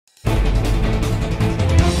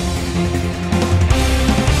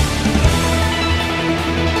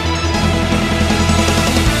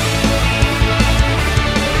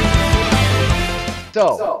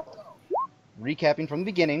So, recapping from the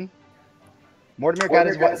beginning, Mortimer got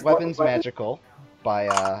his weapons magical by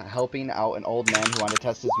helping out an old man who wanted to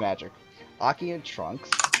test his magic. Aki and Trunks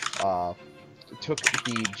took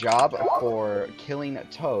the job for killing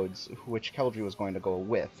toads, which Keldri was going to go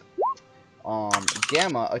with.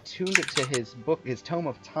 Gamma attuned to his book, his Tome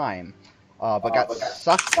of Time, but got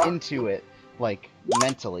sucked into it, like,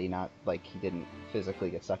 mentally, not like he didn't physically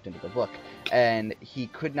get sucked into the book. And he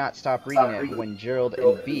could not stop reading it when Gerald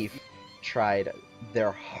and Beef tried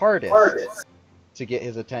their hardest to get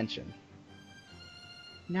his attention.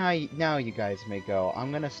 Now you guys may go.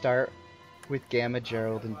 I'm gonna start with Gamma,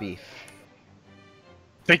 Gerald, and Beef.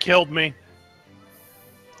 They killed me.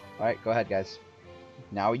 Alright, go ahead, guys.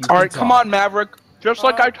 Now you Alright, come on, Maverick. Just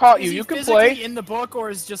like I taught you, you can play. In the book,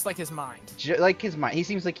 or is just like his mind? Like his mind. He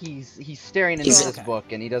seems like he's staring into this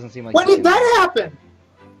book, and he doesn't seem like. When did that happen?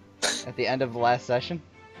 At the end of the last session.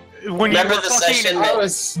 When remember the session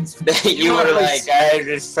that you were like, I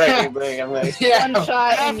just fucking I'm like, yeah. One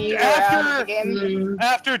shot and you were out of the game.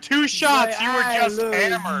 After 2 shots, you were just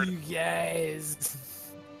hammered. You guys.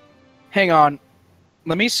 Hang on.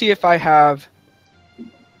 Let me see if I have...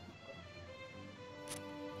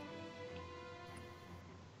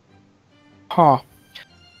 Huh.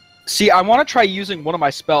 See, I want to try using one of my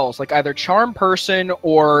spells, like either Charm Person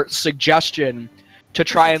or Suggestion, to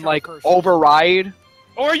try and, like, override...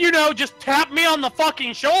 Or, you know, just tap me on the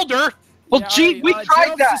fucking shoulder! Well, gee, we tried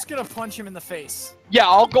Gerald's that! just gonna punch him in the face. Yeah,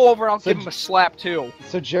 I'll go over and I'll give him a slap, too.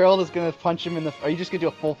 So Gerald is gonna punch him in the... Are you just gonna do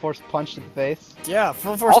a full force punch to the face? Yeah,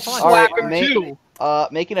 full force I'll punch. slap Alright, him, too!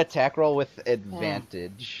 Make an attack roll with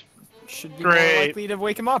advantage. Should be more likely to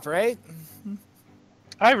wake him up, right?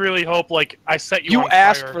 I really hope, like, I set you on fire. You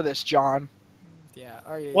asked for this, John. Yeah,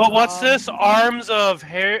 are you... Well, what's this? Arms of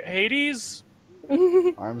Hades?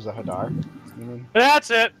 Arms of Hadar?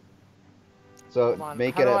 That's it. So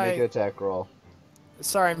make an attack roll.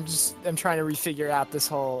 Sorry, I'm trying to refigure out this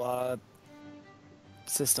whole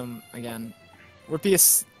system again. Would be a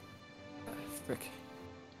frick.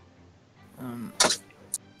 I'm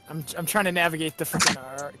trying to navigate the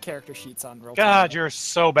freaking character sheets on roll. God, you're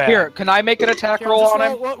so bad. Here, can I make an attack roll on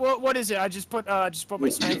him? What is it? I just put my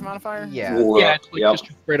strength modifier. Yeah. Yeah, it's like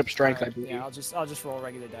just straight up strength, I believe. Yeah, I'll just roll a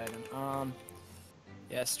regular die then.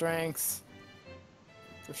 Yeah, strength.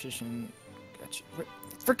 Precision. Gotcha.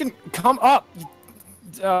 Freaking come up!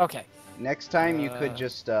 Okay. Next time you could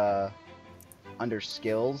just, under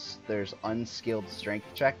skills, there's unskilled strength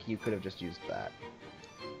check. You could have just used that.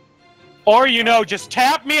 Or, you know, just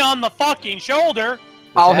tap me on the fucking shoulder!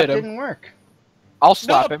 I'll hit him. That didn't work. I'll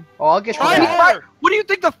slap him. Oh, I'll get to Try that. harder. What do you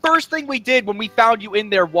think the first thing we did when we found you in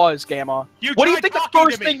there was, Gamma? What do you think the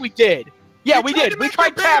first thing we did? Yeah, we did. We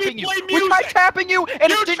tried tapping you. We tried tapping you,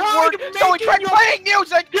 and it didn't work. So we tried playing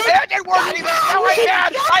music, and it didn't work anymore. Now I'm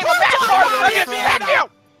mad. I'm a bad person. I can't stand you.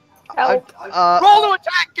 Roll to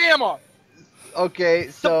attack, Gamma. Okay,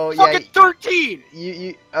 so yeah. Fucking 13.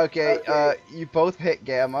 You both hit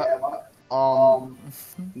Gamma.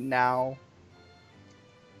 Now.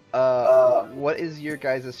 What is your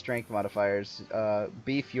guys' strength modifiers?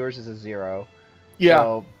 Beef, yours is a 0.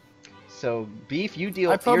 Yeah. So Beef, you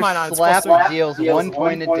deal. Your slap deals 1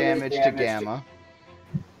 point of damage to Gamma,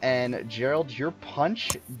 and Gerald, your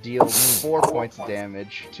punch deals 4 points of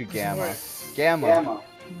damage to Gamma. Gamma,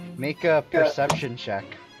 make a perception check.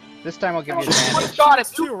 This time I'll give you advantage. God,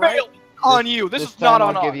 it's too failed on you. This is not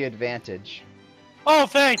on us. I'll give you advantage. Oh,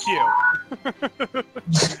 thank you.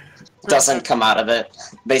 doesn't come out of it.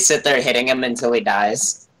 They sit there hitting him until he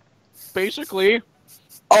dies. Basically.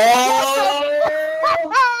 Oh!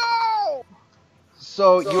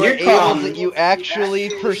 So you actually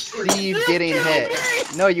perceive getting hit.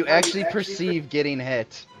 No, you actually perceive getting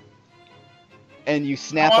hit. And you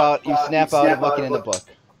snap out of looking in the book.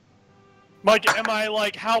 Like, am I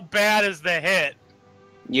like, how bad is the hit?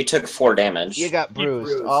 You took 4 damage. You got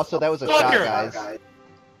bruised. Also, that was a shot, guys.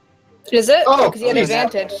 Is it? Oh, because you had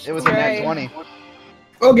advantage. It was a nat 20.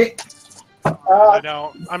 Okay. I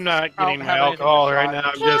know. I'm not getting my alcohol right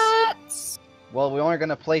now. I'm just. Well, we're only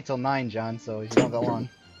gonna play till 9, John, so you don't go on.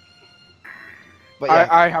 But yeah,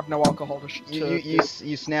 I have no alcohol to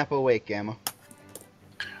you snap awake, Gamma.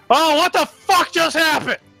 Oh, what the fuck just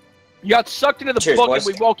happened? You got sucked into the Cheers, book boys.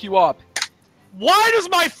 and we woke you up. Why does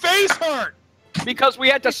my face hurt? Because we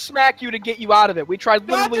had to smack you to get you out of it. We tried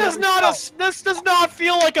literally. This does not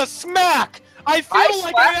feel like a smack. I feel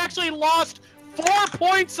like I actually lost 4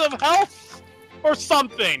 points of health or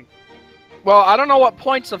something. Well, I don't know what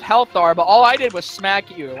points of health are, but all I did was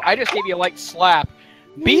smack you. I just gave you a light slap.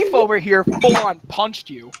 Beef over here full on punched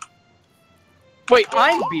you. Wait,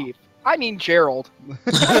 I'm Beef. I mean Gerald.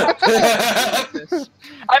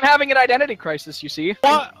 I'm having an identity crisis, you see.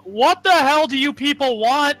 What the hell do you people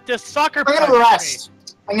want to sucker punch I'm gonna rest.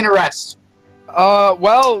 I'm gonna rest.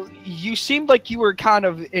 Well, you seemed like you were kind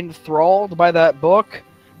of enthralled by that book.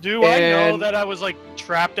 Do I know that I was, like,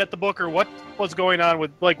 trapped at the book, or what was going on with,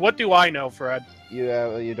 like, what do I know, Fred?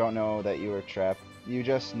 You don't know that you were trapped. You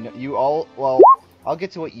just well, I'll get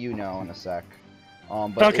to what you know in a sec.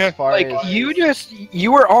 But Okay. as far Like, as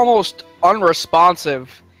you were almost unresponsive.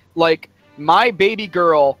 Like, my baby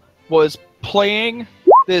girl was playing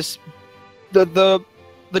the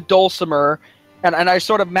dulcimer, and I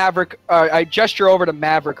sort of I gesture over to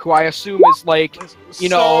Maverick, who I assume is like, you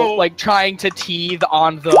know, like trying to teethe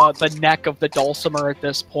on the neck of the dulcimer at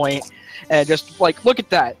this point, and just like, look at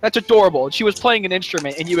that, that's adorable. And she was playing an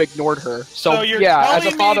instrument, and you ignored her. So you're yeah, as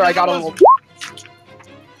a telling me father, I that got a was- little.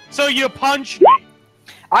 So you punched me.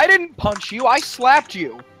 I didn't punch you. I slapped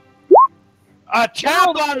you. A tap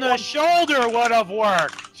on the shoulder would have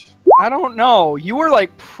worked. I don't know. You were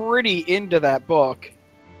like pretty into that book.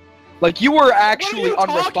 Like you were actually what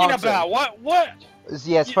are you unresponsive. talking about? What?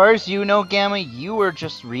 see, as far as you know, Gamma, you were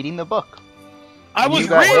just reading the book. I was You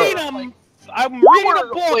got reading hooked. them. I'm reading a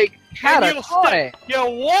book. Like, had and a ton. you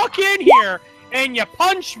walk in here and you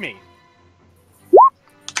punch me.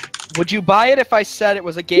 Would you buy it if I said it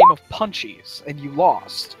was a game of punchies and you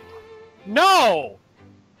lost? No.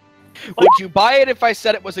 Would you buy it if I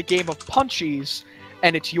said it was a game of punchies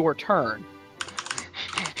and it's your turn?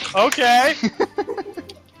 Okay.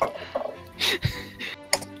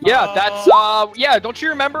 Yeah, that's yeah. Don't you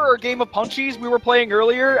remember our game of punchies we were playing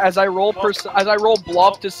earlier? As I roll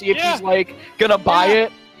bluff to see if he's like gonna buy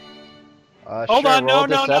it. Hold Sure, on, roll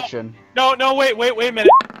no, deception. No, wait a minute.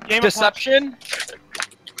 Game Deception. of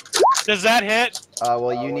does that hit?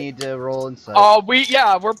 Well, you need to roll insight. We're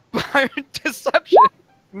deception.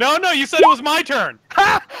 No, you said it was my turn.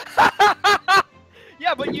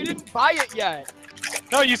 Yeah, but you didn't buy it yet.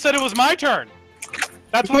 No, you said it was my turn.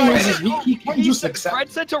 That's what I did. He can just accept. Fred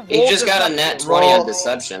said to roll. He just got a deception. nat 20 on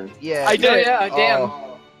deception. Yeah. I did. Yeah, damn.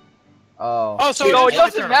 Oh. So No, it it's my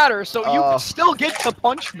doesn't turn. matter. So you Oh. can still get to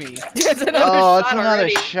punch me. It's another Oh, shot it's another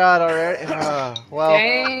already. shot already. Well,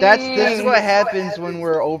 Dang. this is what happens when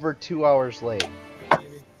we're over 2 hours late.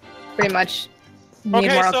 Pretty much. Need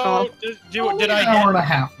Okay, more so alcohol. did I An hour hit? and a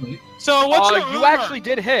half late. So what's your You armor? actually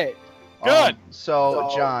did hit. Good.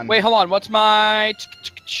 So, John. Wait, hold on. What's my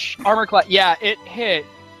armor class? Yeah, it hit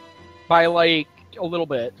by like a little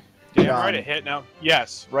bit. Damn John. right, it hit now.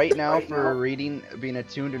 Yes. Right now, for being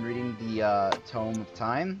attuned and reading the Tome of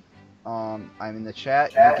Time, I'm in the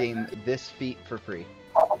chat. You gain this feat for free.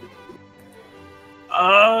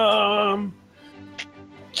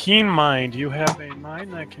 Keen mind. You have a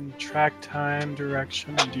mind that can track time,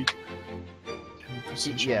 direction, and detail.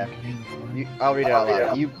 Yeah. I'll read it out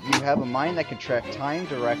loud. You have a mind that can track time,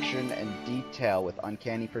 direction, and detail with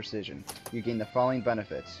uncanny precision. You gain the following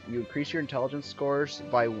benefits. You increase your intelligence scores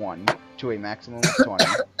by 1 to a maximum of 20.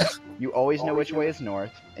 You always know which way is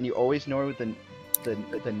north, and you always know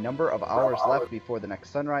the number of hours left before the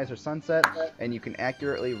next sunrise or sunset, and you can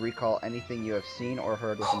accurately recall anything you have seen or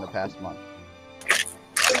heard within the past month.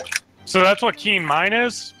 So that's what keen mind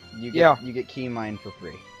is? You get keen mind for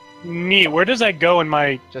free. Neat. Where does that go in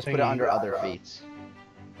my Just put thingy? it under other feats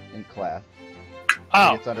in class.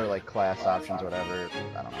 Oh. It's under like class options or whatever.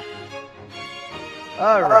 I don't know.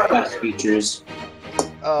 Alright. Class features.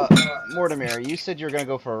 Mortimer, you said you were gonna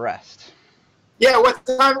go for a rest. Yeah, what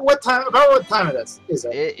time? About what time it is? Is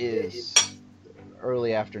it? It is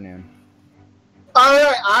early afternoon.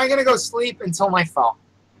 Alright, I'm gonna go sleep until nightfall.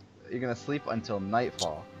 You're gonna sleep until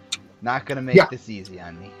nightfall. Not gonna make this easy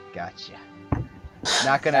on me. Gotcha.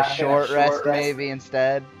 Not gonna short rest maybe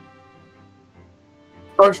instead?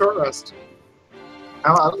 Oh, short rest.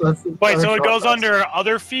 Wait, so it goes under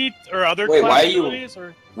other feet or other Wait, why are you- abilities,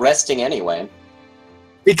 or? Resting anyway.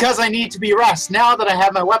 Because I need to be rest. Now that I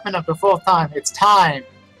have my weapon up to full time, it's time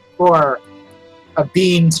for a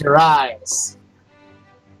beam to rise.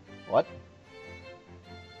 What?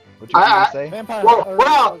 What you gonna say? Vampire.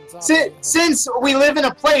 Well, since we live in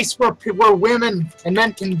a place where women and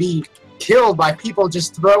men can be killed by people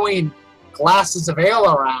just throwing glasses of ale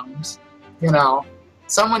around, you know,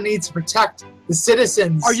 someone needs to protect the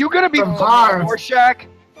citizens. Are you gonna be from harm? Rorschach?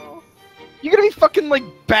 You gonna be fucking like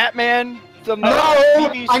Batman? No,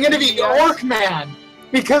 I'm gonna be Orc Man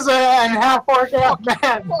because I'm half Orc, half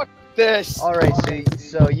man. Fuck this. All right,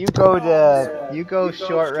 so you go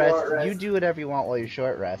short rest. You do whatever you want while you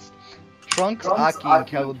short rest. Trunks, Aki, and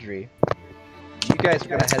Keldri, you guys are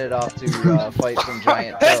gonna head it off to fight some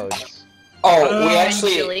giant toads. Oh, we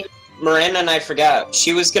actually... Miranda and I forgot.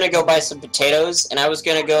 She was gonna go buy some potatoes, and I was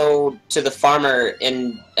gonna go to the farmer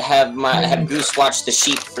and have Goose watch the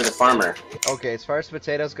sheep for the farmer. Okay, as far as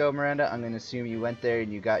potatoes go, Miranda, I'm gonna assume you went there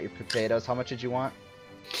and you got your potatoes. How much did you want?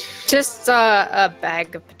 Just a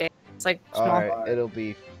bag of potatoes, like small. Alright, it'll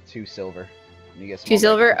be 2 silver. You get 2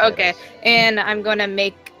 silver? potatoes. Okay. And I'm gonna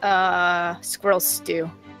make squirrel stew.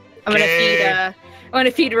 I'm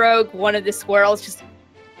gonna feed Rogue one of the squirrels, just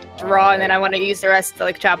raw, and then I want to use the rest to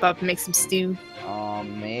like chop up and make some stew.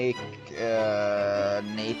 Make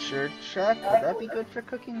nature check. Would that be good for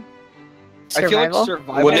cooking? I feel like Survival?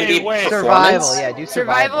 survival. Wouldn't it be Survival, yeah, do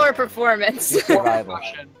Survival or performance? Do survival.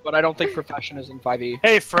 Profession, but I don't think profession is in 5e.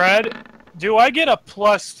 Hey, Fred, do I get a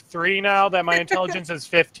 +3 now that my intelligence is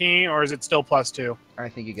 15, or is it still +2? I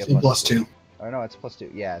think you get It's plus 2. Oh no, it's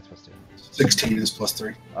 +2. Yeah, it's +2. 16 is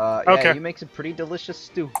 +3. Yeah, Okay. you make some pretty delicious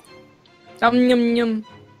stew. Yum yum yum.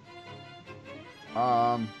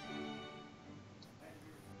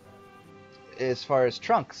 As far as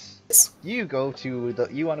Trunks, you want to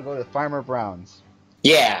go to Farmer Brown's.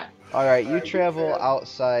 Yeah. All right, you travel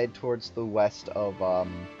outside towards the west of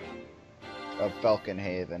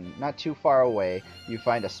Falconhaven. Not too far away, you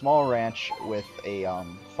find a small ranch with a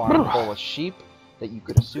farm full of sheep that you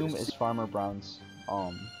could assume is Farmer Brown's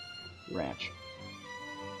ranch.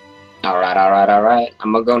 All right.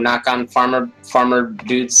 I'm gonna go knock on Farmer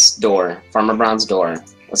Dude's door, Farmer Brown's door.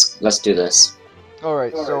 Let's do this. All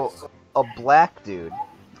right, so a black dude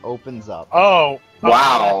opens up. Oh.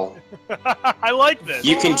 Wow. I like this.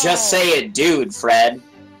 You can just say it, dude, Fred.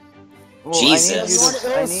 Well, Jesus.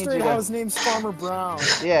 I need you to how his name's Farmer Brown.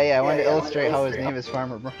 Yeah, I wanted to illustrate how his name is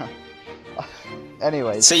Farmer Brown.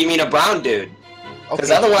 Anyways. So you mean a brown dude?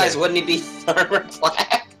 Because Okay, otherwise, sure. wouldn't he be Farmer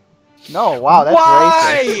Black? No, wow, that's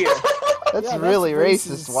Why? racist. That's really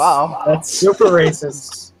racist. racist. Wow. That's super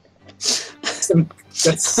racist.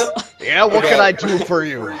 That's Yeah, what Okay. can I do for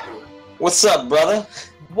you? What's up, brother?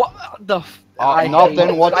 What the?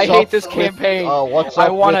 Nothing. What's I up hate this with- campaign. What's I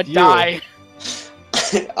up want with to you? die.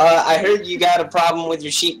 I heard you got a problem with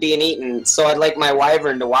your sheep being eaten, so I'd like my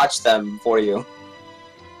wyvern to watch them for you.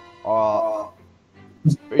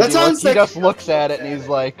 sounds he just looks at it and he's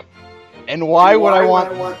like, and why would I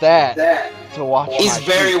want that to watch He's my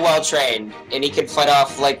very sheep? well trained, and he can fight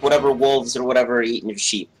off like whatever wolves or whatever are eating your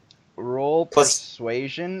sheep. Roll Plus-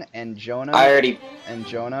 persuasion and Jonah. I already. And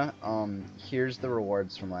Jonah, here's the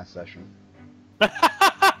rewards from last session.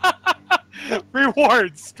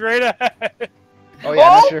 Rewards, straight ahead. Oh yeah,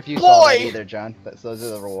 I'm not Oh, sure if you saw that boy! either, John. Those are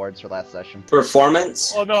the rewards for last session.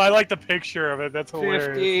 Performance? Oh no, I like the picture of it. That's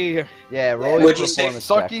hilarious. 50. Yeah, roll a What'd you say?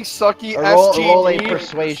 performance Sucky, check. Or roll a STD.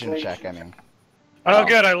 persuasion check, I mean. Oh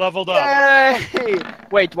good, I leveled up. Yay!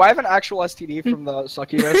 Wait, do I have an actual STD from the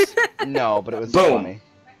suckiness? No, but it was Boom. funny.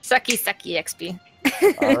 Sucky XP.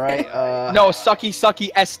 Alright, No,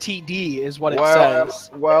 sucky STD is what it well,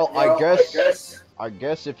 says. well, I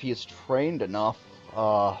guess if he's trained enough,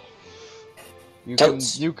 you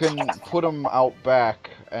can put him out back,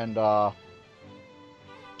 and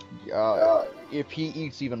if he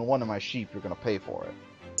eats even one of my sheep, you're gonna pay for it.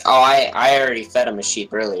 Oh, I already fed him a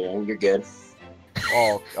sheep earlier, and you're good.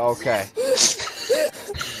 Oh, okay.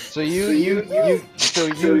 So you bring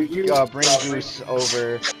Goose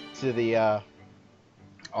over to the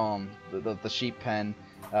sheep pen.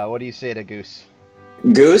 What do you say to Goose?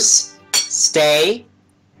 Goose, stay.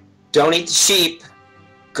 Don't eat the sheep.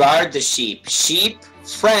 Guard the sheep. Sheep,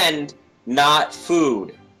 friend, not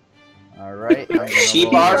food. Alright.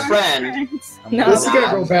 Sheep are friend. No. This is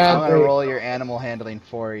gonna go bad. I'm gonna roll your animal handling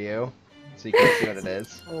for you, so you can see what it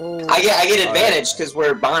is. I get advantage because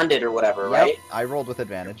we're bonded or whatever, right? Yep, I rolled with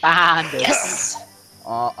advantage. Yes.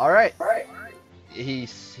 Alright. He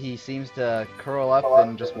seems to curl up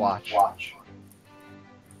and just watch. All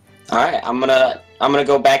right, I'm gonna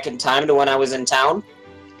go back in time to when I was in town.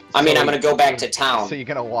 I'm gonna go back to town. So you're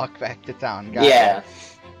gonna walk back to town. Got Yeah. it.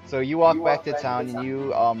 So you walk back to town and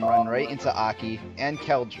you run right into Aki and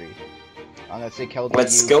Keldri. I'm gonna say Keldri.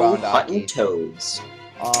 Let's you go found hunting Aki. toads.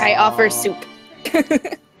 I offer soup.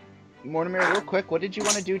 Mortimer, real quick, what did you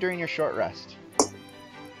want to do during your short rest?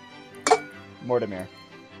 Mortimer.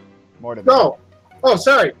 Oh,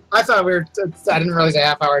 sorry. I thought we were. I didn't realize a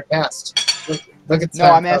half hour had passed. Look at. No,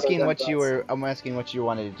 I'm asking what you were. I'm asking what you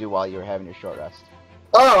wanted to do while you were having your short rest.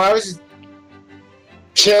 Oh, I was just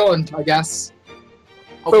chilling, I guess.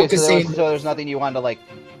 Okay, Focusing. so there's nothing you wanted to like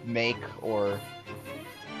make or.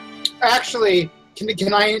 Actually, can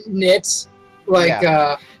I knit like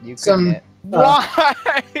Yeah. You could some- knit.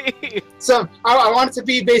 Why? some? I want it to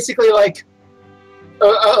be basically like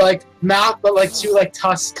like mouth, but like two like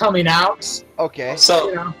tusks coming out. Okay. So,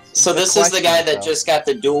 You know? so this is the guy that just got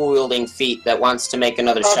the dual-wielding feat that wants to make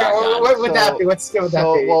another Okay, shotgun. what would that be? Let's go with that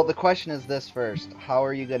be. Well, the question is this first. How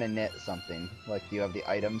are you going to knit something? Like, do you have the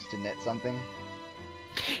items to knit something?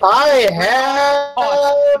 I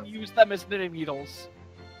have... Use them as knitting needles.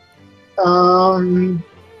 Well,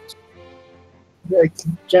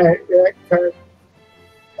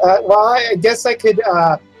 I guess I could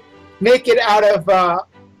make it out of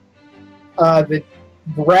the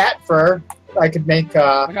rat fur. I could make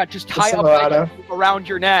Oh my God, just tie up out around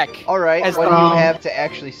your neck. All right. As What do you have to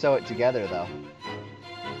actually sew it together, though?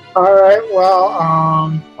 All right. Well,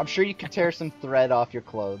 I'm sure you could tear some thread off your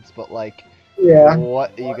clothes, but like, yeah.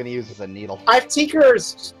 what are you gonna use as a needle? I have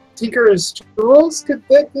Tinker's tools. Could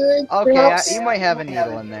that be? Okay, perhaps? you might have a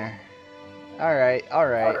needle in there. All right.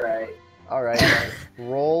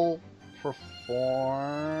 Roll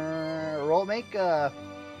perform. Roll make a.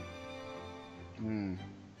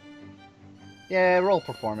 Yeah, roll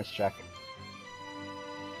performance check.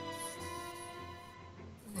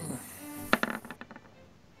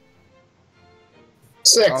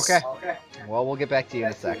 Six. Okay. Well, we'll get back to you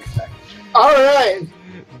in a sec. All right.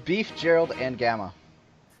 Beef, Gerald, and Gamma.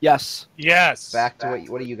 Yes. Yes. Back to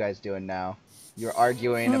what are you guys doing now? You're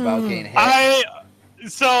arguing about getting hit.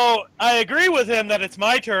 So I agree with him that it's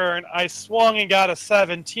my turn. I swung and got a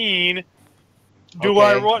 17. Do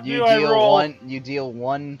I roll? You deal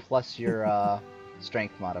 1 plus your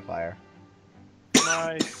strength modifier.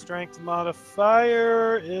 My strength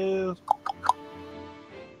modifier is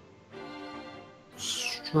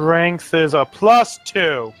strength is a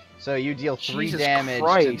 +2. So you deal 3 Jesus damage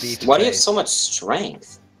Christ. to Beef's Why do you have face. so much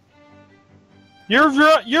strength? You're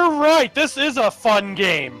right. This is a fun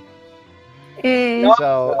game.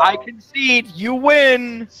 So I concede. You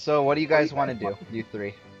win. So what do you guys want to do, you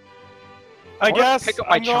three? I wanna guess pick up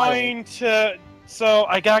my I'm going to. So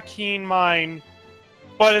I got keen mind,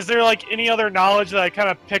 but is there like any other knowledge that I kind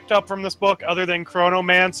of picked up from this book other than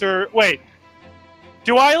Chronomancer? Wait,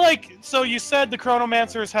 do I like? So you said the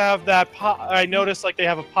Chronomancers have that. I noticed like they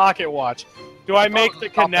have a pocket watch. Do I make the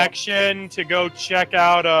connection to go check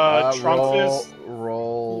out Trunks'?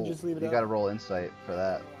 Roll. You just leave it You up. gotta roll insight for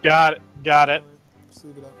that. Got it. Just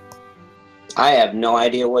leave it up. I have no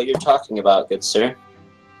idea what you're talking about, good sir.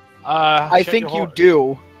 I think you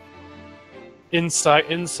do. Insight.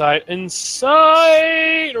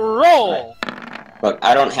 Roll. Look,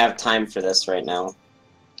 I don't have time for this right now.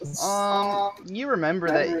 You remember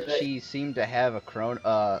that she seemed to have a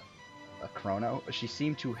chrono. She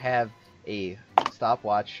seemed to have a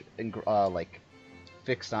stopwatch like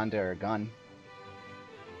fixed onto her gun.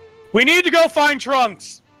 We need to go find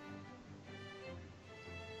Trunks.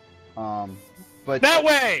 But That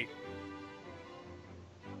way.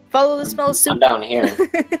 Follow the smell of soup. I'm down here.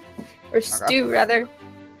 Or stew, rather.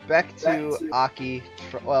 back to Aki.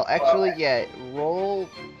 Well, actually, yeah. Roll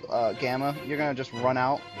Gamma. You're gonna just run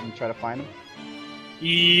out and try to find him.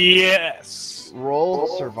 Yes. Roll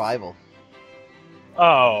survival.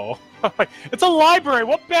 Oh. It's a library.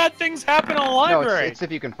 What bad things happen in a library? No, it's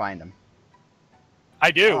if you can find him. I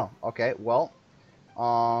do. Oh, okay. Well,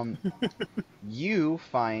 you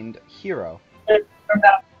find Hero.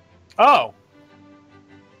 Oh.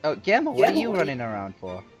 Oh, Gamma, what are you running around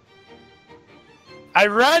for? I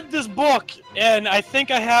read this book, and I think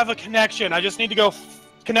I have a connection. I just need to go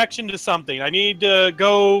connection to something. I need to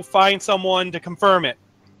go find someone to confirm it.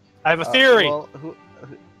 I have a theory. Well,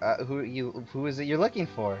 who is it you're looking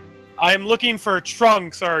for? I'm looking for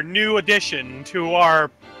Trunks, our new addition to our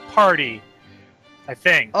party. I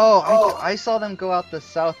think. Oh, I saw them go out the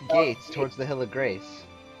south gates towards the Hill of Grace.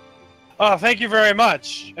 Oh, thank you very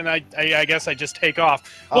much. And I guess I just take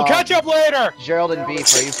off. We'll catch up later. Gerald and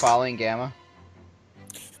Beef, are you following Gamma?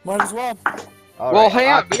 Might as well. All Well, right, hang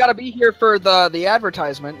on. We gotta be here for the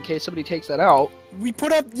advertisement in case somebody takes that out. We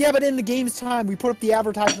put up, yeah, but in the game's time, we put up the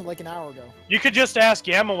advertisement like an hour ago. You could just ask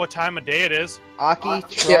Gamma what time of day it is. Aki, Yeah,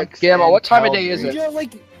 Trunks, Gamma, and what time of day Keldri. is it? Yeah,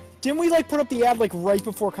 like, didn't we like put up the ad like right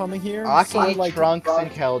before coming here? Aki, So, like, Trunks,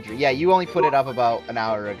 and Keldri. Yeah, you only put it up about an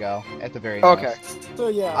hour ago, at the very Okay. most. So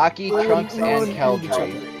yeah. Aki, we Trunks, wouldn't- we and wouldn't need each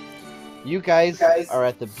Keldri. other. You guys are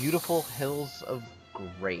at the beautiful Hills of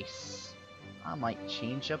Grace. I might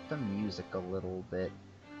change up the music a little bit.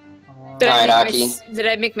 Did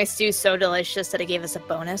I make my stew so delicious that it gave us a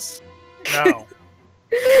bonus? No.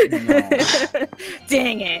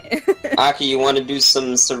 Dang it. Aki, you want to do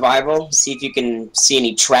some survival? See if you can see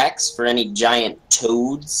any tracks for any giant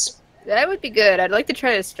toads? That would be good. I'd like to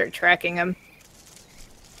try to start tracking them.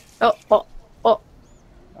 Oh.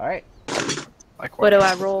 Alright, What do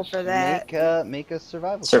I roll for that? make a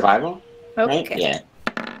survival. Survival? Okay. Right? Yeah.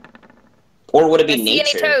 Or would it be See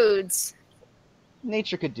nature? any toads?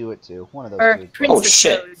 Nature could do it too. One of those Or two. princess Oh,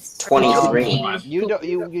 shit. toads. 23. You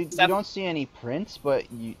don't see any prints, but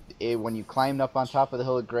when you climbed up on top of the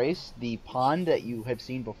Hill of Grace, the pond that you have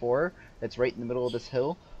seen before, that's right in the middle of this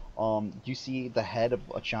hill, you see the head of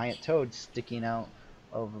a giant toad sticking out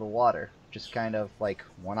of the water. Just kind of like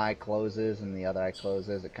one eye closes and the other eye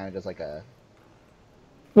closes. It kind of does like a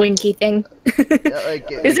winky thing.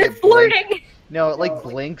 Is it flirting? No, it like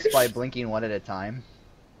blinks by blinking one at a time.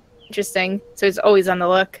 Interesting. So it's always on the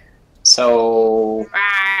look. So,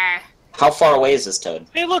 how far away is this toad?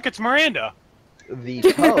 Hey, look, it's Miranda. The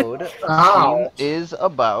toad is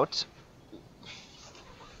about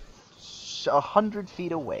 100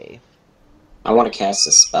 feet away. I want to cast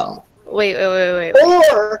a spell. Wait.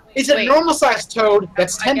 Or is it a normal-sized toad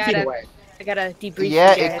that's 10 feet away? I gotta debrief.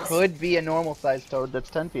 Yeah, you guys. it could be a normal-sized toad that's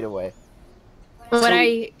 10 feet away.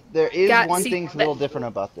 There is one thing's a little different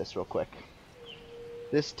about this, real quick.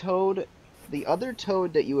 This toad, the other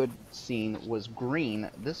toad that you had seen was green.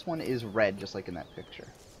 This one is red, just like in that picture.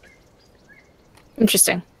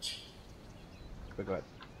 Interesting. But go ahead.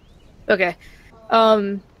 Okay.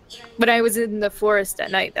 When I was in the forest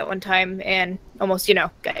at night that one time and almost,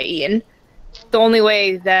 got eaten, the only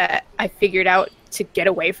way that I figured out to get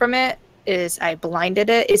away from it is I blinded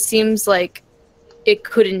it. It seems like it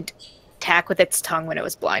couldn't attack with its tongue when it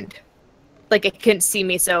was blind. Like, it couldn't see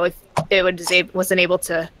me, so if it wasn't able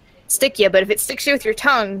to stick you. But if it sticks you with your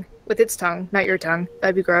tongue, with its tongue, not your tongue,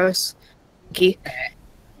 that'd be gross. Okay.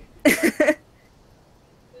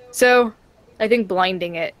 So, I think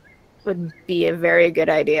blinding it would be a very good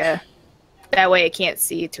idea. That way it can't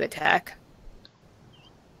see to attack.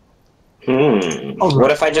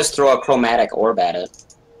 What if I just throw a chromatic orb at it?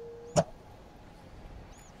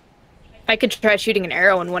 I could try shooting an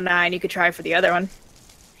arrow in one eye, and you could try for the other one.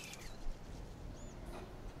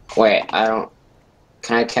 Wait,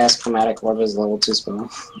 Can I cast chromatic orb as a level 2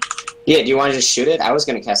 spell? Yeah, do you want to just shoot it? I was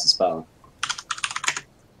going to cast a spell.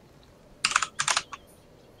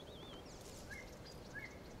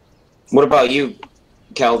 What about you,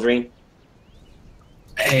 Keldri?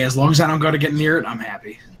 Hey, as long as I don't go to get near it, I'm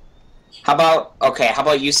happy. How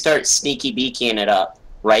about you start sneaky beakying it up,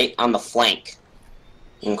 right on the flank,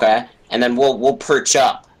 okay? And then we'll perch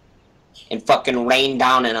up and fucking rain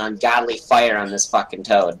down an ungodly fire on this fucking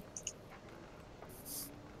toad.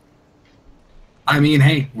 I mean,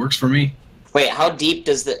 hey, works for me. Wait, how deep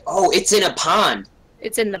does the... Oh, it's in a pond.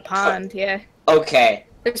 It's in the pond, yeah. Okay.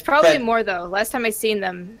 There's probably more, though. Last time I seen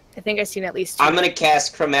them, I think I seen at least 2. I'm gonna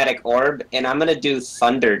cast chromatic orb, and I'm gonna do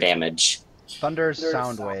thunder damage. Thunder's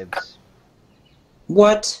sound waves.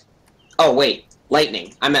 What? Oh, wait.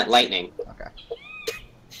 Lightning. I meant lightning. Okay.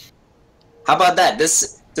 How about that?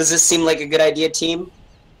 Does this seem like a good idea, team?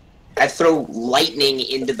 I throw lightning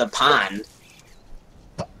into the pond.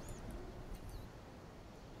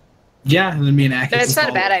 Yeah, and then me and Aki. That's not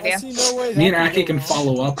a bad idea. Me and Aki can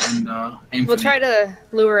follow up and aim. We'll try to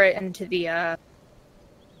lure it into the. Alright,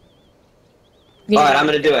 I'm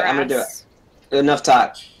gonna do it. Enough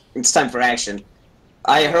talk. It's time for action.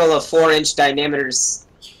 I hurl a 4-inch diameter's...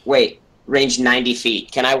 Wait, range 90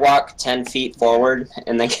 feet. Can I walk 10 feet forward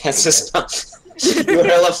and then cast a spell? You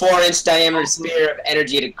hurl a 4-inch diameter spear of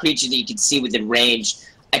energy at a creature that you can see within range.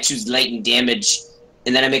 I choose lightning damage,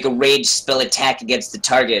 and then I make a ranged spell attack against the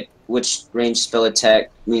target. Which ranged spell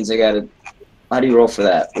attack means I gotta... How do you roll for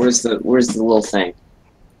that? Where's the little thing?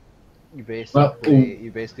 You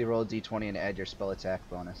basically roll a d20 and add your spell attack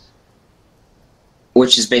bonus.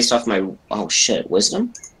 Which is based off my... Oh shit,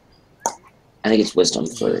 wisdom? I think it's wisdom.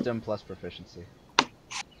 Wisdom plus proficiency.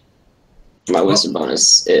 My wisdom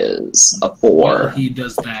bonus is a 4. Well, he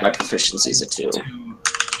does that. My proficiency is a 2. To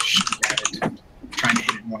shoot at it, trying to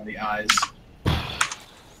hit it in one of the eyes.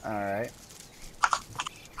 Alright.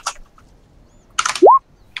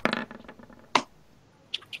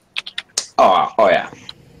 Oh yeah.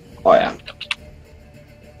 Oh yeah.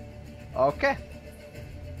 Okay.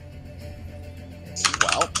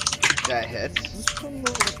 Well, that hits.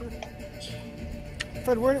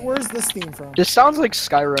 Fred, where's this theme from? This sounds like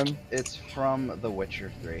Skyrim. It's from The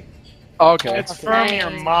Witcher 3. Okay. It's from your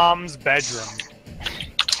mom's bedroom.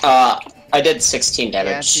 I did 16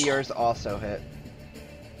 damage. Yancy, yours also hit.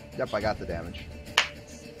 Yep, I got the damage.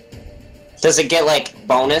 Does it get, like,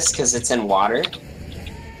 bonus because it's in water?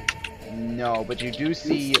 No, but you do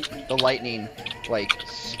see the lightning, like,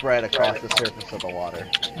 spread across the surface of the water.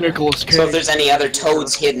 Nicholas Cage. So if there's any other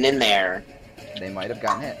toads hidden in there... They might have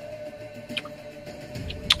gotten hit.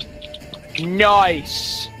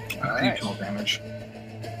 Nice! I need 12 damage.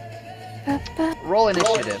 Roll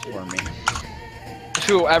initiative for me.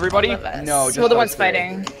 To everybody? No, just well, the those one's three.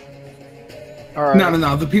 fighting. All right.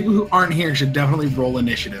 No. The people who aren't here should definitely roll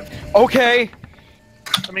initiative. Okay.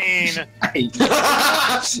 I mean,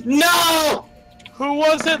 No! who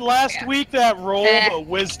was it last week that rolled a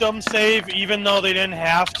wisdom save even though they didn't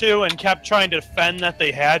have to and kept trying to defend that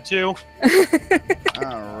they had to?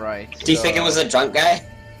 Alright. Do you think it was a drunk guy?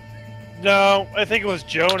 No, I think it was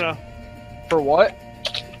Jonah. For what?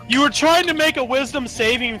 You were trying to make a wisdom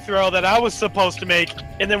saving throw that I was supposed to make,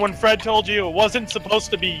 and then when Fred told you it wasn't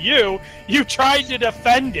supposed to be you, you tried to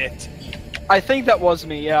defend it. I think that was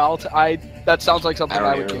me. Yeah, that sounds like something I I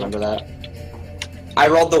don't would even do. remember that. I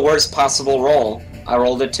rolled the worst possible roll. I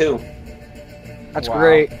rolled a 2. That's Wow.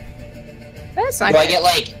 great. That's not Do I good. get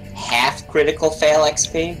like half critical fail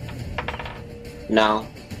XP? No,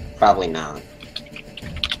 probably not.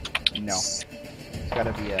 No. It's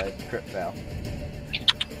gotta be a crit fail.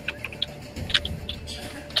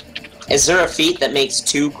 Is there a feat that makes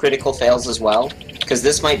 2 critical fails as well? Because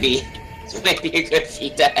this might be a good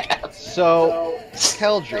feat to have. So,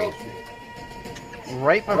 Keldri,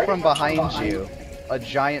 right from behind you, a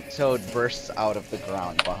giant toad bursts out of the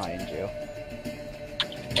ground behind you.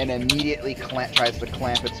 And immediately tries to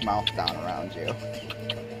clamp its mouth down around you.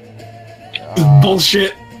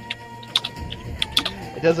 Bullshit.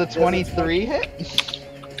 Does a 23 hit?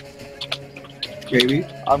 Maybe.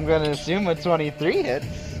 I'm gonna assume a 23 hits.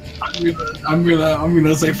 I'm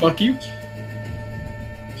gonna say fuck you.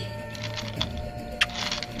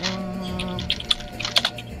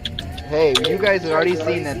 Hey, you guys have already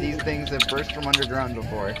seen that these things have burst from underground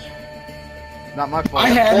before. Not my fault.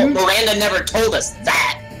 I Well, hadn't. Miranda never told us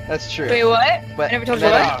that. That's true. Wait, what? But I never told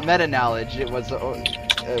you meta knowledge, it was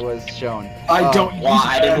shown. I don't Well, use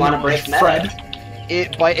I didn't want to break Fred.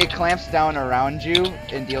 It clamps down around you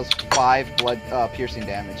and deals 5 piercing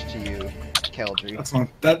damage to you, Keldri.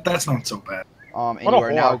 That's not so bad. And What you a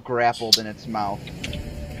are now whore. grappled in its mouth.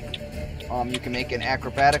 You can make an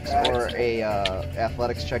acrobatics or a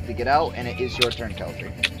athletics check to get out, and it is your turn, Keldri.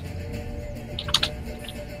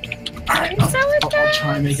 Alright, I'll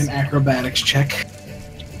try and make an acrobatics check.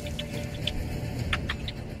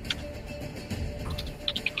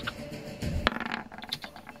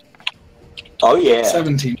 Oh yeah.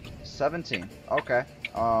 17. 17. Okay.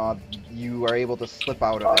 You are able to slip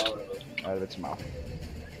out of its mouth.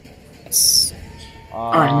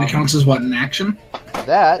 Alright, that counts as what, an action?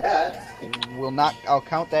 That will not. I'll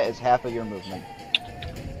count that as half of your movement.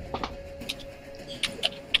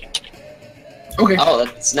 Okay. Oh,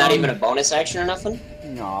 that's not even a bonus action or nothing?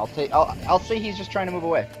 No, I'll say he's just trying to move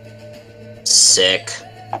away. Sick.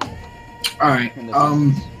 Alright, In this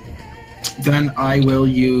instance. then I will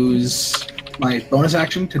use my bonus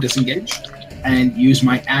action to disengage, and use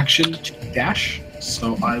my action to dash,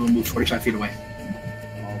 so I will move 45 feet away.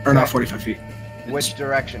 Or not 45 feet. Which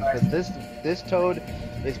direction? Because this toad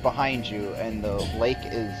is behind you, and the lake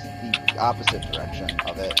is the opposite direction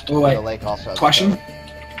of it. Oh, wait. The lake also has a Question? toad.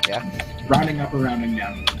 Yeah? Rounding up or rounding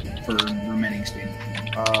down for remaining speed?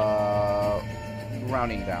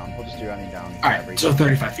 Rounding down. We'll just do rounding down. Alright, so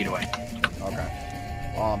 35 feet away. Okay.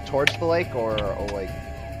 Towards the lake, or like...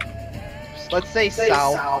 Let's say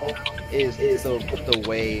south is the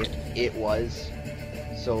way it was.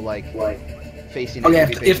 So like facing. Okay, it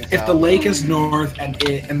would be facing if the south. lake is north and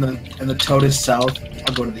the toad is south,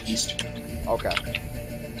 I'll go to the east. Okay.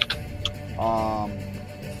 And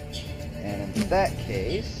in that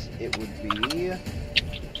case, it would be.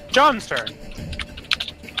 John's turn.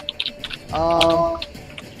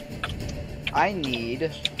 I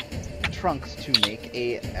need Trunks to make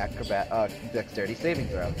a dexterity saving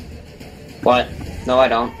throw. What? No, I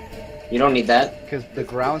don't. You don't need that. Because the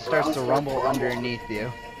ground starts to rumble underneath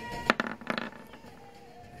you.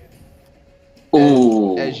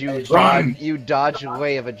 Ooh. As you Run. dodge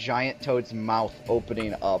away of a giant toad's mouth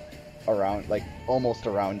opening up around, like, almost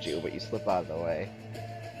around you, but you slip out of the way.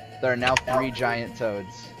 There are now 3 giant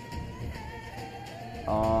toads.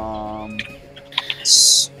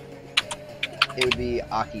 It would be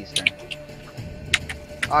Aki's turn.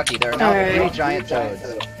 Aki, there are now 3 giant toads.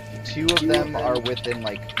 2 of them are within,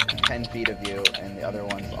 like, 10 feet of you, and the other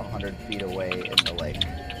one's 100 feet away in the lake.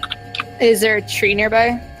 Is there a tree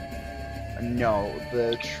nearby? No,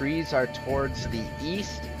 the trees are towards the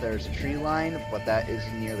east. There's a tree line, but that is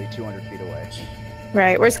nearly 200 feet away.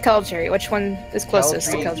 Right, where's Keldri? Which one is closest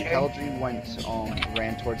to Keldri? Keldri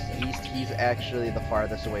ran towards the east. He's actually the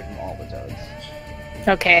farthest away from all the toads.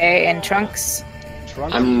 Okay, and Trunks?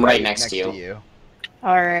 Trunks I'm is right next to you.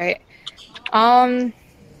 Alright.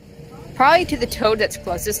 Probably to the toad that's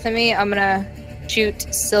closest to me, I'm gonna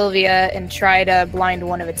shoot Sylvia and try to blind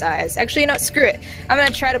one of its eyes. Actually, no, screw it. I'm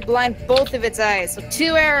gonna try to blind both of its eyes. So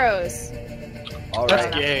 2 arrows. That's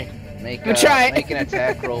Alright. gay. Make an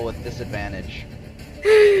attack roll with disadvantage.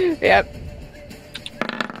 Yep.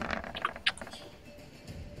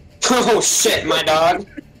 Oh shit, my dog.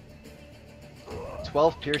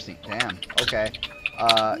 12 piercing. Damn. Okay.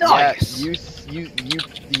 Nice. Yeah,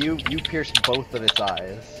 you pierced both of its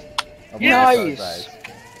eyes. Nice.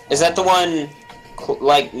 Is that the one,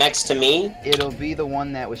 like, next to me? It'll be the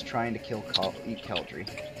one that was trying to eat Keldri.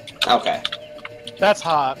 Okay. That's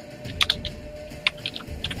hot.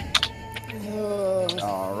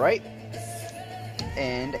 Alright.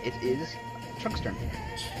 And it is Trunk's turn.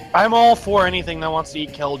 I'm all for anything that wants to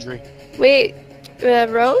eat Keldri. Wait,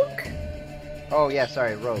 Rogue? Oh yeah,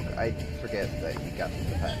 sorry, Rogue. I forget that you got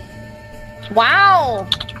the pet. Wow!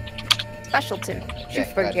 Special to me. Okay, You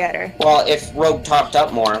forgetter. Well, if Rogue talked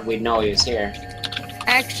up more, we'd know he was here.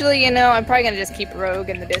 Actually, you know, I'm probably gonna just keep Rogue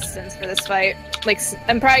in the distance for this fight. Like,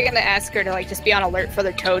 I'm probably gonna ask her to, like, just be on alert for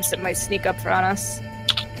the toads that might sneak up on us.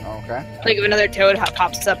 Okay. Like, if another toad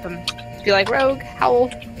pops up, and be like, Rogue, how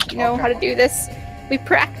you know how to do this? We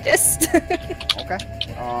practiced. Okay.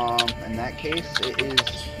 In that case, it is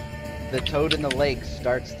the toad in the lake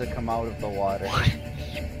starts to come out of the water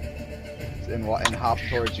and hop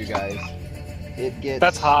towards you guys. It gets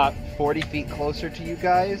That's hot. 40 feet closer to you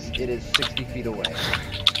guys. It is 60 feet away.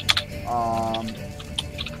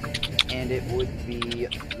 And it would be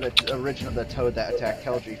the toad that attacked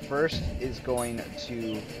Keldri first is going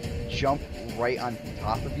to jump right on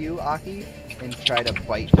top of you, Aki, and try to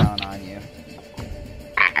bite down on you.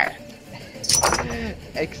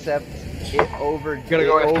 Except it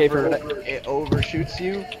overshoots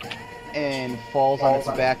you and falls on its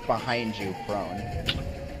back behind you, prone.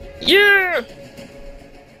 Yeah!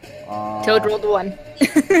 Toad rolled 1.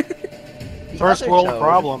 First world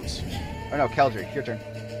problems. Oh no, Keldri, your turn.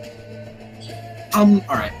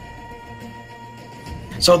 Alright.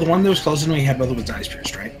 So the one that was closest to me had both of its eyes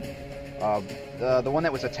pierced, right? The one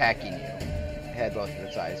that was attacking you had both of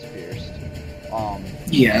its eyes pierced.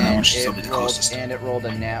 Yeah, that one should still be the rolled, closest. and it rolled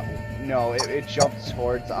a nat. No, it jumped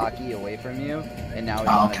towards Aki away from you, and now it's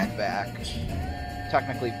on its back.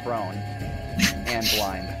 Technically prone and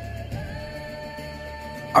blind.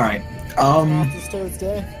 Alright. This toad's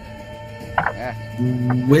day. Yeah.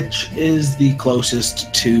 Which is the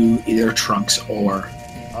closest to either Trunks or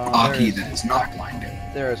Aki that is not blinded?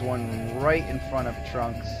 There is one right in front of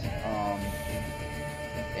Trunks,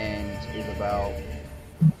 and is about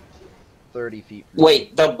 30 feet.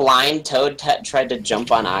 Wait, the blind toad tried to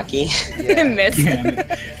jump on Aki? Yeah. Missed.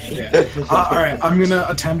 Yeah. Alright, I'm gonna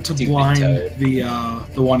attempt to blind the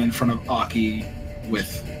one in front of Aki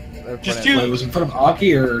with... Just Wait, was it in front of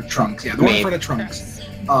Aki or Trunks? Yeah, the one in front of Trunks.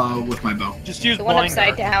 With my bow. Just use The one blind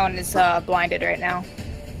upside guard. down is blinded right now.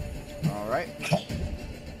 Alright.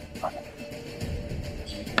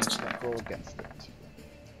 Roll against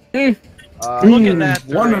it. Look at that.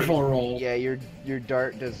 Wonderful roll. Yeah, your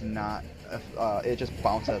dart does not. It just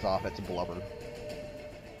bounces off its blubber.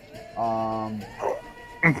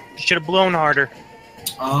 You should have blown harder.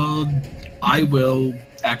 I will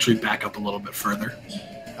actually back up a little bit further.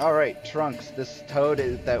 All right, Trunks. This toad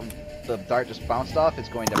that the dart just bounced off is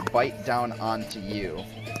going to bite down onto you.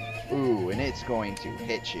 Ooh, and it's going to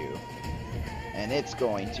hit you, and it's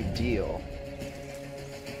going to deal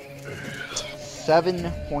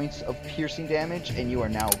 7 points of piercing damage, and you are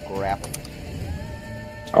now grappled.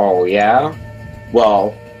 Oh, yeah?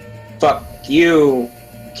 Well, fuck you,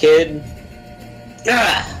 kid.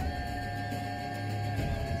 Ah!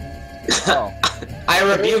 Oh. I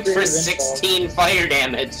rebuked for 16 fire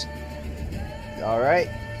damage. All right.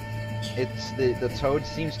 It's the toad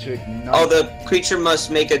seems to ignite. Oh, the creature must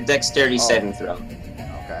make a dexterity saving throw.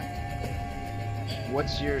 Okay.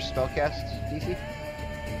 What's your spellcast DC?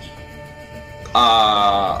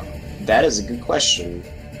 That is a good question.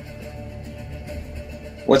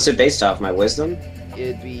 What's it based off? My wisdom?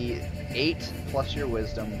 It'd be 8 plus your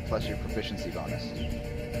wisdom plus your proficiency bonus.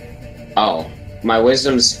 Oh, my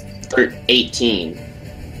wisdom's 18.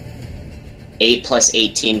 8 plus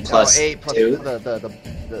 18 plus 8 plus 2?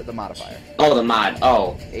 The modifier. Oh, the mod.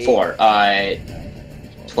 Oh, 8, 4.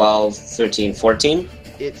 12, 13, 14?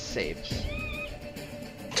 It saves.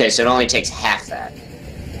 Okay, so it only takes half that.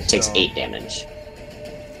 It takes 8 damage.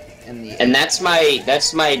 And that's my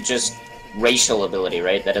just racial ability,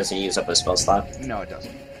 right? That doesn't use up a spell slot? No, it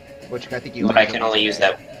doesn't. Which I think you. But I can only use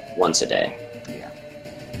that once a day. Yeah.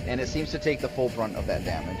 And it seems to take the full brunt of that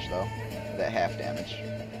damage, though. That half damage.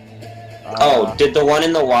 Oh, did the one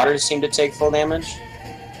in the water seem to take full damage?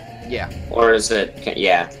 Yeah. Or is it...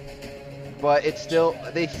 Yeah. But it's still...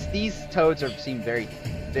 These toads seem very,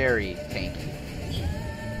 very tanky.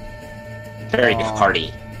 Very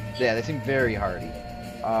hardy. Yeah, they seem very hardy.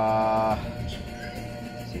 Let's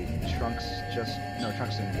see. Trunks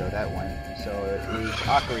didn't go. That went. So it is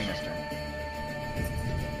Akirinia's turn.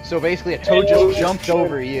 So basically, a toad just jumped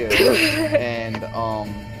over you, and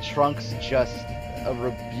Trunks just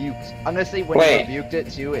rebuked. I'm gonna say when you rebuked it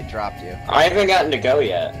too, it dropped you. I haven't gotten to go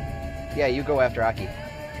yet. Yeah, you go after Aki.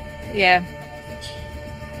 Yeah.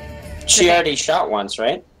 She already shot once,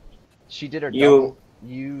 right? She did her double.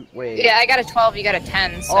 You wait. Yeah, I got a 12. You got a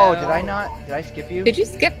 10. So... Oh, did I not? Did I skip you? Did you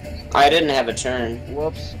skip? I didn't have a turn.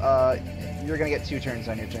 Whoops. You're gonna get 2 turns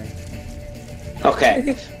on your turn.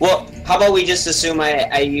 Okay. Well, how about we just assume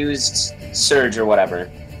I used Surge or whatever?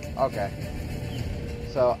 Okay.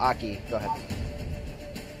 So Aki, go ahead.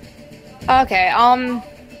 Okay.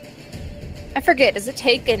 I forget. Does it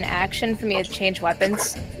take an action for me to change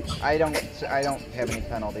weapons? I don't have any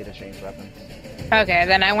penalty to change weapons. Okay,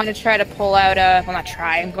 then I want to try to pull out well, not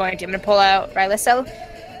try. I'm going to pull out Rylisel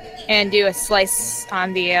and do a slice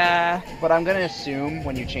on the. But I'm gonna assume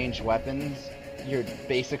when you change weapons, you're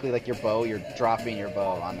basically like your bow. You're dropping your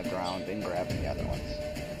bow on the ground and grabbing the other ones.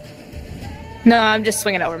 No, I'm just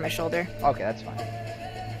swinging it over my shoulder. Okay, that's fine.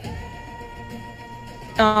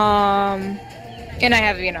 And I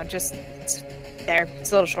have just it's there.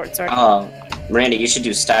 It's a little short sword. Miranda, you should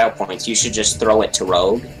do style points. You should just throw it to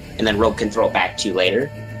Rogue, and then Rogue can throw it back to you later.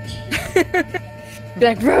 Be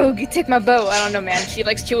like, Rogue, you take my bow. I don't know, man. She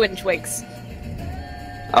likes 2-inch wigs.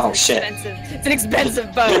 Oh, shit. It's an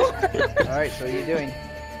expensive bow. Alright, so what are you doing?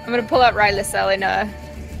 I'm gonna pull out Rylisel and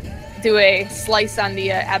do a slice on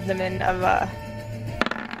the abdomen of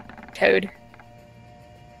Toad.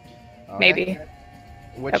 Okay. Maybe.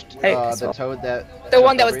 Which, Hey, the toad that... The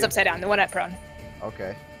one that was upside down, the one at prone.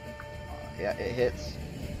 Okay. Yeah, it hits,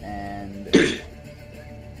 and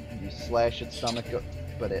you slash its stomach,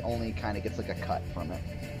 but it only kind of gets like a cut from it.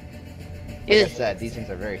 Like I said, these things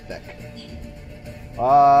are very thick.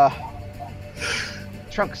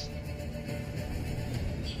 Trunks.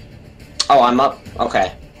 Oh, I'm up?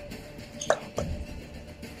 Okay.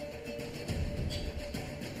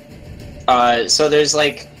 So there's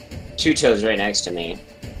like 2 toads right next to me.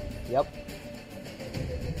 Yep.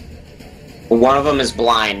 One of them is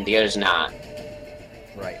blind, the other's not.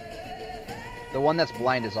 Right. The one that's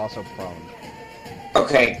blind is also prone.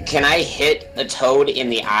 Okay, can I hit a toad in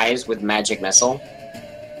the eyes with magic missile?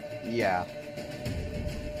 Yeah.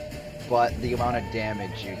 But the amount of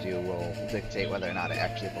damage you do will dictate whether or not it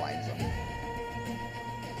actually blinds them.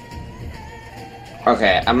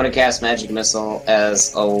 Okay, I'm gonna cast magic missile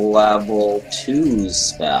as a level 2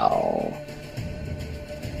 spell.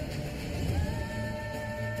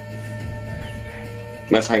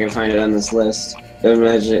 If I can find it on this list.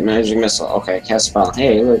 Magic missile. Okay, cast spell.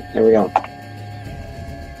 Hey, look, there we go.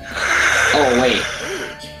 Oh, wait.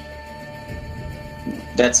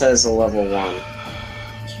 That says a level 1.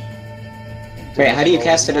 Wait, how do you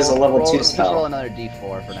cast it as a level 2 spell? Just roll another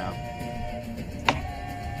d4 for now.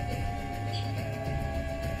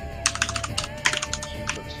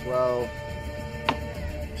 So 12,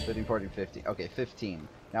 13, 14, 15. Okay, 15.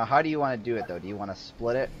 Now, how do you want to do it, though? Do you want to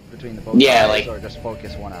split it between the both eyes, or just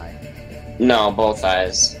focus one eye? No, both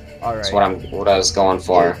eyes. Alright. That's what I was going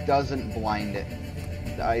for. It doesn't blind it.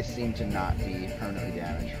 The eyes seem to not be permanently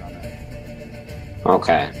damaged from it.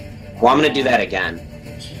 Okay. Well, I'm gonna do that again.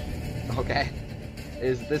 Okay.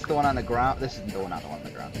 Is this the one on the ground? This is the one, not the one on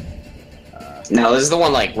the ground. No, this is the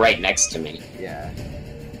one, like, right next to me. Yeah.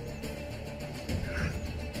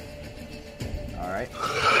 Alright.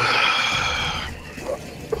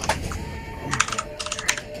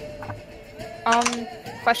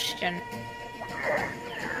 Question.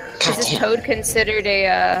 Is this toad considered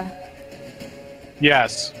a,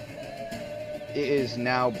 Yes. It is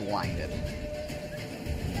now blinded.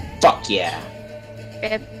 Fuck yeah.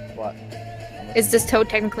 What? Is this toad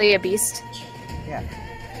technically a beast? Yeah.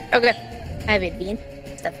 Okay. I have bean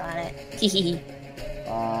stuff on it. Hehehe.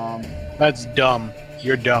 That's dumb.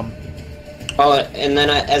 You're dumb. Oh, and then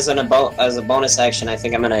as a bonus action, I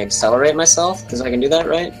think I'm gonna accelerate myself, because I can do that,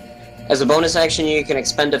 right? As a bonus action, you can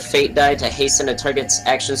expend a fate die to hasten a target's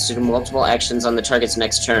actions to do multiple actions on the target's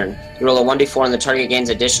next turn. You roll a 1d4 and the target gains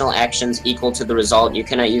additional actions equal to the result. You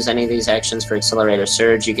cannot use any of these actions for accelerate or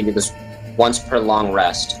surge. You can do this once per long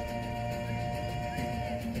rest.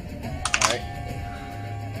 Alright.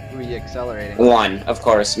 Who are you accelerating? 1, of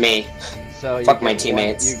course, me. So you Fuck my get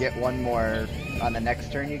teammates. You get one more on the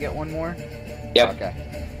next turn. You get one more. Yep. Okay.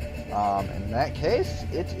 In that case,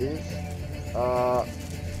 it is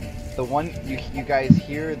the one you guys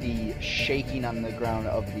hear the shaking on the ground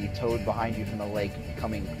of the toad behind you from the lake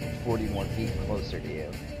coming 40 more feet closer to you.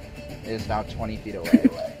 It is now 20 feet away.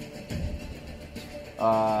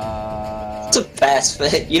 It's a fast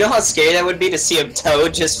fit. You know how scary that would be to see a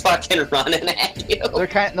toad just fucking running at you? They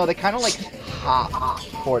kind of like hop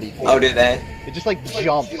 40 feet. Oh, do they? It just like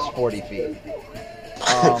jumps 40 feet.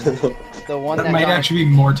 The one that might actually be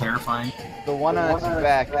more terrifying. The one on its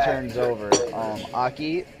back turns over.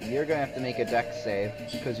 Aki, you're gonna have to make a dex save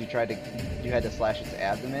because you had to slash its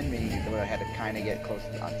abdomen, meaning you had to kind of get close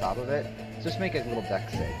on top of it. So just make a little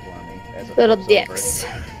dex save for me. As it Little dex.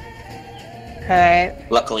 Alright.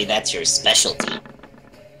 Luckily, that's your specialty.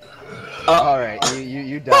 Alright,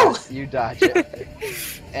 you dodge. You dodge it.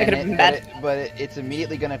 That could have been bad. But it's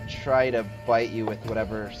immediately gonna try to bite you with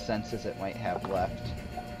whatever senses it might have left.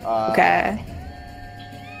 Okay.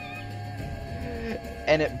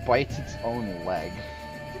 And it bites its own leg.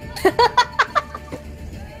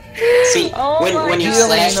 See, when you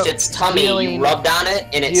slashed its tummy, you rubbed on it,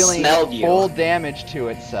 and it smelled you. Full damage to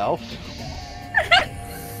itself.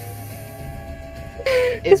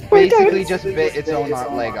 It's basically just bit its own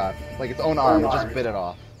leg off. Like its own arm, it just bit it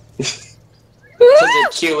off. Does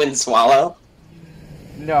it chew and swallow?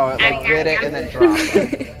 No, it like bit it and then dropped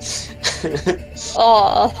it.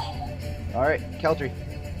 Alright, Keldri.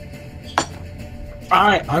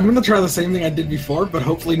 Alright, I'm gonna try the same thing I did before, but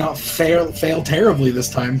hopefully not fail terribly this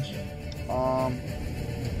time.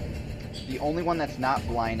 The only one that's not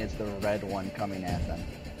blind is the red one coming at them.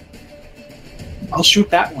 I'll shoot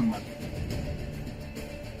that one then.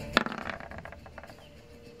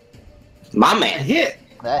 My man. I hit.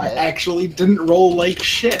 That hit. I actually didn't roll like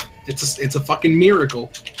shit. It's a fucking miracle.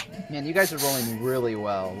 Man, you guys are rolling really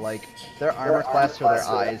well. Like, their armor class for their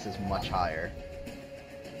eyes is much higher.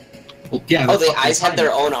 Well, yeah. Oh, the eyes have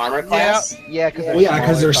their own armor class? Yeah,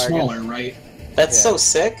 because they're smaller, right? That's so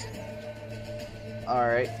sick.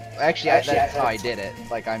 Alright. Actually, that's how I did it.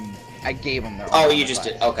 Like, I gave them their own armor class.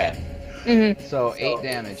 Did. Okay. So, 8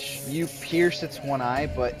 damage. You pierce its one eye,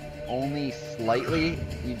 but only slightly.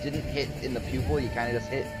 You didn't hit in the pupil, you kind of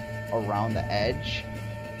just hit around the edge.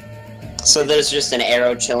 So there's just an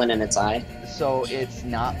arrow chilling in its eye? So it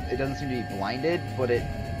doesn't seem to be blinded, but it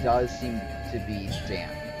does seem to be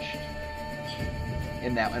damaged.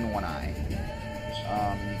 In one eye.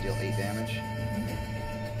 You deal 8 damage.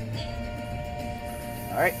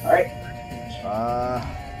 Alright.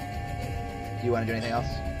 Do you want to do anything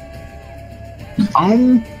else?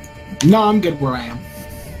 No, I'm good where I am.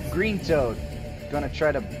 Green Toad, gonna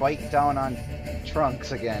try to bite down on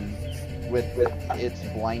Trunks again with its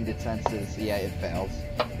blinded senses. Yeah, it fails.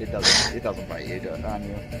 It doesn't bite you on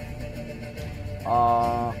you.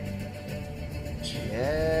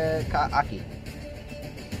 Yeah, Aki.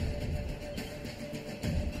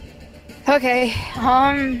 Okay,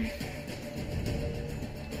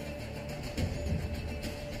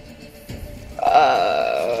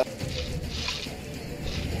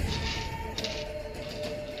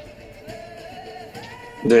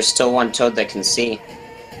 There's still one toad that can see.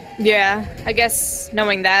 Yeah, I guess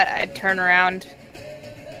knowing that, I'd turn around,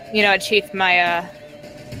 I'd sheath my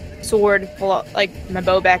sword, pull out, my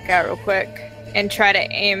bow back out real quick, and try to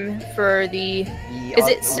aim for the...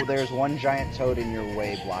 there's one giant toad in your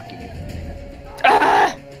way blocking you.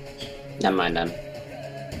 Never mind then.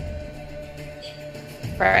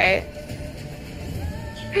 Right.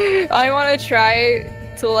 I want to try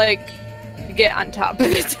to, get on top of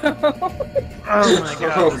the toad. Oh my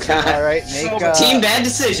god. Oh god. Alright, team bad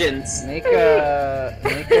decisions. Make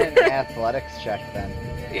an athletics check then.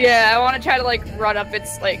 Yeah, I want to try to run up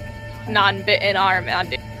its non-bitten arm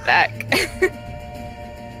onto its back.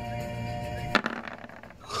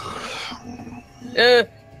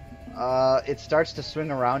 It starts to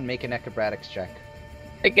swing around. Make an acrobatics check.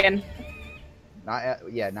 Again. Not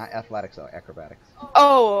athletics though. Acrobatics.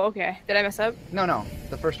 Oh, okay. Did I mess up? No.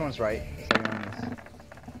 The first one's right.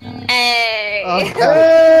 Hey!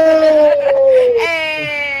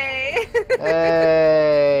 Hey!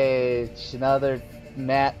 Hey! Another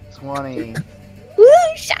nat 20. Woo!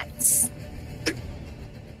 Shots!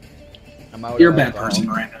 You're a bad person,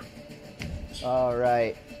 Miranda.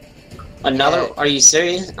 Alright. Another? Are you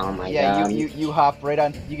serious? Oh my god. Yeah, you hop right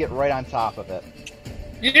on. You get right on top of it.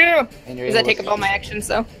 Yeah! Does that take up all my actions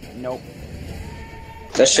though? Nope.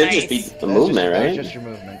 That should just be the movement, right? That's just your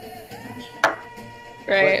movement.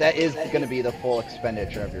 Right. But that is going to be the full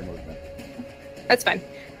expenditure of your movement. That's fine.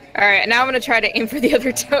 Alright, now I'm going to try to aim for the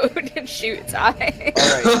other toad and shoot its eye.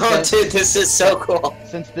 Alright. Dude, this is so cool.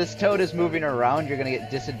 Since this toad is moving around, you're going to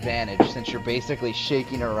get disadvantage since you're basically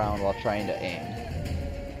shaking around while trying to aim.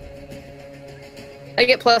 I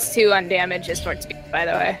get +2 on damage as sword speed, by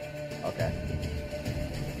the way. Okay.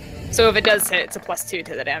 So if it does hit, it's a +2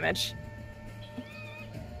 to the damage.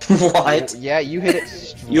 What? Yeah, you hit it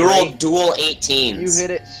straight. You rolled dual 18s. You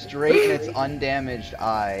hit it straight in its undamaged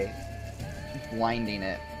eye, blinding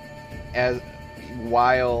it,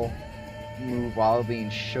 while being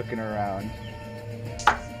shooken around.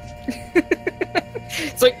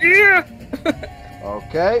 It's like, yeah.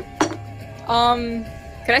 Okay. Can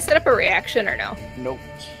I set up a reaction or no? Nope.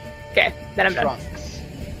 Okay, then I'm done. Trunks.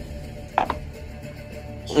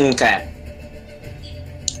 Okay.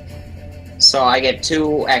 So I get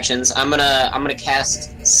 2 actions. I'm gonna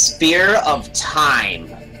cast Spear of Time.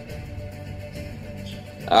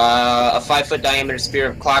 A 5-foot diameter spear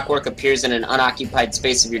of clockwork appears in an unoccupied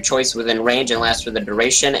space of your choice within range and lasts for the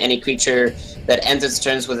duration. Any creature that ends its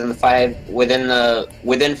turns within 5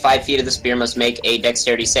 feet of the spear must make a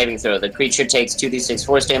dexterity saving throw. The creature takes 2d6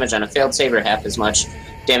 force damage on a failed save, or half as much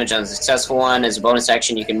damage on a successful one. As a bonus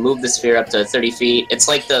action, you can move the sphere up to 30 feet. It's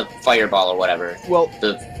like the fireball or whatever. Well,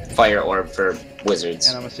 the fire orb for wizards.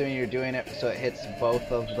 And I'm assuming you're doing it so it hits both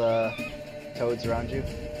of the toads around you?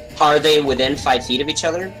 Are they within 5 feet of each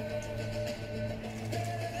other?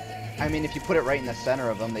 I mean, if you put it right in the center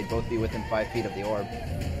of them, they'd both be within 5 feet of the orb.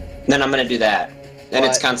 Then I'm gonna do that. Then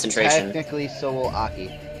it's concentration. Technically, so will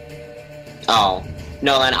Aki. Oh.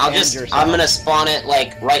 No, then I'm gonna spawn it,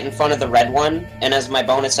 like, right in front of the red one, and as my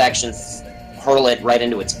bonus action, hurl it right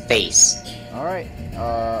into its face. Alright.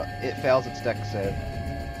 It fails its dex save.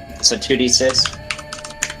 So 2d6.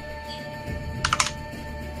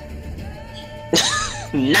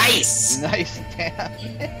 Nice! Nice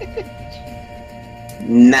damage.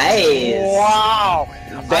 Nice! Wow!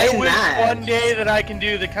 Very I wish nice. one day that I can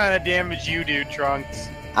do the kind of damage you do, Trunks.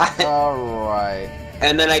 Alright.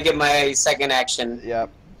 And then I get my second action. Yep.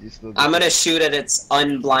 I'm gonna shoot at its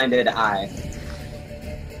unblinded eye.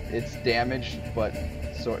 It's damaged, but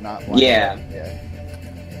not blinded. Yeah.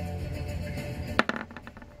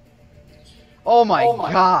 Oh my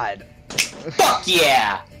god! Fuck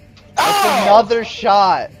yeah! That's another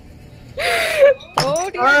shot! Oh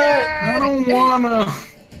dear. I don't wanna.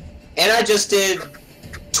 And I just did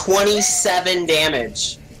 27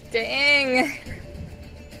 damage. Dang.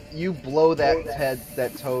 You blow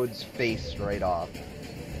that toad's face right off.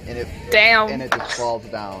 And it just falls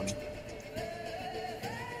down.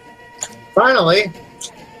 Finally.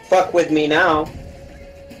 Fuck with me now.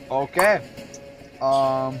 Okay.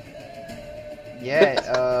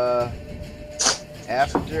 Yeah,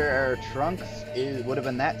 after Trunks would have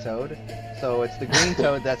been that toad. So it's the green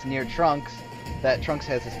toad that's near Trunks that Trunks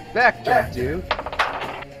has his back turned to.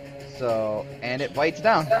 So, and it bites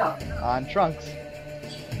down on Trunks,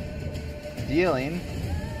 dealing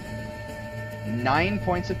 9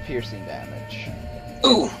 points of piercing damage.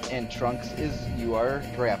 Ooh. And Trunks you are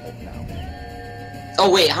grappled now. Oh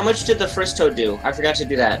wait, how much did the first toad do? I forgot to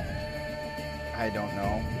do that. I don't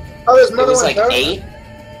know. Oh, there's It another was one. like Toad? 8?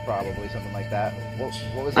 Probably something like that. What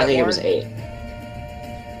was that? I think it Lauren? was 8.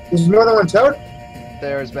 There's more than one toad?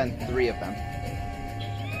 There's been 3 of them.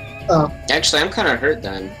 Oh, Actually, I'm kind of hurt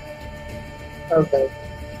then. okay.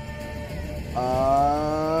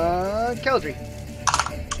 Keldri.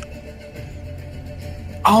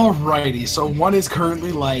 Alrighty, so one is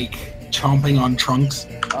currently like chomping on Trunks.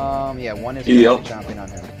 Yeah, one is Yep. jumping on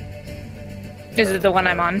him. Is it the one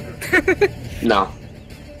I'm on? No.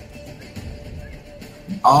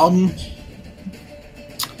 I'm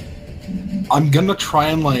gonna try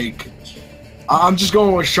and like, I'm just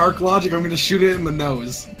going with shark logic. I'm gonna shoot it in the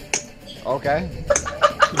nose Okay.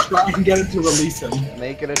 to try and get it to release him.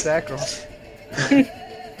 Make an attack roll.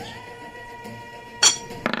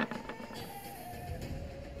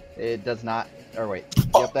 It does not. Or wait.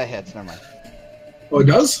 Yep, that hits. Never mind. Oh, it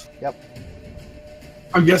does? Yep.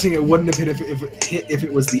 I'm guessing it wouldn't have hit if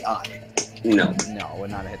it was the eye. No. No, it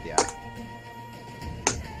would not have hit the eye.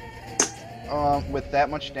 With that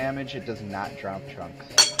much damage, it does not drop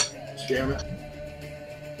Trunks. Damn it.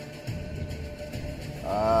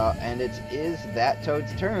 And it is that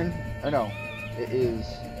toad's turn. Or no, it is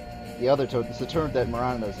the other toad. It's the turn that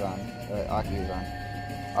Miranda's on. Aki is on.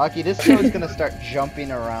 Aki, this toad's gonna start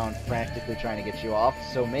jumping around, frantically trying to get you off.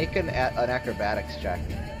 So make an acrobatics check.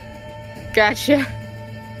 Gotcha.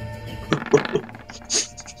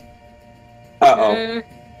 Uh-oh.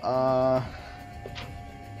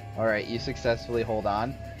 Alright, you successfully hold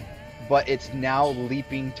on. But it's now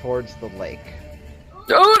leaping towards the lake.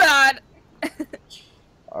 Hold on.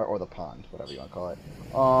 Or the pond, whatever you want to call it.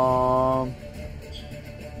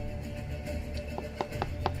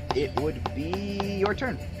 It would be your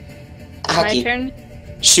turn. My Aki, turn.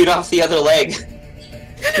 shoot off the other leg.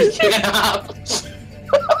 Get up.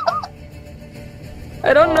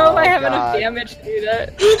 I don't know if I Oh, have God. enough damage to do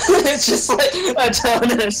that. It's just like a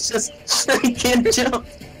toad and it's just, I can't jump.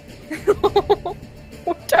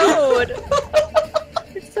 Toad.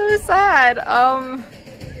 It's so sad.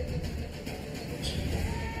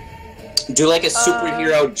 Do like a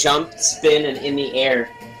superhero jump, spin, and in the air,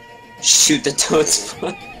 shoot the toad's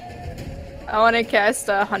foot. I want to cast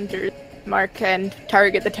a 100 mark and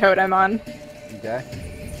target the toad I'm on. Okay.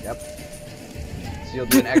 Yep. So you'll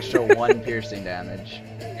do an extra 1 piercing damage.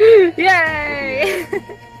 Yay!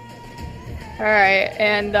 Alright,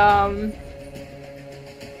 and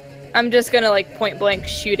I'm just gonna like point blank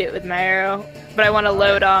shoot it with my arrow. But I wanna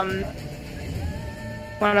load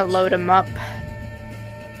him up.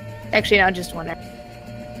 Actually no, just one arrow.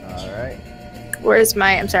 Alright. Where's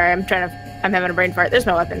my I'm having a brain fart. There's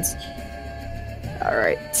my weapons.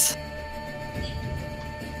 Alright.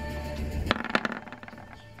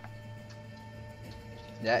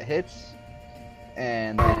 That hits,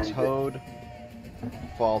 and the toad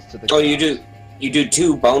falls to the ground. Oh, you do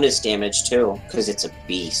 2 bonus damage too, because it's a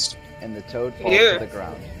beast. And the toad falls to the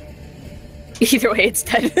ground. Either way, it's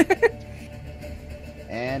dead.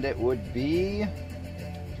 And it would be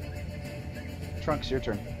Trunks, your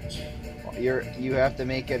turn. You have to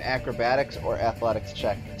make an acrobatics or athletics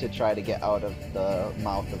check to try to get out of the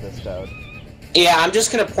mouth of this toad. Yeah, I'm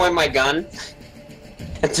just gonna point my gun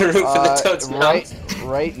at the roof of the toad's mouth.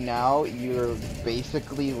 Right now, you're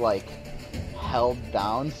basically like held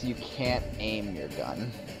down, so you can't aim your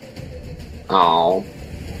gun. Oh.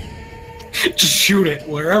 Just shoot it.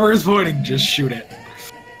 Wherever it's pointing, just shoot it.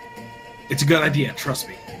 It's a good idea, trust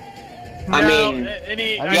me. I mean,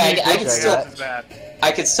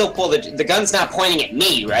 I could still pull the gun's not pointing at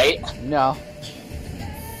me, right? No.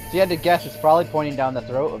 If you had to guess, it's probably pointing down the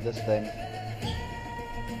throat of this thing.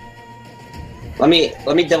 Let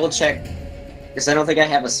me double check, because I don't think I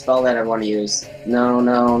have a spell that I want to use. No.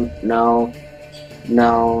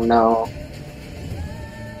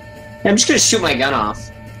 I'm just gonna shoot my gun off.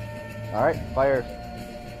 Alright, fire.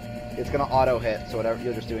 It's gonna auto hit, so whatever,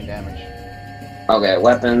 you're just doing damage. Okay,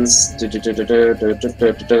 weapons.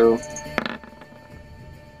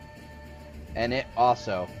 And it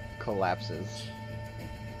also collapses.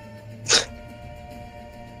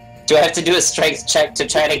 Do I have to do a strength check to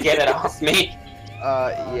try to get it off me?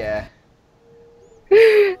 Yeah.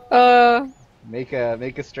 Make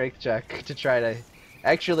a strength check to try to...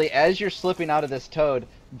 Actually, as you're slipping out of this toad,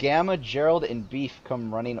 Gamma, Gerald, and Beef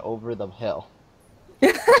come running over the hill.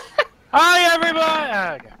 Hi,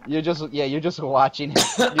 everybody! You're just watching.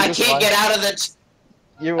 I can't get out of the...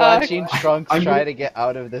 You're watching Trunks try to get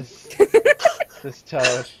out of this this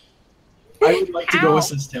toad. I would like to go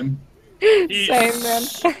assist him. Same, man.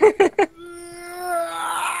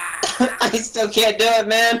 I still can't do it,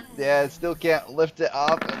 man. Yeah, I still can't lift it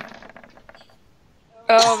up.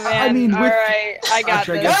 Oh man! I mean, all right, I got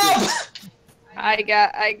Actually, this. I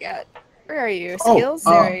got. Where are you? Skills?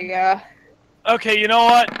 There you go. Okay, you know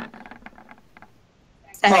what?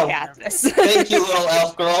 I got this. Thank you, little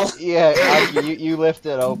elf girl. Yeah, Aki, you lift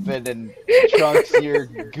it open, and Trunks, your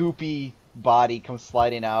goopy body comes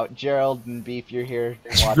sliding out. Gerald and Beef, you're here.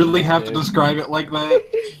 Really have to describe it like that?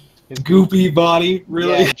 His goopy body,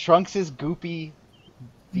 really? Yeah, Trunks' goopy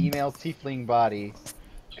female tiefling body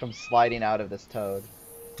comes sliding out of this toad.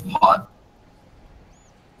 Hot.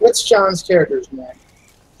 What's John's character's name?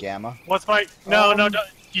 Gamma. What's my... No, don't,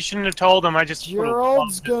 you shouldn't have told him. I just...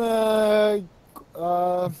 Gerald's gonna...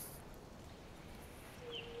 I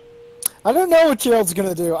don't know what Gerald's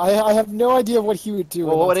gonna do. I have no idea what he would do.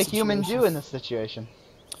 Well, what would a human do in this situation?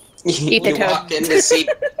 Eat the You toad. walk in to see...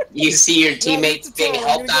 You see your teammates being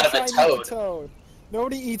helped out of a toad.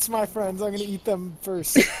 Nobody eats my friends. I'm gonna eat them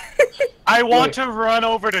first. I want to run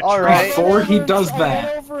over to Alright. Before he does I that.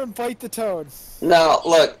 run over and bite the toad. No,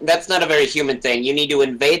 look, that's not a very human thing. You need to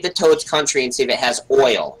invade the toad's country and see if it has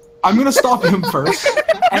oil. I'm gonna stop him first.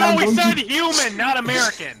 And No, we said human, not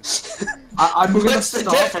American. I'm gonna What's the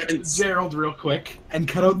stop difference? Gerald real quick and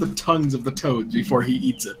cut out the tongues of the toads before he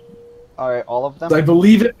eats it. Alright, all of them? I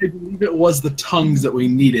believe it was the tongues that we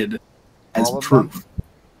needed as All of proof. them?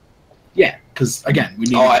 Yeah, because again, we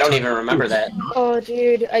need. Oh, I don't even remember that. Oh,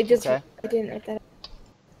 dude, I just Okay. I didn't write that.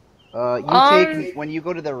 You take, when you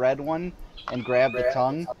go to the red one and grab the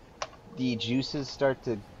tongue, the juices start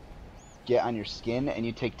to get on your skin, and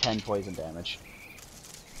you take 10 poison damage.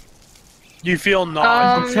 You feel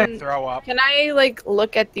nauseous, throw up. Can I like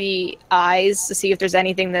look at the eyes to see if there's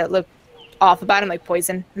anything that look off about him, like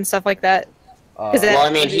poison and stuff like that? Well, I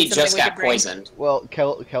mean, he just got poisoned. Well,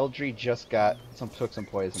 Keldri just took some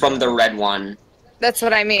poison. From the red one. That's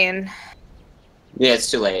what I mean. Yeah, it's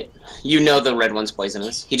too late. You know the red one's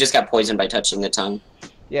poisonous. He just got poisoned by touching the tongue.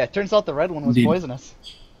 Yeah, it turns out the red one was Indeed. poisonous.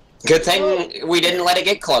 Good thing we didn't let it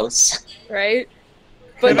get close. Right?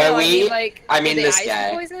 But By no, we, I mean are the this eyes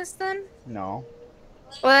guy. poisonous then? No.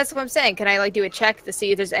 Well, that's what I'm saying. Can I like do a check to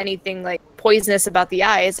see if there's anything like poisonous about the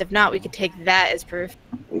eyes? If not, we could take that as proof.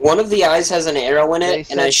 One of the eyes has an arrow in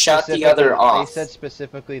it, and I shot the other off. They said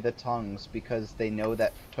specifically the tongues because they know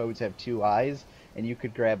that toads have 2 eyes, and you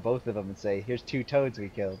could grab both of them and say, "Here's 2 toads we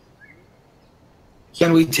killed."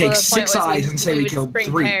 Then we take Well, the 6 point was eyes and say we would killed spring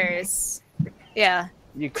 3. pairs. Yeah.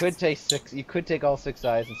 You could take 6. You could take all 6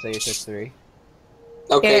 eyes and say you took 3.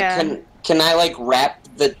 Okay, Yeah. can I like wrap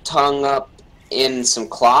the tongue up in some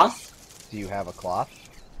cloth? Do you have a cloth?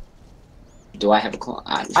 Do I have a cloth?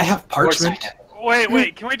 I have parchment.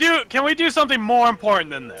 Wait, can we do something more important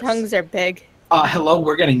than this? Tongues are big. Hello,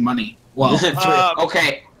 we're getting money. Well,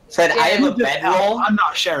 okay, Fred, I have a bedroll. I'm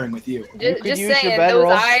not sharing with you. Just use your saying, bedroll.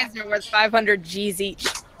 those eyes are worth 500 G's each.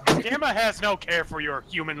 Gamma has no care for your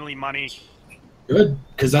humanly money. Good,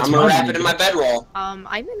 because that's I'm gonna my wrap money. it in my bedroll. I'm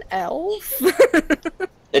an elf.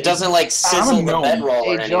 It doesn't like sizzle the gnome. bedroll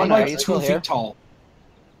Hey, or Jonah, anything. I'm are like you 2 still here? feet tall.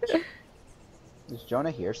 Is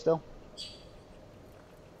Jonah here still?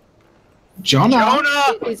 Jonah?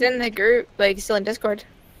 Jonah! He's in the group, like still in Discord.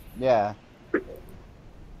 Yeah.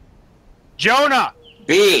 Jonah!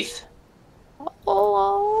 Beef.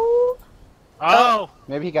 Oh. Oh.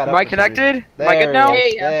 Maybe he got Am up I for some reason. connected? Am I There good he now?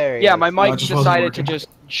 is, Yeah. there he Yeah, is. my mic it just wasn't decided to working. just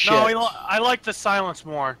shit. No, I like the silence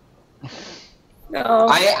more. No.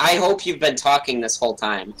 I hope you've been talking this whole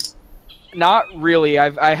time. Not really.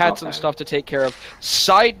 I had some Okay. stuff to take care of.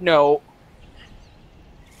 Side note,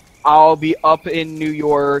 I'll be up in New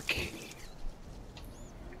York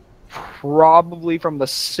probably from the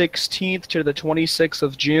 16th to the 26th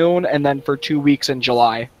of June, and then for 2 weeks in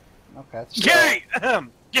July. Okay. Yay!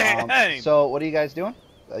 Yay! So what are you guys doing?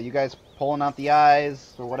 Are you guys pulling out the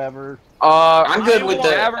eyes or whatever? I'm good with the.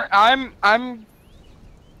 Whatever. I'm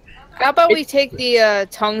How about we take the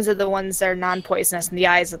tongues of the ones that are non-poisonous and the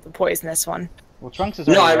eyes of the poisonous one? Well, Trunks is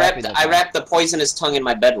No, already I wrapping wrapped the tongue. the poisonous tongue in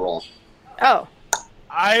my bedroll. Oh.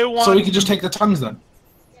 I want. So we can just take the tongues then.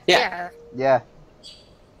 Yeah. Yeah.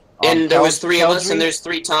 And there was 3 of us, Keldri- and there's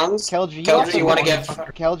 3 tongues. Keldri, Keldri, you want to get?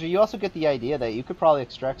 Keldri, you also get the idea that you could probably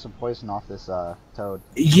extract some poison off this toad.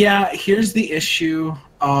 Yeah, here's the issue.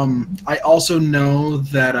 I also know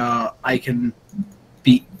that I can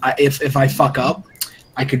be if I fuck up,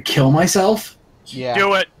 I could kill myself. Yeah.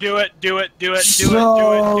 Do it! Do it! Do it! Do it! Do it! Do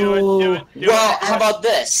it! Do it! Do it! Well, how about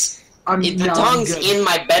this? I'm If the not tongue's good. in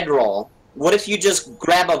my bedroll, what if you just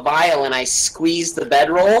grab a vial and I squeeze the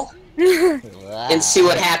bedroll and see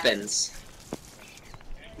what happens?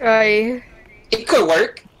 Right. It could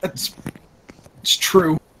work. It's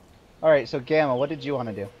true. All right. So Gamma, what did you want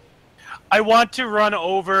to do? I want to run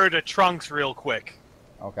over to Trunks real quick.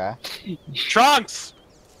 Okay. Trunks!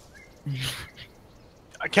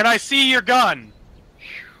 Can I see your gun?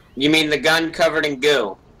 You mean the gun covered in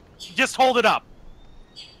goo? Just hold it up.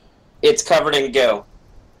 It's covered in goo.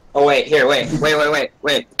 Oh wait, here, wait.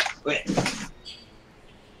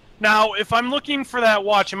 Now, if I'm looking for that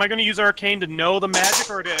watch, am I going to use Arcane to know the magic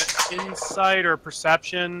or to insight or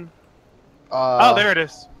perception? Oh, there it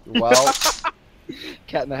is. Well,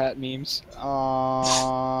 Cat in the Hat memes.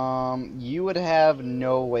 you would have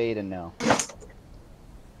no way to know.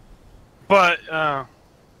 But, All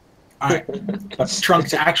right,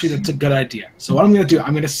 Trunks. Actually, that's a good idea. So what I'm gonna do?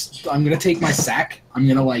 I'm gonna take my sack. I'm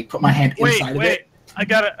gonna like put my hand inside of it. I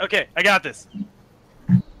got it. Okay, I got this.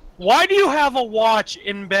 Why do you have a watch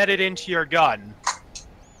embedded into your gun?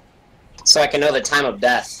 So I can know the time of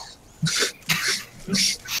death.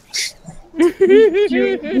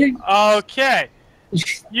 Okay.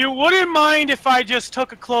 You wouldn't mind if I just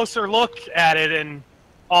took a closer look at it and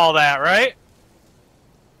all that, right?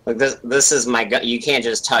 Look, this is my gun. You can't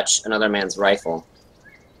just touch another man's rifle.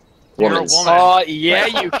 You're a Woman's. woman. Yeah,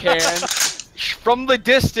 you can. From the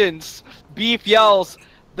distance, Beef yells,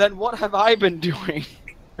 "Then what have I been doing?"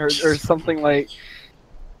 or something like.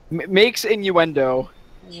 Makes innuendo.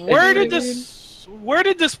 Where did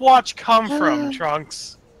this watch come from,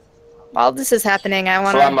 Trunks? While this is happening, I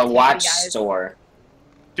want From a watch store.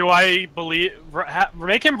 Do I believe?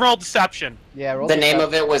 Make him roll deception. Yeah. Roll The name decep-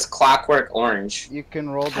 of it was Clockwork Orange. You can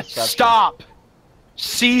roll deception. Stop!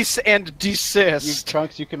 Cease and You, desist.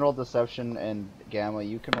 Trunks, you can roll deception, and Gamma,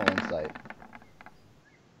 you can roll insight.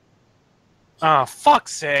 Oh,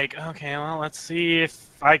 fuck's sake. Okay, well, let's see if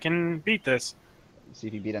I can beat this. See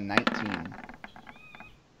if you beat a 19.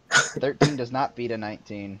 13 does not beat a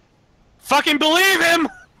 19. Fucking believe him!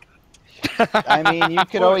 I mean, you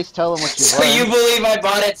could always tell him what you So you learned. believe I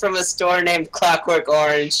bought it from a store named Clockwork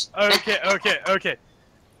Orange? Okay.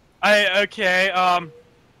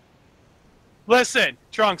 Listen,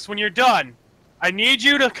 Trunks, when you're done, I need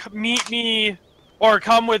you to meet me or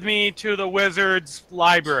come with me to the wizard's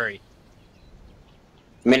library.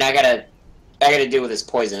 I mean, I gotta deal with this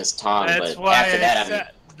poisonous tongue, That's but why after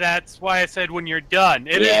that, that's why I said when you're done.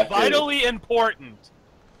 It is vitally important.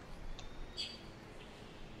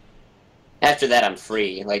 After that, I'm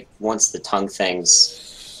free. Like once the tongue things.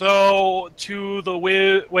 So to the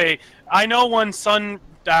wait, I know when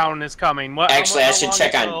sundown is coming. What? Actually, I should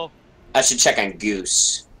check on. I should check on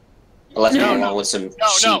Goose. Unless we're along with some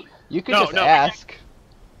sheep. You could just ask.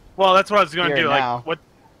 Well, that's what I was going to do. Now. Like,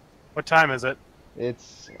 what time is it?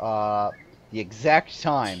 It's the exact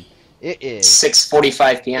time. It is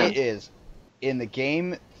 6:45 p.m. It is in the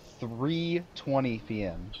game 3:20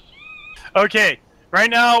 p.m. Okay, right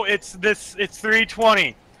now it's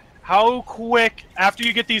 3:20. How quick after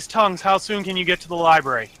you get these tongues? How soon can you get to the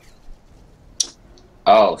library?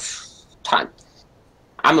 Oh, time.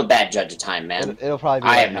 I'm a bad judge of time, man. It'll probably be.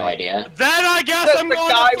 I have no idea. Then I guess I'm going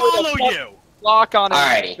to follow you. Lock on it.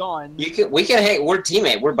 Alrighty. Gone. We can hang. We're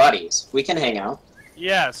teammates. We're buddies. We can hang out.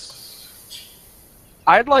 Yes.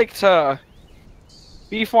 I'd like to.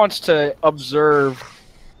 Beef wants to observe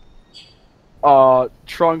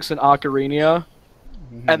Trunks and Akirinia,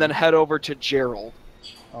 and then head over to Gerald.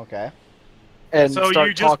 Okay. And so start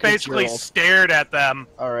you just talking basically Gerald. stared at them.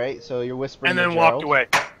 All right. So you're whispering. And then to walked Gerald. away.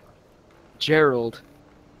 Gerald,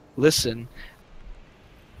 listen.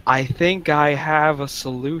 I think I have a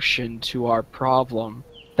solution to our problem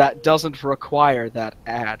that doesn't require that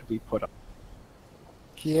ad we put up.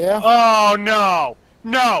 Yeah? Oh, no.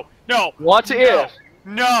 No. No. What if?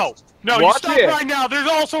 No. No, you What stop if? right now. There's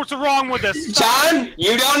all sorts of wrong with this. John,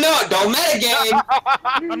 you don't know. Don't metagame.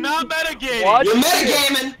 I'm not metagaming. What? You're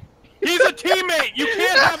metagaming. He's a teammate. You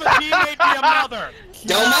can't have a teammate be a mother.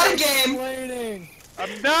 Don't metagame. Complaining.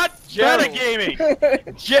 I'm not Gerald.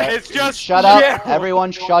 metagaming. It's just Shut up, Gerald.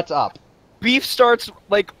 everyone! Shut up. Beef starts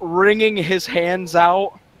like wringing his hands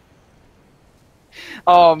out.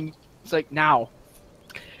 It's like now.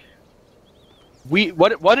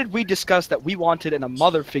 What did we discuss that we wanted in a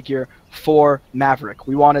mother figure for Maverick?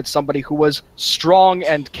 We wanted somebody who was strong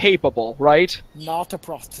and capable, right? Not a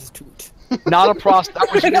prostitute. Not a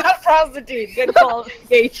prostitute. Not a prostitute. Good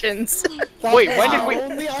qualifications. Wait, when did we?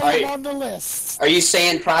 Only item on the list. Are you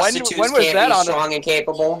saying prostitutes when was can't that be on strong and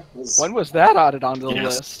capable? When was that added onto the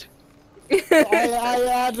Yes. list? I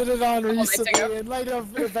added it on minutes ago. recently in light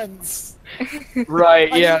of events. Right.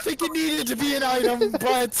 I Yeah. didn't think it needed to be an item,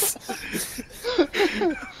 but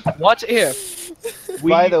What if?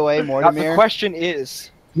 By the way, The Mortimer, question is.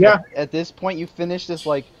 Yeah. at this point you finished this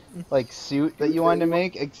like suit that you wanted to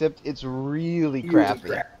make, except it's really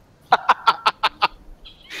crappy.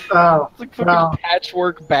 Oh, It's like fucking no.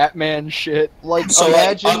 patchwork Batman shit. Like So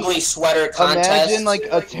imagine, like ugly sweater contest. imagine like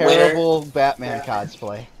a terrible Batman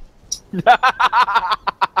cosplay,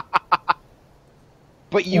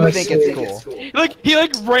 but you Let's think see. it's cool. He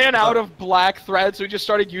ran out of black thread, so he just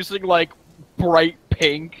started using like bright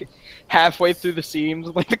pink halfway through the seams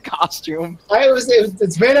of like the costume.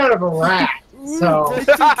 It's made out of a rat. So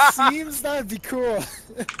breaking seams, that'd be cool.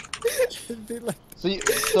 It'd be like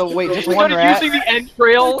So wait, just He one started rat. using the the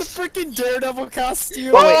entrails. freaking Daredevil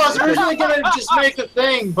costume. well, I was originally gonna just make the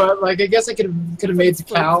thing, but like I guess I could have made the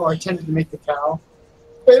cow, or attempted to make the cow.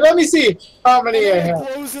 Wait, let me see how many I It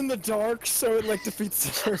have. glows in the dark, so it like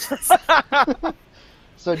defeats the purpose.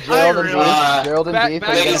 So Gerald and really- Beef, Gerald and Back- Beef, back-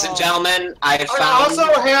 Ladies and gentlemen, I I found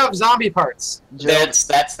also have zombie parts. Gerald,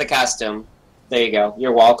 that's the costume. There you go.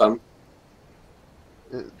 You're welcome.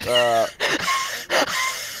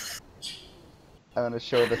 I'm gonna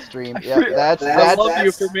show the stream. I Yeah, that's love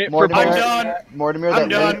you for Mortimer. I'm done. Mortimer, I'm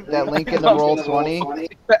that link in the roll 20.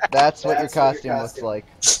 That's what your costume looks like.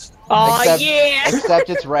 Oh Except- yeah. Except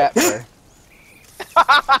it's rat fur.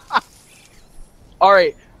 All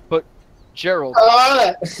right, but Gerald,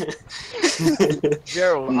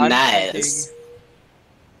 Gerald, I'm Nice. thinking,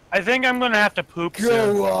 I think I'm gonna have to poop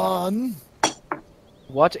soon. Go on.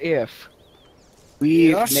 what if we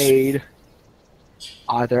Yes? made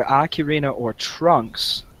either Akirinia or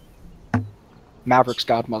Trunks Maverick's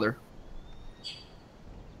godmother?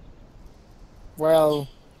 Well,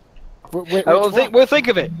 wait, We'll think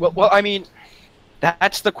of it. Well, I mean,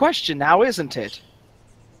 that's the question now, isn't it?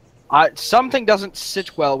 Something doesn't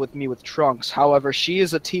sit well with me with Trunks. However, she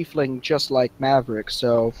is a tiefling just like Maverick,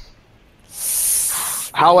 so...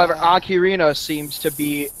 However, Akirinia seems to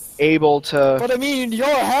be able to... But I mean, you're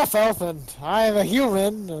a half-elf and I'm a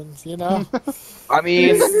human, and you know. I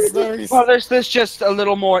mean... this is very- Well, there's just a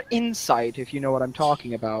little more insight, if you know what I'm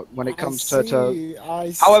talking about, when it comes to...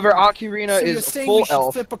 I see. However, Akirinia So you're is saying full we should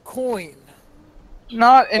elf. flip a coin.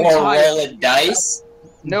 Not Or entirely. roll a dice.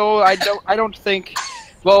 No, I don't think.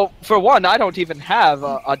 Well, for one, I don't even have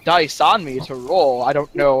a dice on me to roll. I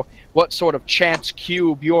don't know what sort of chance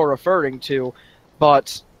cube you're referring to,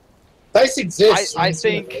 but Dice exists. I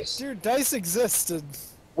think. Dude, dice existed.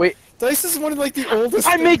 Wait. Dice is one of like the oldest.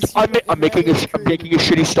 I'm making a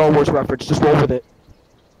shitty Star Wars reference. Just roll with it.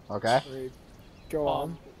 Okay. Go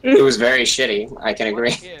on. It was very shitty. I can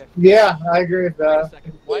agree. Yeah, I agree with that.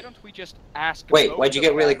 Why don't we just ask? Wait, why'd you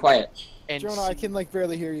get really quiet? Jonah, I can like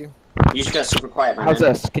barely hear you. You just got super quiet, my How's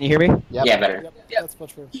man. this? Can you hear me? Yep. Yeah, better. Yep. That's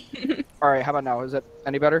much better. All right. How about now? Is that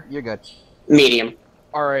any better? You're good. Medium.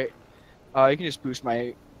 All right. You can just boost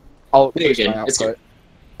my. I'll You're boost good. my It's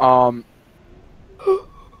output.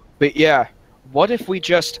 But yeah, what if we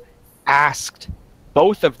just asked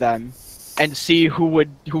both of them and see who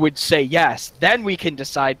would say yes? Then we can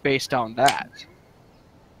decide based on that.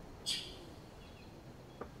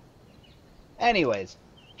 Anyways,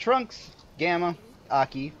 Trunks, Gamma,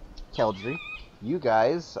 Aki, Keldri, you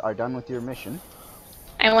guys are done with your mission.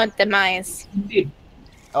 I want the mice.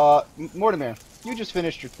 Mortimer, you just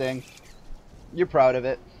finished your thing. You're proud of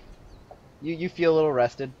it. You feel a little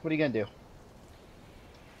rested. What are you gonna do?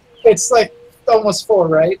 It's like almost 4,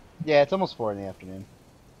 right? Yeah, it's almost 4 in the afternoon.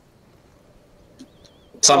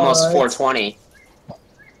 It's almost 4:20.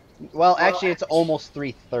 Well, actually, it's almost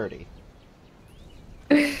 3:30.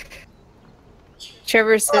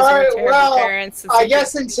 Trevor says All right, we're terrible well, parents. I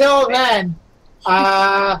guess until then,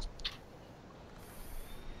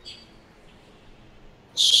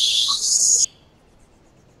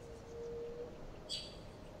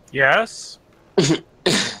 Yes?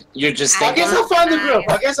 You're just I thinking. guess I'll find the group.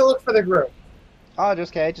 I guess I'll look for the group. Oh,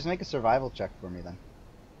 just okay. Just make a survival check for me then.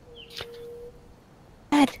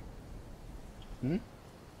 Dad. Hmm?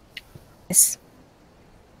 Yes.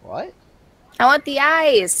 What? I want the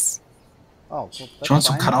eyes. Oh, well, that's She wants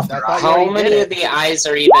to fine. cut off I their thought you How already many did of it. the eyes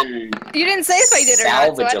are even? You didn't say if I did or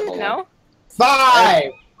not, so I didn't Salvageable. know.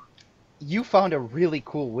 5. You found a really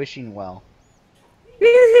cool wishing well.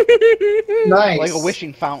 Nice. Like a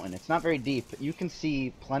wishing fountain. It's not very deep, but you can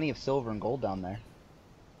see plenty of silver and gold down there.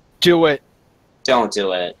 Do it. Don't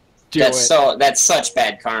do it. Do That's it. That's such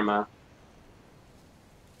bad karma.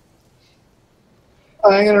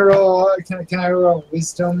 I'm gonna roll. Can I roll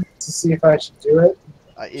wisdom to see if I should do it?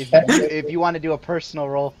 If you want to do a personal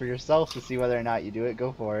roll for yourself to see whether or not you do it,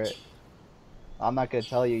 go for it. I'm not going to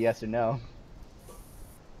tell you yes or no.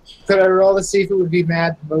 Could I roll to see if it would be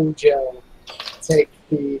Mad Mojo? Take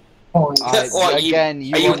the point. Well, Again,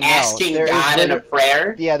 you are you won't know. asking There is God in a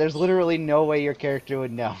prayer? Yeah, there's literally no way your character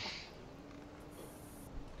would know.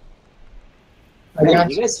 I Hey,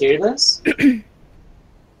 got you guys hear this? Did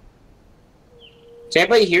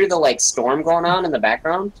anybody hear the storm going on in the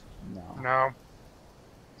background? No. No.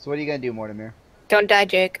 So what are you going to do, Mortimer? Don't die,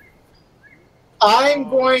 Jake. I'm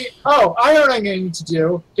going. Oh, I know what I'm going to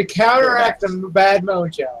do to counteract the bad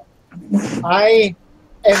mojo. I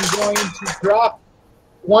am going to drop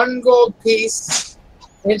 1 gold piece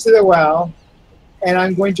into the well, and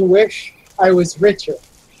I'm going to wish I was richer.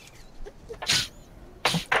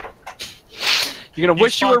 You're gonna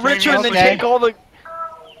wish you were richer and then take all the.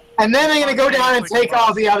 And then I'm going to go down and take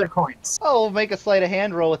all the other coins. Oh, we'll make a sleight of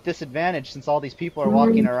hand roll with disadvantage since all these people are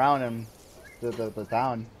walking around in the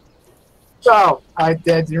town. So I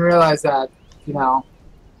didn't realize that. You know.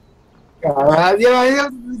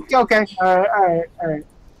 Okay. All right.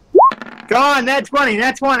 Go on, net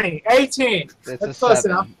 20, 18. It's That's a close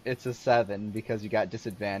 7. enough. It's a 7 because you got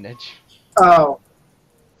disadvantage. Oh.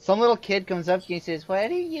 Some little kid comes up to you and says,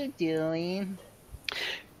 "What are you doing?"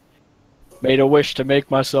 Made a wish to make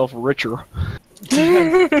myself richer.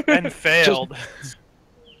 And failed.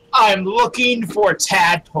 I'm looking for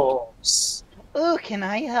tadpoles. Ooh, can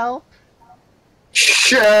I help?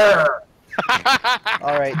 Sure.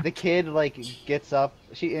 Alright, the kid, gets up.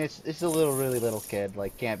 It's a really little kid,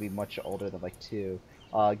 can't be much older than, 2.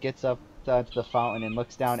 Gets up to the fountain and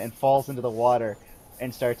looks down and falls into the water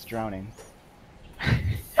and starts drowning.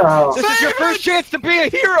 Oh. This is your first chance to be a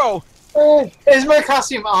hero! Is my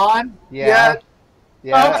costume on? Yeah.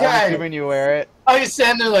 Yeah, Okay. I'm assuming you wear it. I just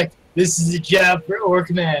stand there like, this is a job for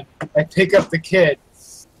Orc-Man. I pick up the kid.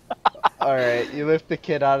 Alright, you lift the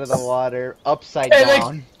kid out of the water, upside And,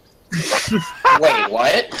 down. Wait,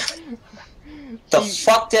 what? The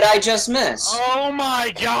fuck did I just miss? Oh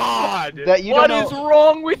my god! That you What don't is know,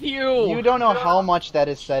 wrong with you? You don't know how much that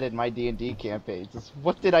is said in my D&D campaigns. It's,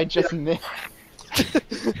 what did I just miss?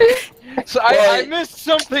 So I missed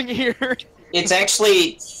something here. It's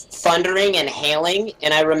actually thundering and hailing,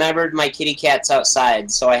 and I remembered my kitty cat's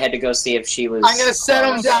outside, so I had to go see if she was. I'm gonna set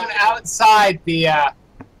him down outside the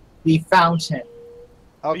fountain.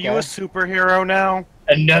 Are you a Okay. superhero now?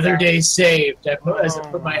 Another day saved. As I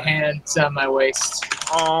put my hands on my waist.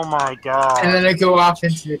 Oh my god. And then I go off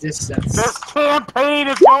into the distance. This campaign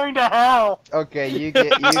is going to hell! Okay, you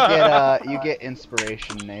get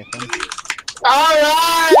inspiration, Nathan.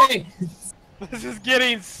 Alright! This is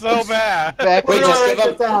getting so bad. Back Wait, just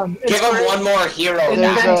give Give him one more hero.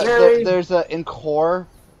 There's a in core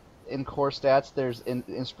stats. There's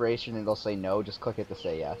inspiration, and it'll say no. Just click it to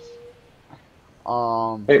say yes.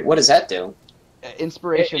 Wait, what does that do?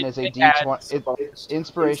 Inspiration is a D20.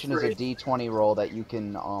 Inspiration is a D20 roll that you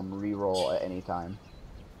can re-roll at any time.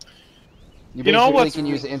 You basically can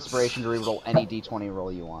use the inspiration to re-roll any D20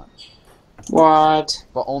 roll you want. What?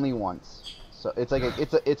 But only once. So it's like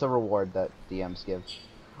it's a reward that DMs give.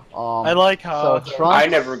 I like how. So Trunks, I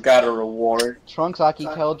never got a reward. Trunks, Aki,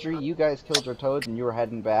 Keldri, you guys killed your toads and you were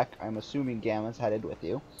heading back. I'm assuming Gamma's headed with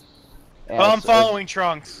you. I'm following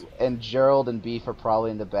Trunks. And Gerald and Beef are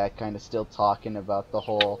probably in the back, kind of still talking about the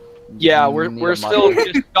whole. Yeah, we're still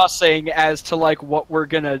discussing as to like what we're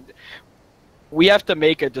gonna. We have to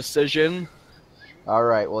make a decision. All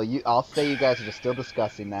right. Well, I'll say you guys are still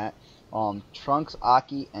discussing that. Trunks,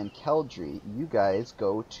 Aki, and Keldri, you guys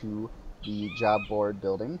go to the job board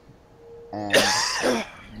building, and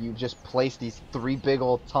you just place these 3 big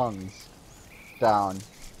old tongues down.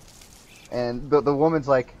 And the woman's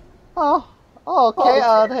like, oh, okay,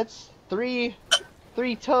 that's three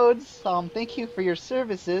toads. Thank you for your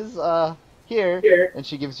services. Here. And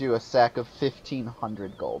she gives you a sack of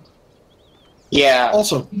 1,500 gold. Yeah.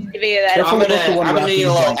 Also, I'm gonna need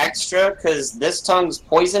a little extra because this tongue's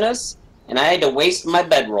poisonous, and I had to waste my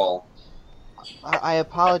bedroll. I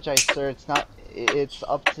apologize, sir. It's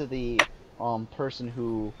up to the person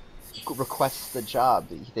who requests the job.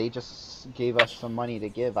 They just gave us some money to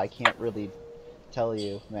give. I can't really tell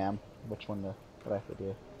you, ma'am, what I have to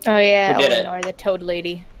do. Oh yeah, Who did it? Eleanor, the toad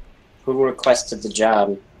lady. Who requested the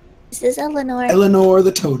job? This is Eleanor. Eleanor,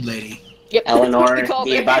 the toad lady. Yep. Eleanor,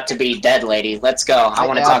 the about to be dead lady. Let's go. I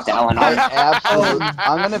want to talk to Eleanor. Absolutely.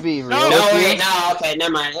 I'm gonna be real with you. No, okay,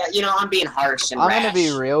 never mind. You know, I'm being harsh and I'm rash. gonna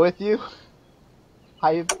be real with you.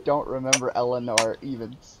 I don't remember Eleanor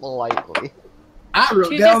even slightly. I wrote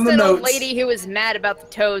She's down just the an notes. old lady who was mad about the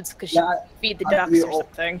toads because she feed the ducks or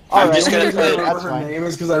something. I'm just gonna put put her name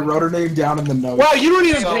is because I wrote her name down in the notes. Well, you don't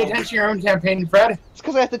even pay attention to your own campaign, Fred. It's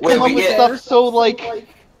because I have to come up with stuff so like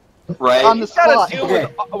right on the spot. Okay.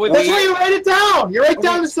 That's why you write it down. You write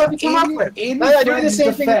down the stuff you come up with. I do the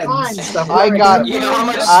same thing with mine and stuff. I got. You know how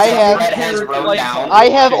much I Fred has wrote down? I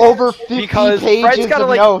have over 50 Because Fred's pages gotta, of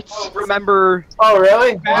like, notes. Remember? Oh,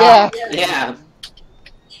 really? Yeah. Yeah.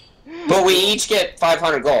 But we each get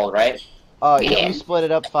 500 gold, right? Yeah, we split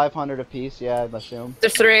it up 500 apiece. Yeah, I assume.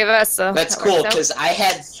 There's 3 of us, so That's that cool works out. because I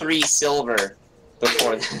had 3 silver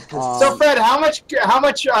before that. So, Fred, how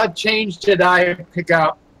much change did I pick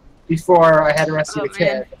up before I had to rescue the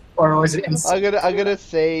kid? Or was it insane? I'm gonna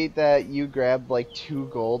say that you grabbed like 2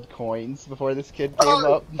 gold coins before this kid came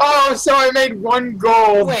up. Oh, so I made 1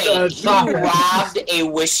 gold. Wait, you robbed a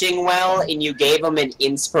wishing well and you gave him an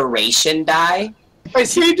inspiration die? I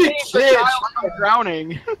saved a kid.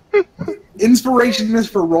 Drowning. Inspiration is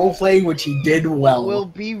for role playing, which he did well. We'll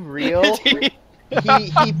be real. he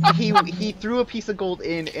threw a piece of gold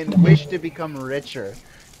in and wished to become richer.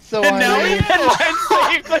 So And now he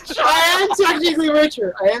I am technically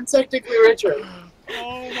richer.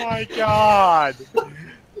 Oh my god.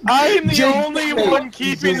 I am the only one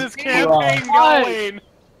keeping this campaign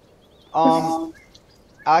going.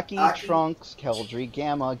 Aki, Trunks, Keldri,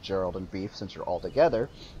 Gamma, Gerald, and Beef, since you're all together,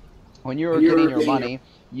 when you were getting your money,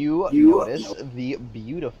 you notice the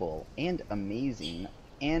beautiful and amazing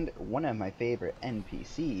and one of my favorite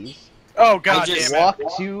NPCs. Oh god damn it. Walk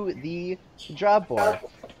to the job board.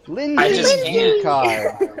 Lindsay's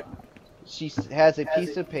card. She has a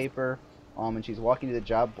piece of paper, and she's walking to the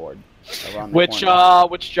job board around the corner.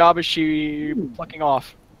 Which job is she plucking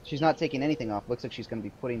off? She's not taking anything off. Looks like she's going to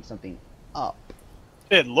be putting something up.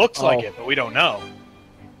 It looks like it, but we don't know.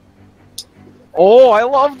 Oh, I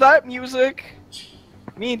love that music.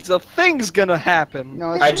 Means a thing's gonna happen.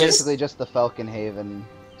 No, it's basically just the Falcon Haven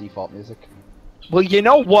default music. Well, you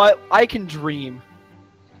know what? I can dream.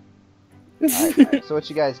 Alright, so what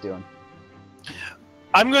you guys doing?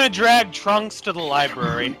 I'm gonna drag Trunks to the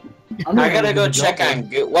library. I gotta go check on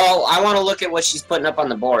well, I want to look at what she's putting up on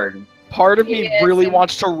the board. Part of me really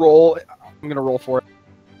wants to roll. I'm gonna roll for it.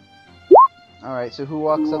 Alright, so who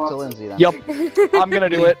walks up to Lindsay then? Yep, I'm gonna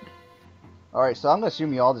do it. Alright, so I'm gonna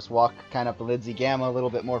assume you all just walk kind of up to Lindsay. Gamma a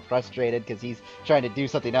little bit more frustrated because he's trying to do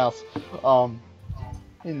something else.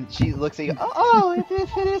 And she looks at you. Oh,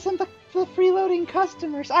 if it isn't the freeloading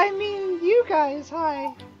customers, I mean you guys,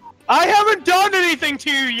 hi. I haven't done anything to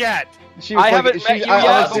you yet. I haven't met you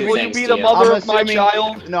yet, but will you be the mother of my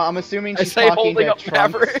child? No, I'm assuming she's talking to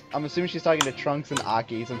Trunks. I'm assuming she's talking to Trunks and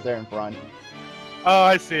Aki since they're in front. Oh,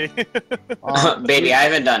 I see. Baby, I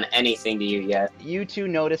haven't done anything to you yet. You two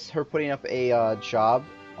notice her putting up a job.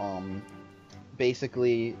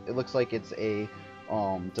 Basically, it looks like it's a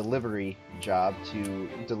delivery job to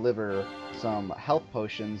deliver some health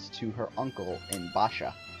potions to her uncle in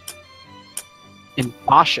Basha. In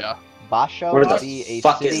Basha? Basha Where would the be a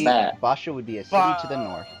fuck city. is that? Basha would be a city to the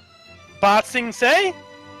north. Botsing say?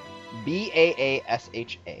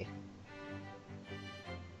 Baasha.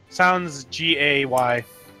 Sounds G-A-Y.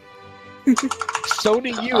 So do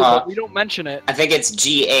you, but we don't mention it. I think it's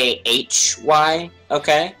G-A-H-Y,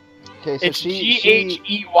 okay? Okay, so it's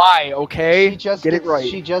G-H-E-Y, okay? She just Get it right.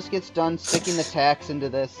 She just gets done sticking the tacks into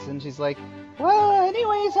this, and she's like, well,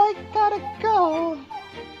 anyways, I gotta go.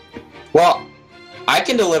 Well, I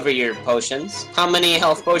can deliver your potions. How many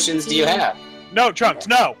health potions do you have? No, Trunks,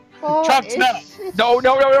 no! Trunks, no!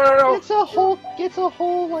 No! It's a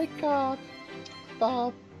whole, like, cart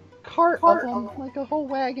of them, like a whole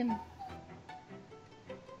wagon.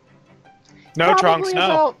 No, Trunks,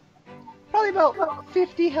 no. Probably about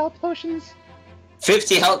 50 health potions.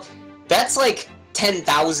 50 health? That's like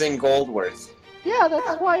 10,000 gold worth. Yeah,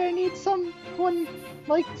 that's why I need someone,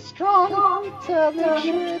 like, strong to make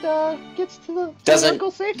sure it gets to the Doesn't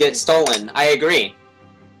safely. get stolen. I agree.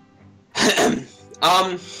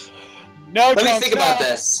 No, Let Trunks, me think about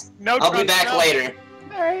this. No, I'll be Trunks, back no. later.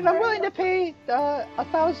 Alright, I'm willing to pay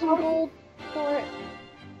 1,000 gold for it.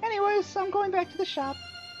 Anyways, I'm going back to the shop.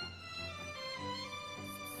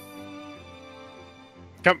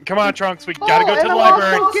 Come on, Trunks, we gotta go to the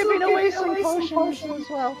library. I'm also giving away some potions as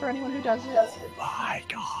well for anyone who does it. My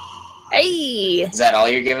God. Hey! Is that all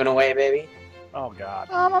you're giving away, baby? Oh, God.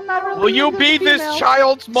 I'm not really. Will you be this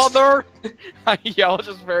child's mother? I yell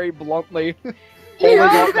just very bluntly. Holding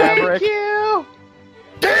up Maverick. Thank you!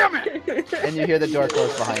 Damn it! And you hear the door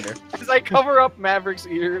close behind her. As I cover up Maverick's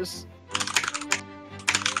ears.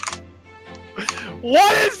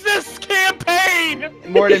 What is this campaign?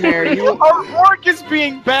 Mortimer, Our orc is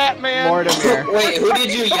being Batman! Mortimer. Wait, who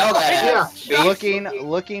did you yell that at?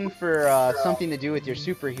 Looking for something to do with your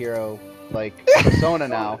superhero, like, persona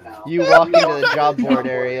now. You walk into the job board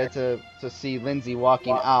area to see Lindsay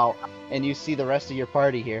walking out, and you see the rest of your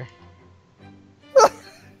party here.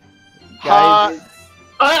 Guys,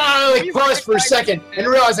 I paused for a second and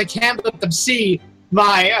realized I can't let them see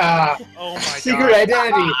my secret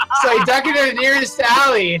identity. So I duck into the nearest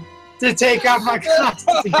alley to take off my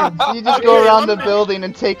costume. you just go around the building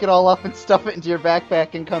and take it all up and stuff it into your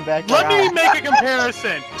backpack and come back Let around. me make a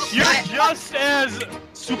comparison. You're just as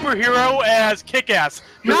superhero as Kick-Ass.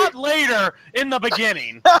 Not later, in the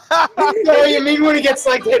beginning. So you mean when he gets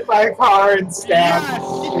like hit by a car and stabbed?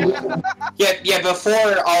 Yeah,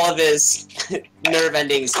 before all of his nerve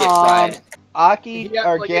endings get fried. Aki,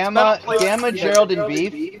 or like, Gamma, Gerald, and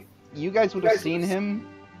Beef, you guys would have seen him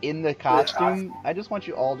in the costume. I just want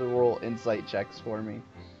you all to roll insight checks for me.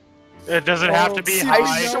 It doesn't have to be high.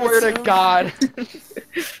 I swear to God.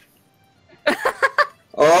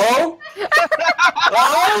 Oh!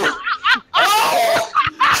 Oh! Oh!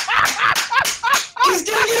 He's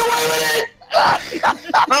gonna get away with it!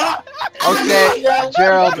 Okay,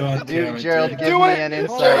 Gerald, God damn it, Gerald, dude. give me an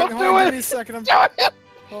insight. Hold on, give me a second.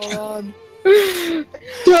 Hold on.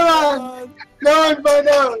 Come on! No one find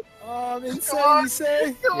out! Insane, you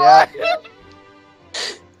say? Yeah.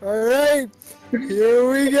 Alright,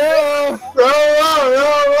 here we go!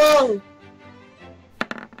 Roll!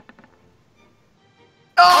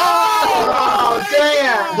 Oh,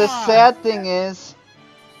 damn! The sad thing is,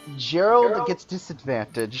 Gerald gets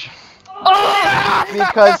disadvantage.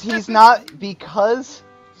 Because he's not,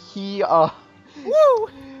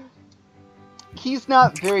 he's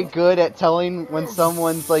not very good at telling when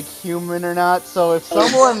someone's like human or not, so if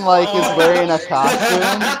someone like is wearing a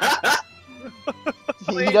costume,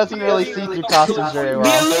 he doesn't really see through costumes very The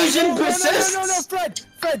well. illusion No, persists!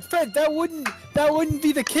 Fred, that wouldn't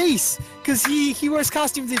be the case, because he wears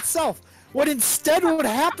costumes himself. What instead would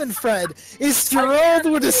happen, Fred, is Gerald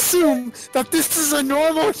would assume that this is a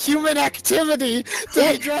normal human activity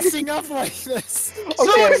to be dressing up like this. So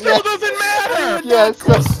it still doesn't matter! Yeah,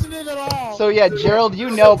 Question it at all. so yeah, Gerald, you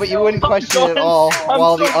know, but you wouldn't question it at all,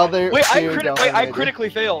 while the other Wait, two don't. I critically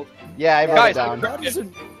failed. Yeah, I wrote Guys, it down.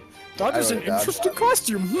 That is an wrote it down. interesting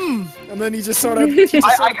costume, And then he just sort of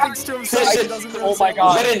thinks to himself. He doesn't really Oh my say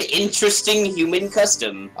God. What an interesting human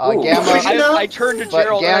custom. Gamma, I turn to But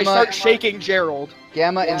Gerald and I Gamma- start shaking Gerald.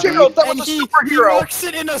 Gamma and Gerald, Beef. that And was a he superhero! works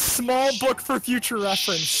it in a small book for future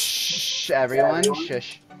reference. Shh, everyone,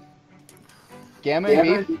 shush. Gamma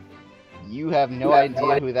and Beef, you have no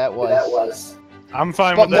idea who that was. I'm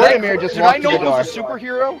fine But with that. Mortimer just walked through the door. Who's a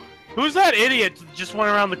superhero? Who's that idiot that just went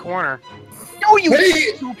around the corner? No, you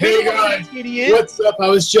Hey guys, idiot! what's up? I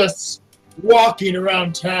was just walking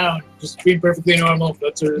around town, just being perfectly normal.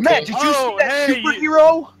 That's her. Matt, did you see that hey,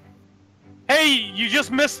 superhero? Hey, you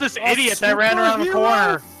just missed this idiot that ran around the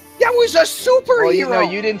corner. That was a superhero! Well,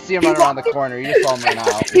 you didn't see him run around the corner. You just saw him run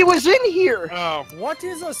out. He was in here! Oh. What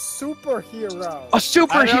is a superhero? A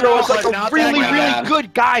superhero is like a really, really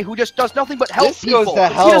good guy who just does nothing but help This people. goes to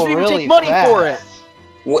He hell doesn't even really take money fast. for it.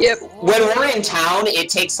 When we're in town, it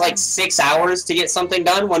takes like 6 hours to get something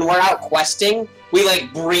done. When we're out questing, we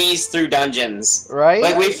like breeze through dungeons. Right?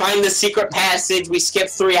 Like we find the secret passage, we skip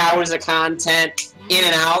 3 hours of content, in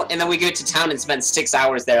and out, and then we go to town and spend 6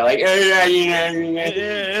 hours there. Like,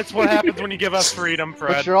 It's what happens when you give us freedom,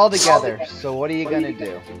 Fred. But you're all together, so what are you gonna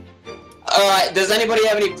do? does anybody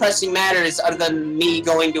have any pressing matters other than me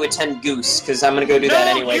going to attend Goose? Because I'm gonna go do that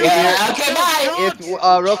anyway. Yeah, okay, bye! If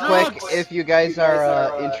real quick, if you guys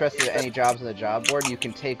are interested in any jobs on the job board, you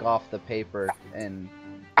can take off the paper and.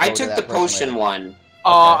 I took the potion one.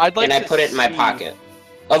 I'd like and I put it in my pocket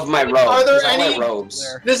of my robe. Are there all any my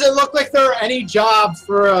robes? Does it look like there are any jobs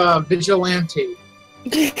for a vigilante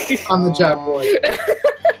on the job board?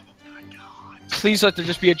 Please let there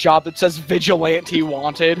just be a job that says vigilante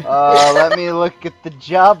wanted. Let me look at the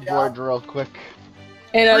job board real quick.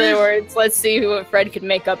 In other words, let's see who Fred could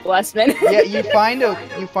make up last minute. Yeah, you find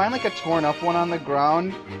like a torn up one on the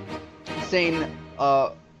ground saying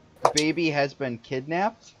baby has been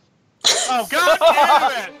kidnapped. Oh god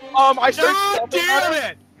damn it! I started God damn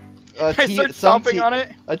it! I started stomping on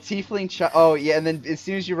it. A tiefling child. Oh yeah, and then as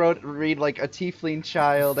soon as you read like a tiefling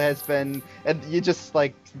child has been, and you just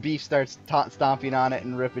like Beef starts stomping on it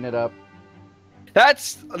and ripping it up.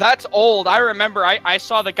 That's old. I remember. I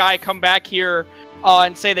saw the guy come back here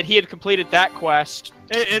and say that he had completed that quest.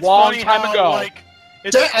 It's long funny time how, ago. Like,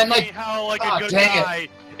 it's funny how like a good guy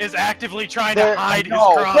is actively trying to hide his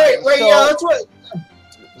crime. Wait, yeah, that's what.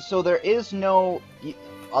 So there is no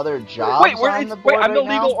other jobs on the board I'm the right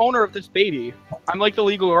legal now? owner of this baby. I'm like the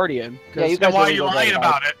legal guardian. Yeah, you Then guys why are are you legal lying guardians.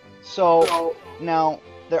 about it? So now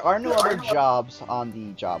there are no other jobs on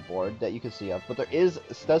the job board that you can see of, but there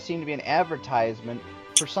does seem to be an advertisement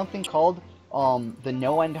for something called the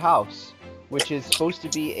No End House, which is supposed to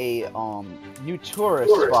be a new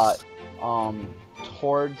tourist spot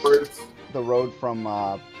towards the road from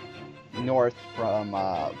north from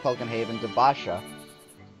Falkenhaven to Basha.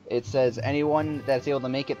 It says anyone that's able to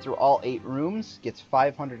make it through all 8 rooms gets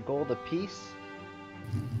 500 gold apiece.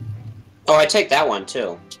 Oh, I take that one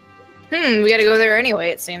too. We gotta go there anyway,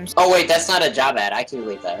 it seems. Oh wait, that's not a job ad. I can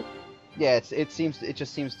leave that. Yeah, it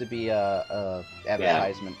just seems to be a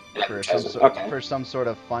advertisement for some sort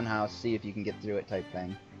of fun house. See if you can get through it type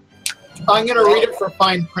thing. I'm gonna read it for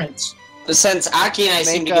fine print. Since Aki and I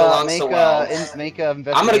seem to get along so well,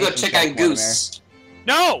 I'm gonna go check on Goose.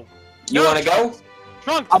 No. You wanna go?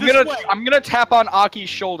 Trunks, I'm gonna tap on Aki's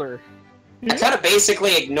shoulder. I kind of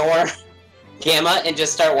basically ignore Gamma and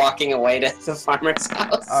just start walking away to the farmer's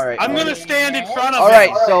house. All right. I'm gonna stand in front of him. All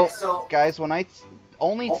right, so guys, when I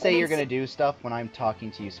only say you're gonna do stuff when I'm talking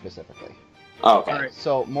to you specifically. Oh, okay. All right.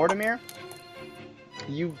 So Mortimer,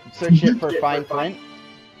 you search it for fine print.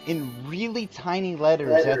 In really tiny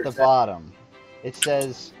letters at the bottom, it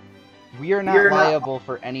says, "We are not liable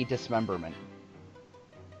for any dismemberment."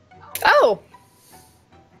 Oh!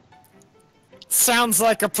 Sounds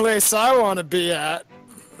like a place I want to be at.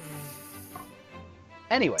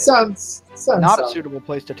 Anyway. Sounds not a suitable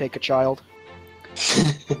place to take a child.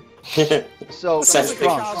 So, says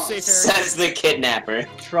Trunks, the kidnapper.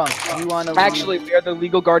 Trunks, you want to Actually, we are the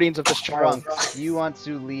legal guardians of this child. Trunks, you want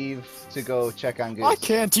to leave to go check on Goose. I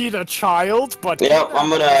can't eat a child, but yeah, I'm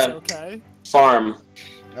gonna farm.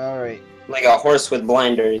 Alright. Like a horse with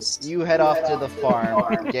blinders. You head off to the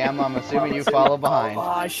farm. Gamma, I'm assuming you follow behind.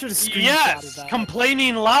 I should have Yes,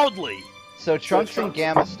 complaining loudly. So Trunks and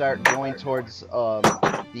Gamma start going towards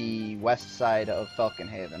the west side of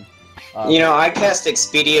Falkenhaven. You know, I cast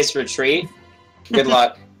Expeditious Retreat. Good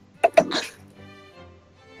luck.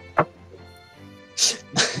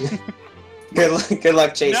 Good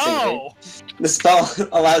luck chasing me. The spell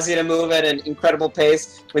allows you to move at an incredible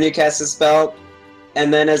pace when you cast a spell,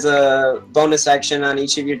 and then as a bonus action on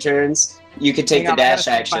each of your turns, you could take the dash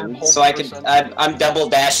action. So I'm double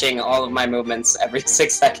dashing all of my movements every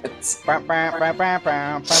 6 seconds. Gotta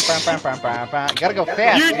go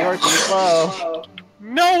fast, yours too slow.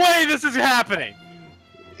 No way this is happening!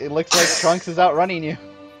 It looks like Trunks is outrunning you.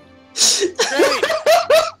 Great.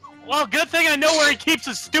 Well, good thing I know where he keeps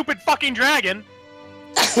his stupid fucking dragon.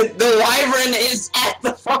 The wyvern is at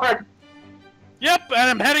the farm. Yep, and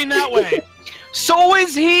I'm heading that way. So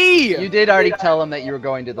is he! You did already tell him that you were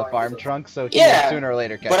going to the farm, Trunks, so he Yeah, will sooner or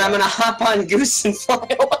later catch But up. I'm gonna hop on Goose and fly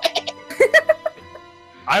away.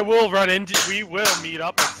 I will run into. We will meet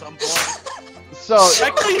up at some point. So,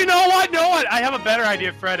 Actually, you know what? I have a better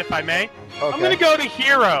idea, Fred, if I may. okay. I'm gonna go to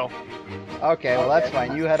Hero. Okay, well that's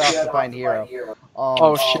fine. You head off to find Hero.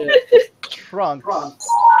 Oh shit. Trunks,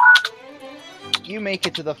 you make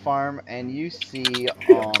it to the farm and you see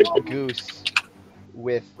Goose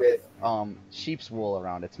with sheep's wool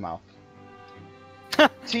around its mouth.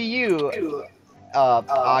 To you,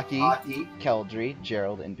 Aki, Keldri,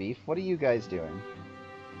 Gerald, and Beef, what are you guys doing?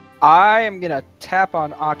 I am gonna tap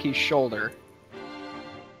on Aki's shoulder.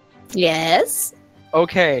 Yes.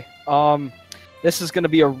 Okay, this is gonna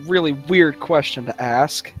be a really weird question to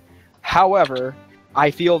ask. However, I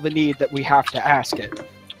feel the need that we have to ask it.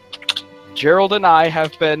 Gerald and I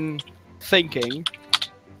have been thinking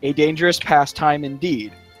a dangerous pastime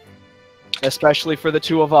indeed. Especially for the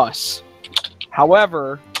two of us.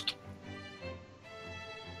 However,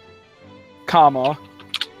 comma.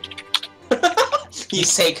 You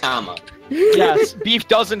say comma. Yes, Beef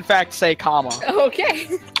does in fact say comma. Okay.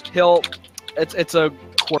 It's a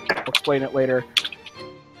quirk, I'll explain it later.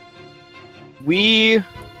 We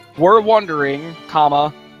were wondering,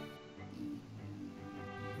 comma,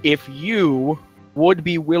 if you would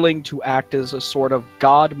be willing to act as a sort of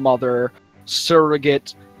godmother,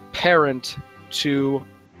 surrogate parent to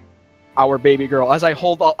our baby girl. As I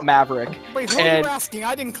hold up Maverick. Wait, who are you asking?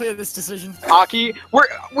 I didn't clear this decision. Aki,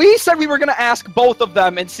 we said we were gonna ask both of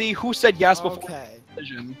them and see who said yes before the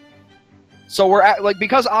decision. So we're at, like,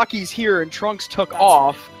 because Aki's here and Trunks took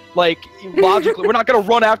off, like, logically, we're not gonna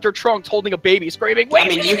run after Trunks holding a baby screaming, wait! I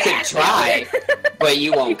mean, you could try, but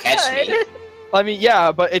you won't catch me. I mean,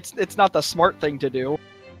 yeah, but it's not the smart thing to do.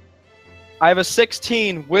 I have a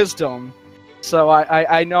 16 wisdom, so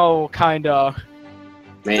I know kinda.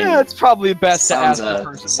 Man, yeah, it's probably best to ask the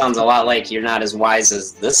person. Sounds a lot like you're not as wise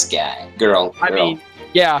as this guy, girl. I mean,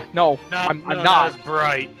 yeah, no, I'm not. Not as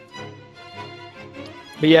bright.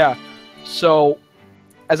 But yeah, so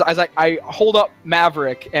as I hold up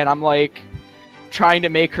Maverick and I'm like trying to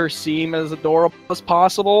make her seem as adorable as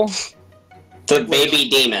possible. The baby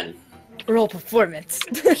demon. Roll performance.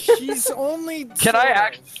 She's only. Can I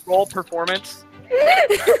actually roll performance?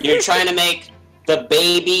 You're trying to make the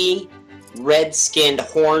baby red-skinned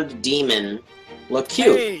horned demon look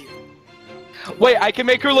cute. Hey. Wait, I can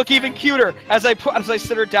make her look even cuter as I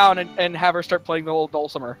sit her down and have her start playing the old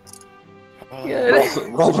dulcimer.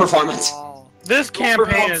 Roll performance. This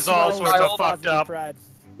campaign is all sorts of fucked up.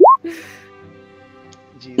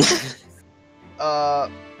 Jesus.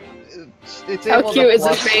 It's How able cute to is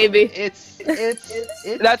this baby? It's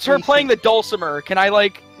That's her playing the dulcimer. Can I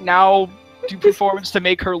like now do performance to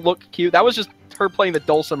make her look cute? That was just her playing the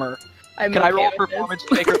dulcimer. Can I roll performance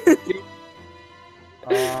to make her look cute?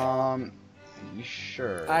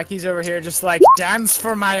 Sure. Aki's over here just like, dance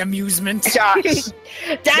for my amusement. Yes.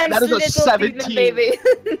 Dance, that is a little 17. baby.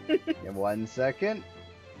 In 1 second.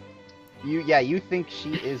 You think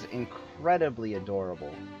she is incredibly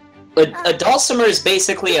adorable. A dulcimer is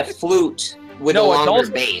basically a flute with a longer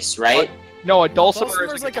bass, right? No, a dulcimer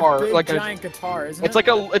is a like guitar, a big, like giant guitar, isn't it's it?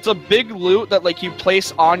 it's a big lute that like you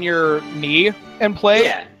place on your knee and play.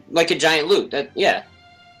 Yeah, like a giant lute. Yeah.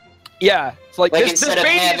 Yeah, it's like this instead of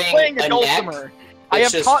baby is having playing a a dulcimer. neck, I it's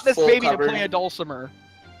have just taught this full baby covered. to play a dulcimer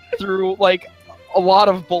through like a lot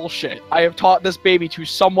of bullshit. I have taught this baby to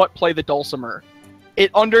somewhat play the dulcimer. It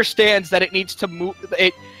understands that it needs to move.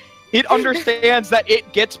 It understands that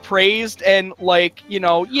it gets praised and like, you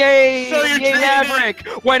know, yay, So you're yay treating Maverick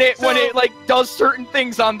when it like does certain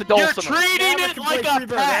things on the You're dulcimer. treating Maverick it can like play a Free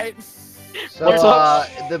Bird, pet. right? So What's up?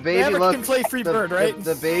 the baby Maverick looks can play Free Bird, right?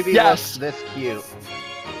 The baby Yes. looks this cute.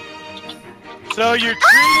 So you're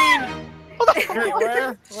treating. Wait,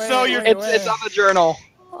 where? So you're- It's on the journal.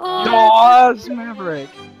 Oh. Dawes Maverick.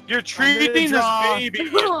 You're treating this baby.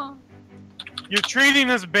 You're treating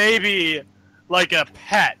this baby like a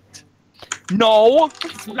pet. No.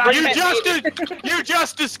 You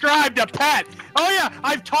just described a pet. Oh yeah,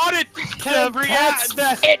 I've taught it to react.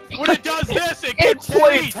 When it does this, it gets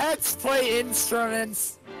treats. Pets play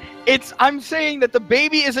instruments. I'm saying that the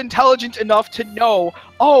baby is intelligent enough to know,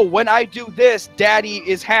 oh, when I do this, Daddy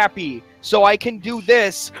is happy. So I can do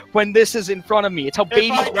this when this is in front of me. It's how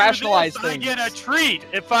babies rationalize this, things. I get a treat.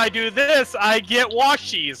 If I do this, I get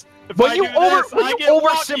washies. If When I you do this, I get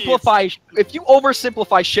oversimplify, if you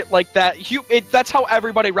oversimplify shit like that, that's how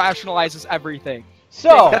everybody rationalizes everything.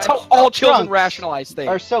 So That's how all children Trunks, rationalize things.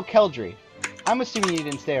 Or so Keldri. I'm assuming you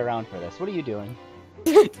didn't stay around for this. What are you doing?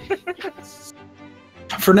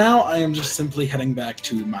 For now, I am just simply heading back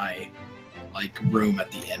to my room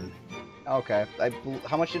at the inn. Okay.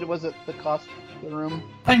 How much was it the cost of the room?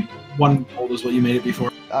 I think 1 gold is what you made it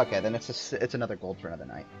before. Okay, then it's another gold for another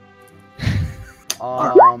night.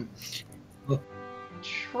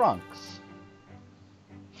 Trunks.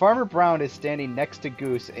 Farmer Brown is standing next to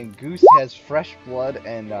Goose, and Goose has fresh blood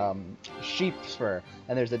and sheep's fur,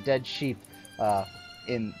 and there's a dead sheep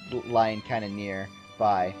lying kind of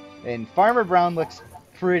nearby, and Farmer Brown looks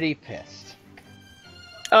pretty pissed.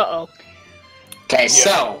 Uh-oh. Okay,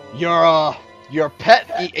 so your pet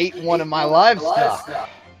ate one of my livestock.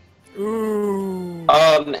 Ooh.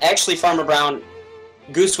 Actually, Farmer Brown,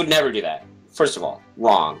 Goose would never do that. First of all,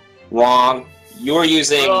 wrong. You're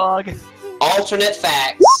using alternate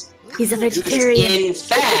facts. He's a vegetarian. In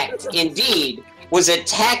fact, indeed, was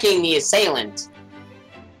attacking the assailant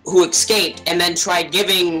who escaped and then tried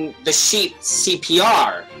giving the sheep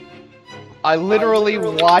CPR. I literally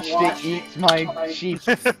watched it eat my sheep.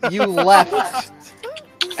 You left.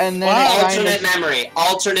 And then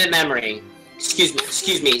Alternate memory.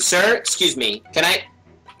 Excuse me, sir. Excuse me. Can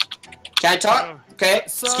I talk? Okay.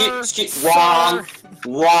 Excuse. Wrong.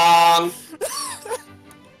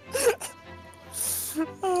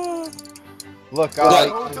 Look,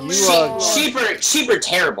 sheep are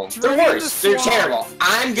terrible. They're worse. They're terrible.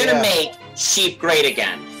 I'm gonna make sheep great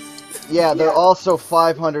again. Yeah, they're also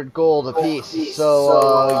 500 gold apiece,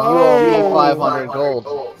 so you owe me 500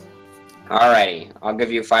 gold. Alrighty, I'll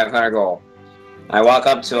give you 500 gold. I walk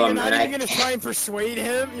up to him and You're not even gonna try and persuade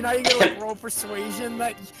him? You're not even gonna roll persuasion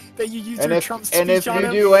that you use your Trump speech on him? And if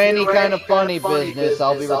you do any kind of funny business,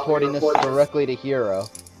 I'll be reporting this directly to Hero.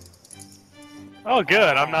 Oh,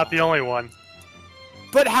 good. I'm not the only one.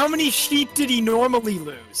 But how many sheep did he normally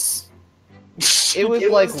lose? It was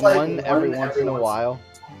like one every once in a while.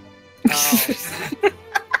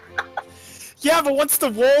 Yeah, but once the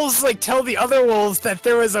wolves tell the other wolves that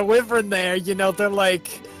there was a wyvern there, they're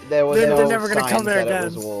like, they're never gonna come there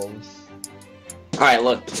again. Alright,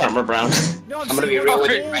 look, Farmer Brown. No, I'm gonna be real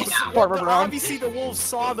with you right now. Farmer Brown. Obviously, the wolves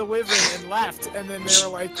saw the wyvern and left, and then they were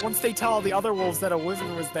like, once they tell the other wolves that a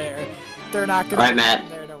wyvern was there, they're not gonna. Alright, Matt.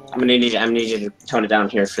 I'm gonna need you to tone it down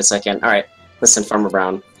here for a second. Alright, listen, Farmer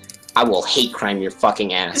Brown. I will hate crime your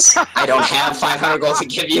fucking ass. I don't have 500 gold to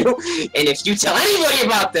give you, and if you tell anybody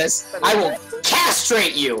about this, I will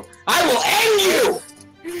castrate you. I will end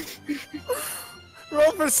you.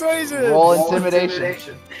 Roll persuasion. Roll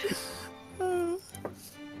intimidation.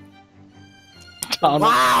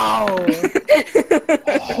 Wow.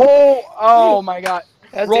 Oh my god.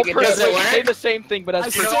 Roll persuasion. Say the same thing, but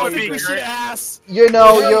as persuasion. You're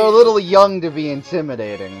a little young to be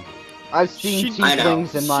intimidating. I've seen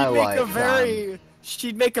tieflings in my life.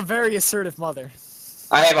 She'd make a very assertive mother.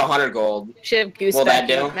 I have 100 gold. Should have goose Will that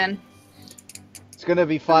do? Man. It's gonna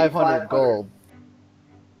be 500 gold.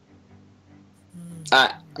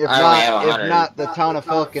 I only have 100. If not, the town of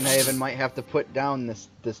Falconhaven might have to put down this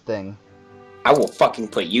thing. I will fucking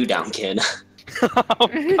put you down, kid. Oh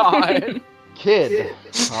god. Kid,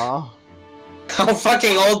 huh? How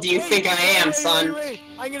fucking old do you think I am, son? Wait.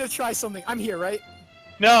 I'm gonna try something. I'm here, right?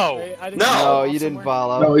 No. Wait, No, you didn't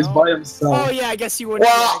follow. No, he's by himself. Oh yeah, I guess you would.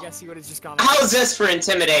 Well, I guess you would have just gone. How's this for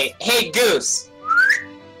intimidate? Hey, Goose.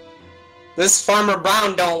 This Farmer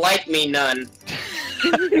Brown don't like me none.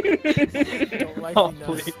 Don't like me,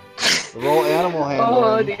 no. Roll animal handling.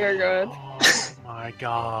 Oh dear god. Oh my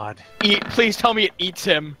god. Please tell me it eats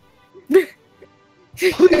him.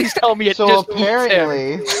 Please tell me it So just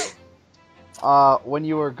apparently, eats when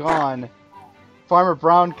you were gone, Farmer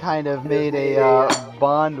Brown kind of made a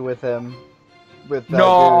bond with him. With him.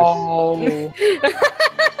 No.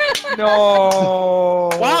 No.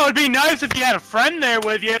 Wow, it'd be nice if you had a friend there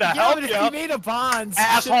with you to help but you. if he made a bond,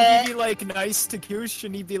 Asshole. shouldn't he be like nice to Goose?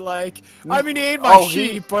 Shouldn't he be like, I mean, he ate my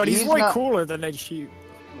sheep, but he's way not... cooler than a sheep.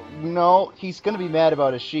 No, he's gonna be mad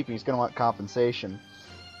about his sheep and he's gonna want compensation.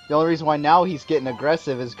 The only reason why now he's getting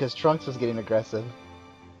aggressive is because Trunks was getting aggressive.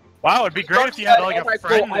 Wow, it'd be great if you had like a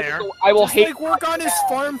friend there. I will Just, hate work on his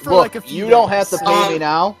farm for Look, like a few you don't days. have to pay me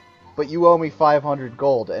now, but you owe me 500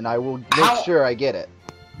 gold, and I will make sure I get it.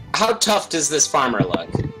 How tough does this farmer look?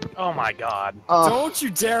 Oh my god. Don't you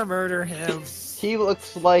dare murder him. He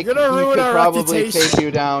looks like he You're gonna ruin could our probably reputation. take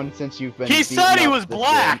you down since you've been He beaten said he up was this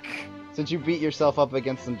black! game. Since you beat yourself up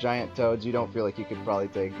against some giant toads, you don't feel like you could probably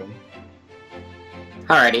take them.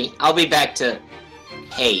 Alrighty, I'll be back to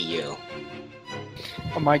pay you.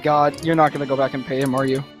 Oh my god, you're not gonna go back and pay him, are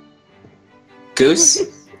you?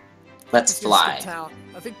 Goose, let's Just fly. the town.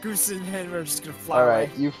 I think Goose and him are just gonna fly Alright,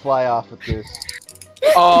 away. you fly off with Goose.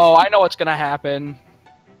 Oh, I know what's gonna happen.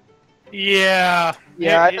 Yeah.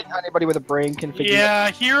 Yeah, I think anybody with a brain can figure Yeah,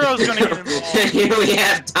 Hero's gonna get involved. Here we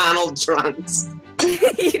have Donald Trunks.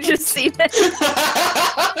 You just see that.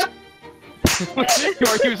 You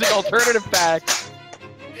are using alternative facts.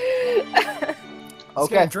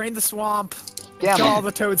 Okay. Drain the swamp. Gamma. Kill all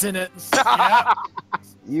the toads in it. Yeah.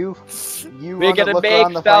 You We're wanna gonna look around make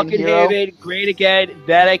to find Falcon Hero? Haven great again.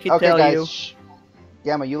 That I can Okay, tell guys. you. Shh.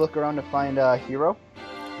 Gamma, you look around to find Hero.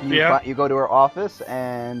 You go to her office,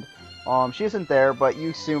 and she isn't there, but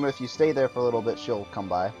you assume if you stay there for a little bit, she'll come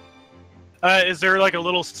by. Is there like a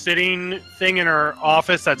little sitting thing in her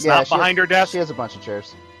office that's Yeah, not behind her desk? She has a bunch of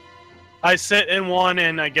chairs. I sit in one,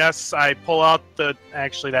 and I guess I pull out the.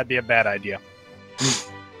 Actually, that'd be a bad idea. You I was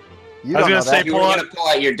don't know gonna say that. You were gonna pull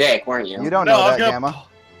out your dick, weren't you? You don't No, know I was that, gonna- Gamma.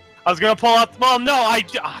 I was gonna pull out. Well, no,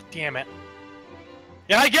 damn it.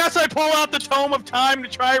 Yeah, I guess I pull out the Tome of Time to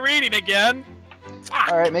try reading again.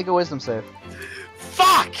 Fuck. All right, make a wisdom save.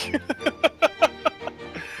 Fuck!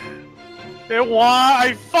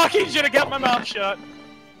 I fucking should have kept my mouth shut.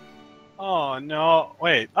 Oh no!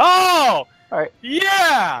 Wait. Oh! All right.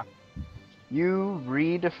 Yeah! You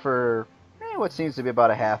read for what seems to be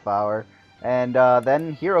about a half hour, and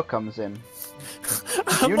then Hero comes in.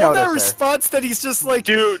 I You love that notice her. response that he's just like,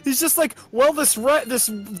 Dude. he's just like, well, this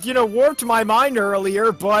warped my mind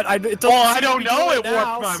earlier, but it doesn't. Well, I seem to don't be know doing it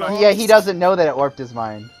now, warped my so- mind. Yeah, he doesn't know that it warped his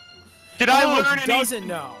mind. Did I Oh, learn he any? doesn't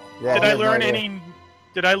know. Yeah, Did he I has no learn idea. any?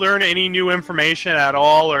 Did I learn any new information at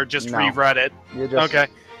all, or just No. reread it? You just, Okay.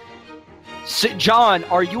 John,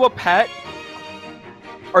 are you a pet?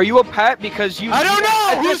 Are you a pet? Because you. I don't know.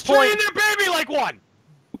 At Who's this point. treating their baby like one?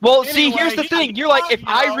 Well, see, Anyway, here's the he thing. doesn't You're like, talk, if you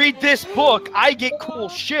I know? read this book, I get cool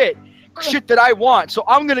shit that I want. So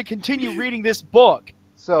I'm gonna continue reading this book.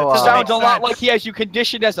 So, That Sounds a makes lot sense. like he has you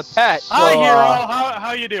conditioned as a pet. Hi, So, Hero.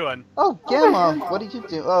 How you doing? oh, Gamma, what did you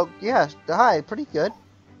do? Oh, yeah, hi, pretty good.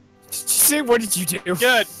 See, what did you do?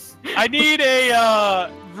 Good. I need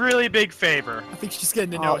a really big favor. I think she's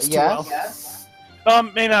getting to know us too yes? well.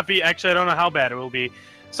 May not be. Actually, I don't know how bad it will be.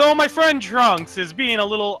 So my friend Trunks is being a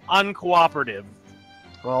little uncooperative.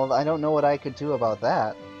 Well, I don't know what I could do about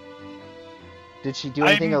that. Did she do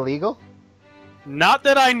anything illegal? Not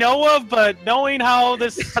that I know of, but knowing how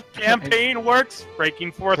this campaign works,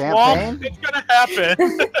 breaking fourth wall, Campaign? it's gonna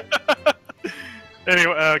happen.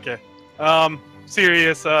 Anyway, okay.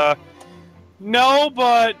 Serious. No,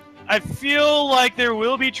 but I feel like there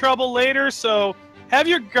will be trouble later, so have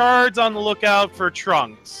your guards on the lookout for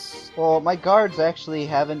Trunks. Well, my guards actually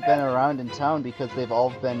haven't been around in town because they've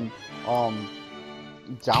all been, down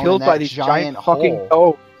Killed in by that these giant fucking. hole.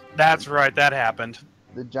 Oh, That's right, that happened.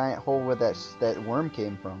 The giant hole where that worm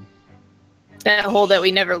came from. That hole that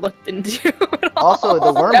we never looked into at all. Also,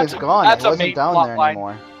 the worm is gone. It that's a wasn't main down plot there line.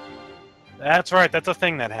 anymore. That's right, that's a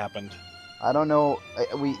thing that happened. I don't know.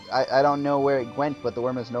 I don't know where it went, but the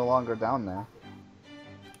worm is no longer down there.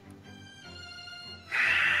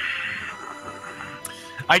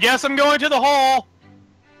 I guess I'm going to the hole.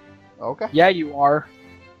 Okay. yeah, you are.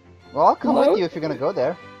 Well, I'll come Hello? with you if you're gonna go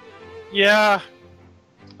there. Yeah,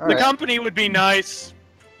 All the right. company would be nice.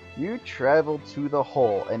 You travel to the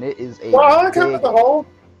hole, and it is a Well, I want to come big... to the hole.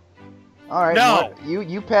 All right. No. You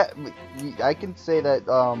I can say that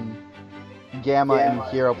Gamma and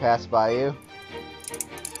Hero passed by you.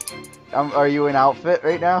 Are you in outfit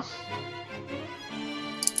right now?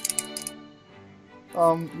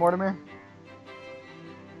 Mortimer?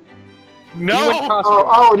 No!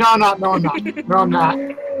 Oh, no, I'm not. No, I'm not.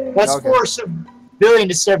 That's Okay. for civilian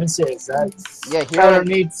disturbances. That's Yeah, Tyler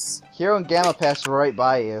needs. Hero and Gamma passed right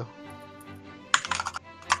by you.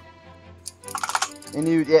 And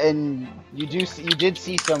you did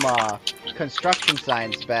see some construction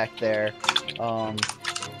signs back there,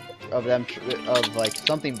 of them of like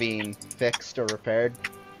something being fixed or repaired.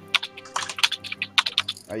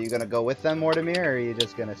 Are you gonna go with them, Mortimer, or are you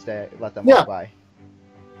just gonna let them walk by?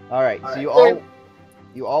 All right, so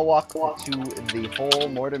you all walk to the hole.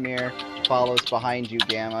 Mortimer follows behind you,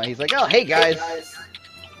 Gamma. He's like, "Oh, hey guys."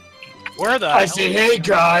 Where the I hell say, hey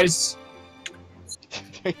guys.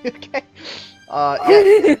 Okay.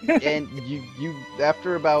 Yeah, and you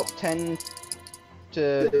after about 10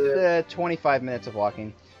 to 25 minutes of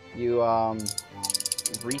walking, you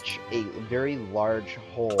reach a very large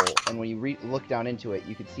hole, and when you look down into it,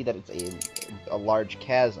 you can see that it's a large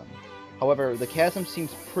chasm. However, the chasm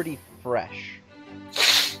seems pretty fresh.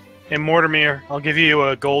 Hey, Mortimer, I'll give you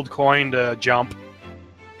a gold coin to jump.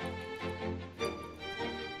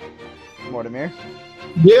 Mortimer?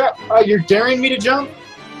 Yeah, you're daring me to jump?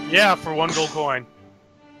 Yeah, for 1 gold coin.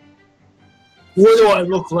 What do I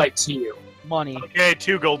look like to you? Money. Okay,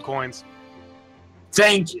 2 gold coins.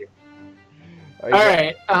 Thank you. Are you All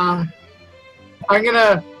right.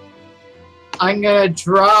 I'm gonna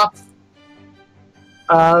drop.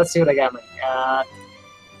 Let's see what I got.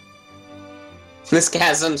 This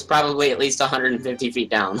chasm's probably at least 150 feet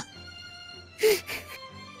down.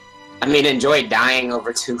 I mean, enjoy dying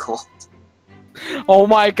over 2 gold. Oh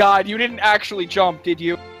my god, you didn't actually jump, did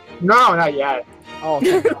you? No, not yet. Oh,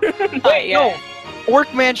 wait, no.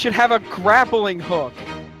 Orcman should have a grappling hook.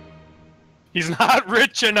 He's not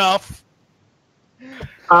rich enough. Yeah,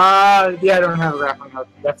 I don't have a grappling hook.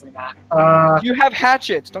 Definitely not. You have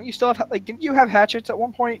hatchets. Don't you still have, like, didn't you have hatchets at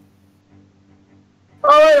one point?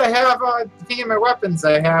 Oh, wait, I have, thinking of my weapons,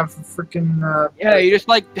 I have freaking, Yeah, you just,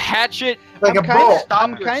 like, hatchet. like a bolt.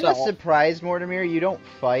 I'm kind of surprised, Mortimer, you don't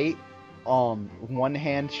fight, one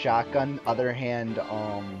hand shotgun, other hand,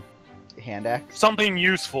 hand axe. Something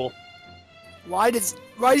useful. Why does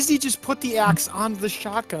he just put the axe on the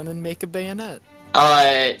shotgun and make a bayonet?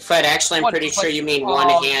 Fred, actually, I'm pretty sure you mean one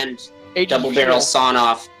hand double barrel sawn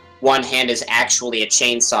off. One hand is actually a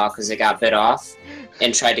chainsaw because it got bit off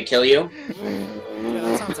and tried to kill you.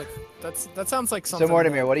 Yeah, that sounds like something. So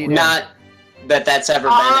Mortimer, what do you do? Not that that's ever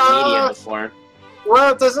been in media before.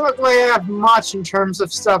 Well, it doesn't look like I have much in terms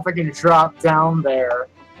of stuff I can drop down there.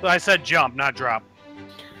 I said jump, not drop.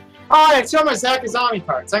 Oh, I saw my Zakazami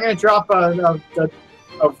parts. I'm gonna drop a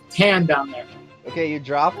hand down there. Okay, you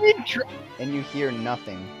drop, and you hear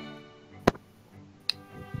nothing.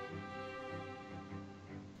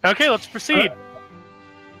 Okay, let's proceed.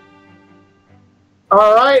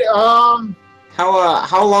 All right.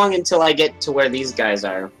 How long until I get to where these guys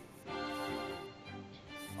are?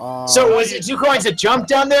 So was it you going to jump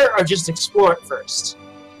down there or just explore it first?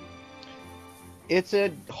 It's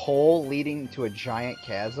a hole leading to a giant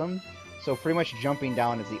chasm, so pretty much jumping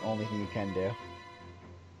down is the only thing you can do.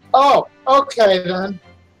 Oh, okay then.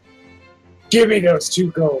 Give me those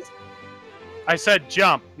 2 gold. I said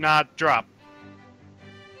jump, not drop.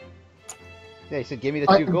 Yeah, he said give me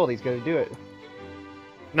the 2 gold, he's gonna do it.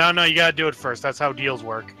 No, you gotta do it first. That's how deals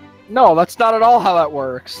work. No, that's not at all how that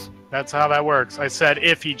works. That's how that works. I said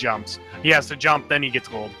if he jumps. He has to jump, then he gets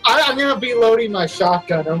gold. I'm gonna be loading my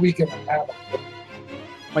shotgun and we can have it.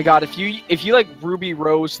 My god, if you like Ruby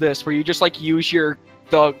Rose this, where you just like use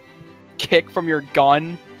the kick from your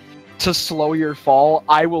gun to slow your fall,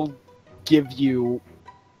 I will give you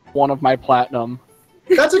one of my platinum.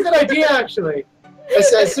 That's a good idea, actually.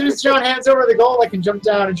 As soon as John hands over the gold, I can jump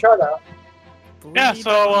down and try that. Yeah,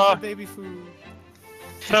 so baby food.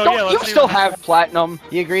 So Don't yeah, you let's still have platinum?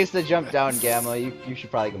 He agrees to jump down, Gamma. You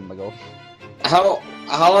should probably give him the gold. How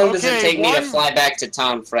long does it Okay, take me to fly back to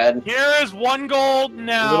town, Fred? Here is 1 gold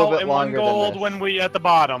now and 1 gold when we at the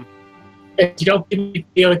bottom. If you don't give me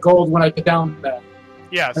the other gold when I get down there.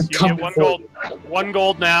 Yes, you get 1 gold. 1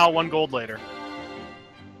 gold now, 1 gold later.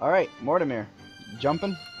 All right, Mortimer,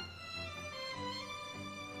 jumping.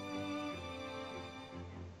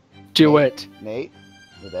 Do it. Nate,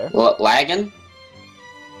 you there? What, lagging?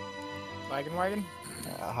 Wagon?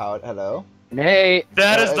 Hello? Nate.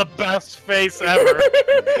 That is the best face ever.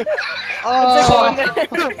 Oh!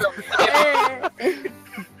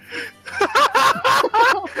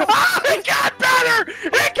 It got better!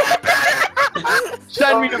 It got better!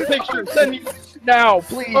 Send me the picture. Send me now,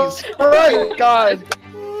 please. All right, God.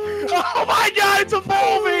 Oh my god, it's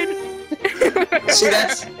evolving! See,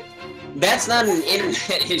 that's not an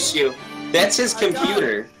internet issue. That's his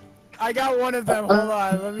computer. I got one of them. Hold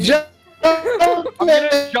on. Let me. I'm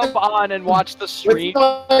gonna jump on and watch the stream.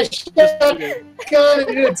 Gonna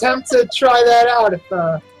attempt to try that out.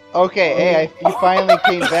 Okay, hey, you finally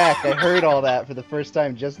came back. I heard all that for the first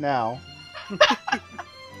time just now.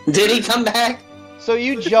 Did he come back? So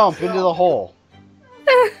you jump into the hole.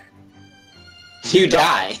 You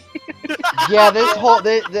die. Yeah, this hole.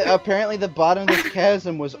 Apparently, the bottom of this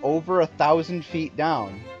chasm was over 1,000 feet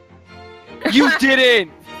down. You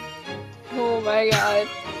didn't. Oh my god.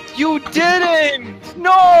 You didn't.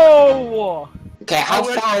 No. Okay, how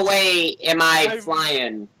far away am I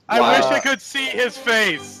flying? I wish I could see his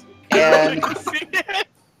face. And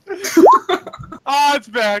oh, it's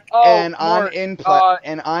back. and on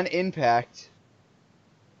impact,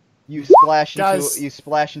 you splash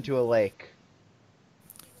into a lake.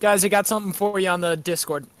 Guys, I got something for you on the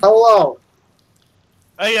Discord. Hello.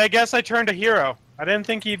 Hey, I guess I turned a hero. I didn't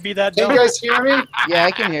think he'd be that Can dumb. you guys hear me? Yeah,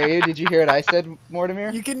 I can hear you. Did you hear what I said,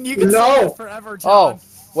 Mortimer? You can say No. it forever, John. Oh,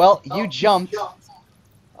 well, you jumped.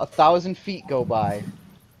 1,000 feet go by,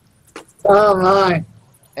 Oh my.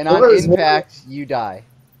 and on impact, you die.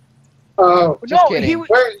 Oh. Just kidding. You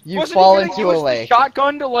wasn't fall he gonna into a use the lake.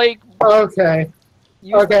 shotgun to like. Okay.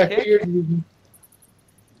 Use the Okay. kick? Figured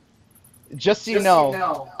Just so you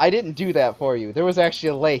know, I didn't do that for you. There was actually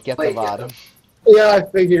a lake at the bottom. Yeah, I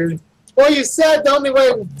figured. Well, you said the only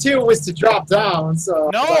way to was to drop down, so...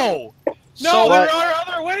 No! No, there are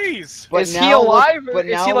other ways! Is he alive, or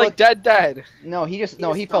is he, like, dead? No, he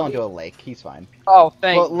fell into a lake. He's fine. Oh,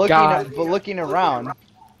 thank God. But looking around,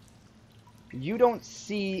 you don't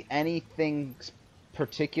see anything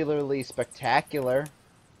particularly spectacular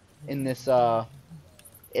in this giant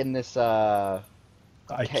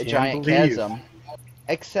chasm,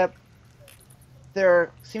 except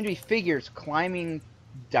there seem to be figures climbing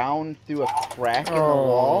down through a crack in the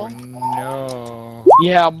wall. No.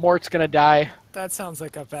 Yeah, Mort's gonna die. That sounds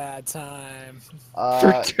like a bad time.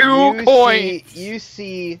 For 2 points! You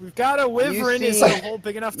see... We've got a wyvern. Is the hole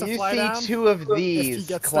big enough to fly down? You see 2 of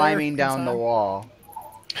these climbing down the wall.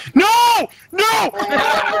 No! No!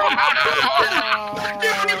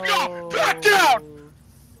 Back down!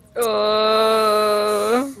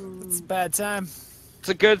 It's a bad time. It's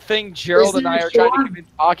a good thing Gerald and I are trying to convince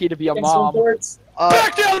Aki to be a mom.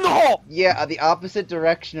 Back down the hole! Yeah, the opposite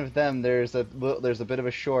direction of them, there's a bit of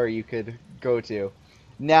a shore you could go to.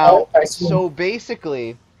 Now, so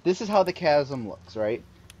basically, this is how the chasm looks, right?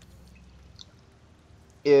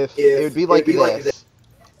 It would be like this,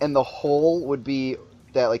 and the hole would be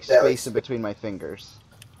that like space in between my fingers.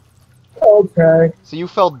 Okay. So you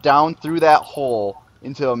fell down through that hole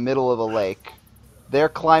into the middle of a lake. They're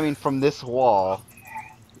climbing from this wall.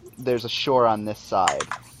 There's a shore on this side.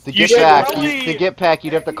 To get back,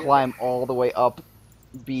 you'd have to climb all the way up,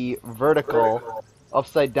 be vertical,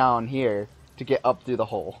 upside down here, to get up through the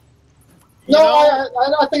hole. No,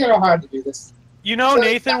 I think I know how to do this. You know,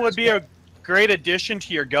 Nathan would be a great addition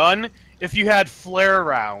to your gun if you had flare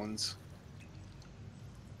rounds.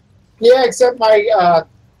 Yeah, except my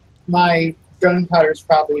my gunpowder's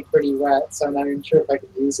probably pretty wet, so I'm not even sure if I can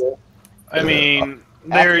use it. I mean,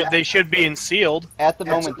 they should be sealed. At the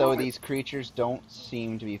moment, though, these creatures don't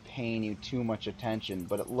seem to be paying you too much attention,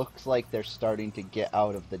 but it looks like they're starting to get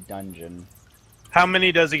out of the dungeon. How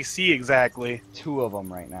many does he see exactly? 2 of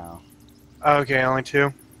them right now. Okay, only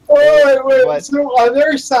 2. Wait. So on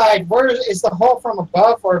their side, where is the hole from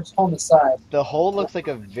above or it's on the side? The hole looks like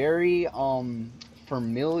a very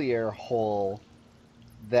familiar hole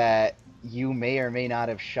that you may or may not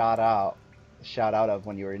have shot out of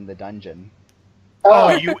when you were in the dungeon.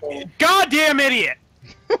 Oh, you goddamn idiot!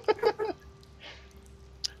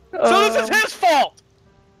 So this is his fault!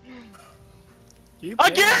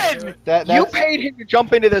 Again! You paid him to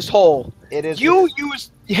jump into this hole. It is. You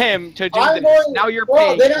used him to do this. Now you're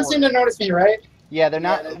paying. They don't seem to notice me, right? Yeah, they're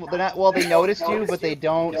not. Well, they noticed you, but they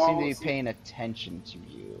don't seem to be paying attention to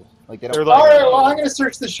you. Like they don't. All right. Well, I'm gonna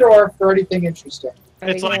search the shore for anything interesting.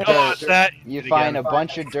 It's like, oh, it's that. You find a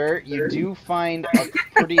bunch of dirt. You do find a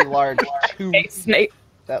pretty large tooth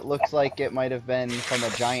that looks like it might have been from a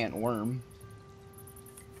giant worm.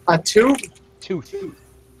 A tooth? Tooth.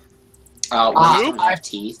 I have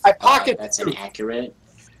teeth. I pocket. That's inaccurate.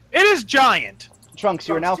 It is giant. Trunks,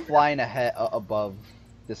 you are now flying ahead above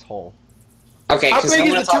this hole. Okay, because I'm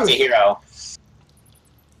gonna talk to Hero.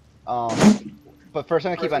 But first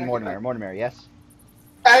I'm gonna keep on Mortimer. Mortimer, yes.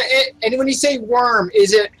 And when you say worm,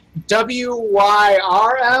 is it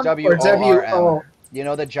W-Y-R-M or W-O? You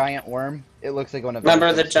know the giant worm? It looks like one of.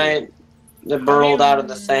 Remember the giant that burrowed out of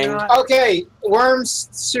the thing? Okay,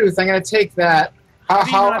 worm's tooth. I'm gonna take that. How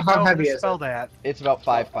heavy is it? It's about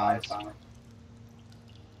 5 pounds. It's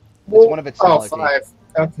one of its smaller teeth. 5.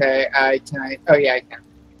 Okay, oh yeah, I can.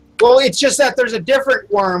 Well, it's just that there's a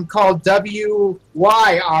different worm called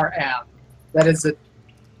W-Y-R-M. That is a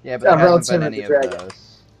relative of the dragon.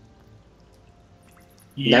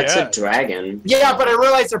 That's a dragon. Yeah, but I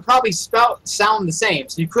realized they're probably sound the same.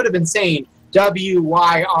 So you could have been saying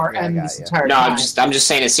W-Y-R-M this entire time. No, I'm just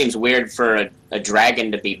saying it seems weird for a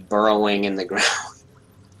dragon to be burrowing in the ground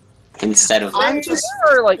instead of. I'm just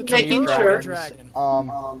making sure.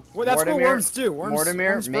 Well, that's what worms do.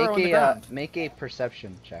 Mortimer, make a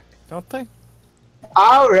perception check. Don't they?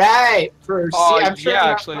 All right. I'm sure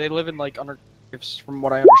actually, they live in like under caves, from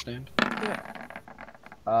what I understand.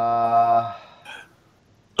 Yeah.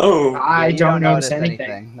 I don't notice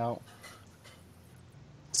anything. No.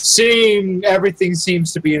 Everything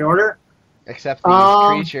seems to be in order. Except these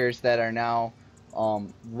creatures that are now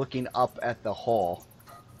looking up at the hole.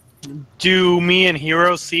 Do me and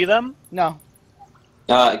Hero see them? No.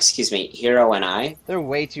 Excuse me, Hero and I? They're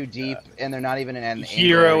way too deep, and they're not even in an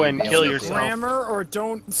Hero and kill yourself. Grammar or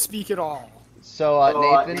don't speak at all.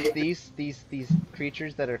 So, Nathan, these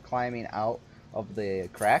creatures that are climbing out of the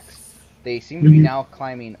cracks, they seem to be now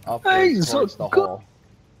climbing upwards towards the hole.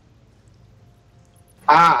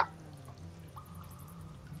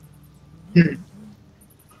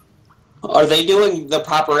 Are they doing the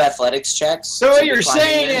proper athletics checks? So what you're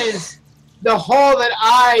saying is the hole that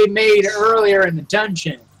I made earlier in the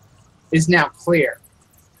dungeon is now clear.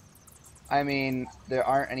 I mean, there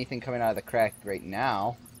aren't anything coming out of the crack right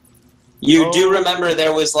now. You do remember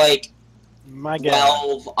there was like My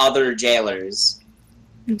God. 12 other jailers.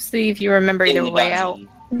 Let's see if you remember in your the way out.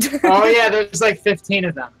 dungeon. Oh yeah, there's like 15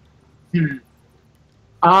 of them.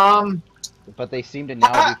 But they seem to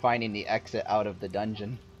now be finding the exit out of the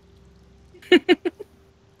dungeon.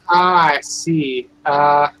 I see.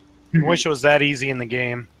 I wish it was that easy in the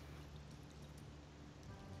game.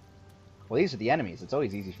 Well, these are the enemies. It's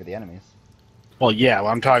always easy for the enemies. Well, yeah,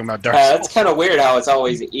 well, I'm talking about Dark Souls. That's kind of weird how it's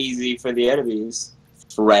always easy for the enemies.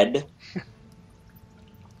 Fred.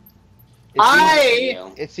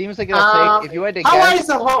 It seems like it'll take, if you had to how guess... wide is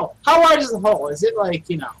the hole? How wide is the hole? Is it like,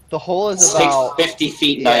 you know? The hole is It's about... like 50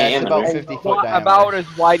 feet in Yeah, diameter. it's about 50 foot diameter. About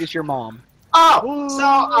as wide as your mom. Oh, so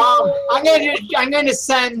I'm going to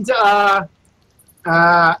send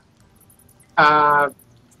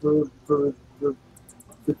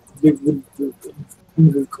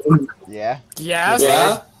Yeah? Yes.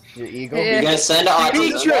 Yeah? Your eagle? Yeah. You're gonna send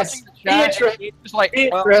autism. Just like,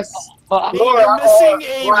 Laura, You're missing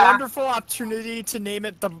a wonderful opportunity to name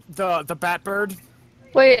it the Batbird.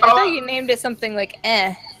 Wait, I thought you named it something like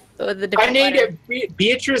with the I different named letter. it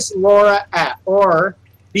Beatrice Laura or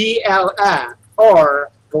BLA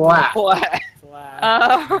or Black.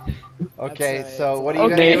 Okay, That's so what are you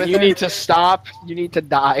gonna do okay, with you her? need to stop. You need to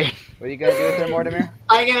die. What are you gonna do with her, Mortimer?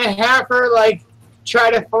 I'm gonna have her like try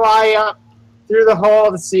to fly up through the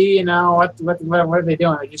hole to see, you know, what are they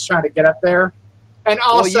doing? They're just trying to get up there. And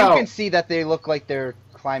also, well, you can see that they look like they're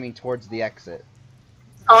climbing towards the exit.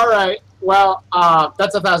 all right, well,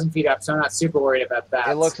 that's 1,000 feet up, so I'm not super worried about that.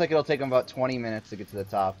 It looks like it'll take them about 20 minutes to get to the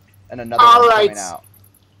top, and another All one right. coming out.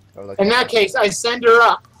 In that case, I send her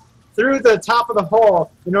up through the top of the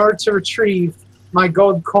hole in order to retrieve my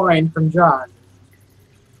gold coin from John.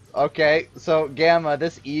 Okay, so Gamma,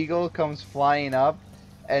 this eagle comes flying up,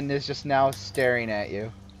 and is just now staring at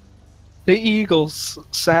you. The Eagles,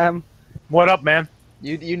 Sam. What up, man?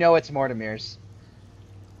 You know it's Mortimer's.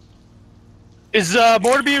 Is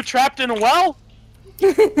Mortimer trapped in a well? Yeah,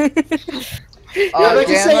 like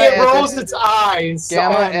you say, it rolls its eyes.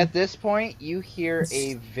 Gamma, at this point, you hear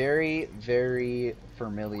a very, very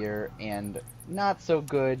familiar and not so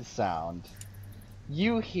good sound.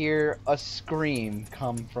 You hear a scream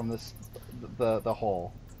come from the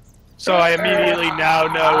hole. So I immediately now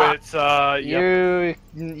know it's yep.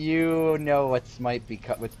 You know what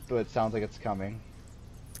sounds like it's coming.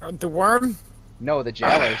 The worm? No, the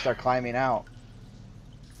jailers are climbing out.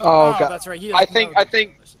 Oh god, that's right. I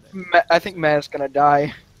think Matt's gonna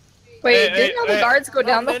die. Wait, didn't all the guards go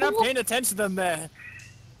down the They're not hole? paying attention to them there.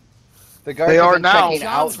 The guards They have are been now. checking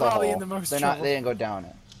out John's the probably hole. in the most They trouble. didn't go down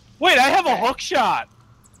it. Wait, I have a hook shot.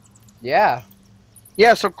 Yeah.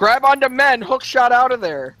 Yeah, so grab onto men, hook shot out of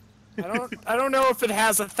there. I don't know if it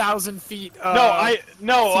has 1,000 feet.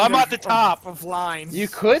 No, I'm at the top of line. You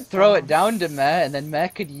could throw it down to Matt, and then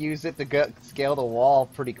Matt could use it to scale the wall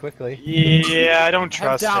pretty quickly. Yeah, I don't I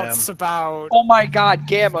have trust him. doubts about. Oh my god,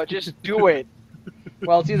 Gamma, just do it.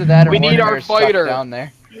 Well, it's either that or We need our Mortimer's stuck fighter. down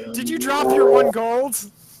there. Did you drop your 1 gold?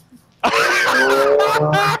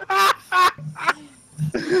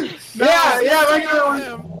 Yeah, like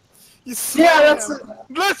that's.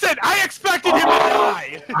 Listen, I expected him to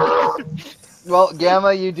die. Well,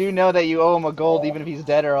 Gamma, you do know that you owe him a gold even if he's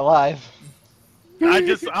dead or alive.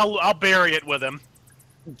 I'll bury it with him.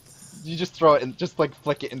 You just throw it and just like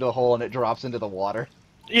flick it into the hole and it drops into the water.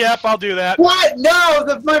 Yep, I'll do that. What?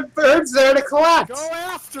 No, my bird's there to collect. Go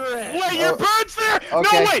after it. Wait, your bird's there?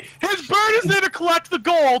 Okay. No, wait. His bird is there to collect the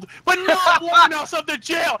gold, but not one else of the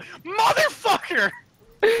jail. Motherfucker!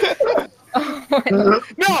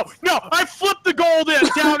 No, I flipped the gold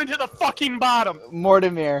down into the fucking bottom.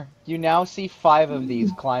 Mortimer, you now see 5 of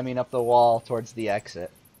these climbing up the wall towards the exit.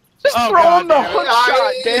 Just Oh, throw God him the damn it. hook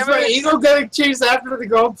shot, Is damn my it. eagle gonna chase after the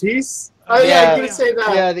gold piece? Oh yeah, I'm gonna say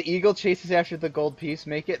that. Yeah, the eagle chases after the gold piece.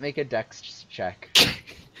 Make a dex check.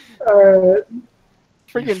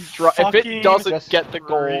 Freaking drop. If it doesn't Just get the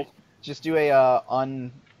gold. Just do a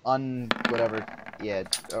whatever. Yeah,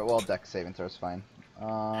 well, dex saving throw is fine.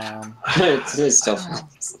 It's still fun.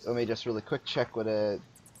 Let me just really quick check what it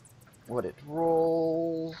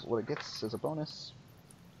rolls, what it gets as a bonus.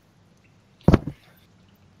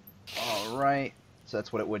 Alright, so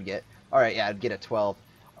that's what it would get. Alright, yeah, I'd get a 12.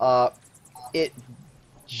 It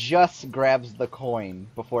just grabs the coin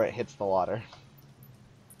before it hits the water.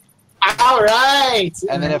 All right.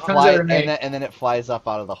 And then it flies, and then it flies up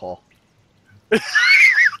out of the hole. What?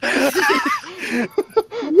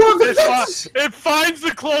 It finds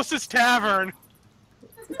the closest tavern.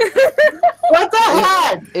 What the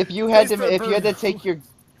heck? If you had to take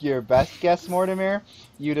your best guess, Mortimer,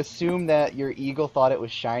 you'd assume that your eagle thought it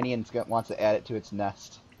was shiny and wants to add it to its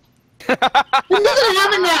nest. It doesn't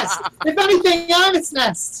have a nest. If anything, on its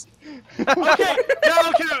nest. Okay,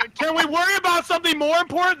 now can we worry about something more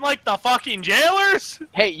important, like the fucking jailers?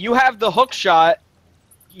 Hey, you have the hook shot.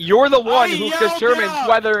 You're the one who determines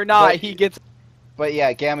whether or not he gets. But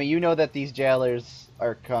yeah, Gamma, you know that these jailers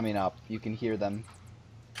are coming up. You can hear them.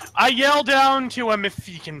 I yell down to him, if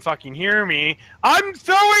he can fucking hear me, I'm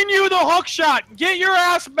throwing you the hook shot! Get your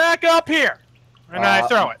ass back up here! And I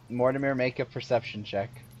throw it. Mortimer, make a perception check.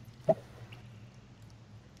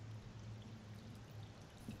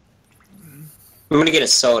 I'm gonna get a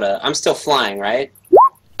soda. I'm still flying, right?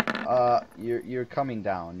 You're coming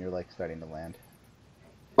down. You're like starting to land.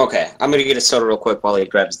 Okay, I'm gonna get a soda real quick while he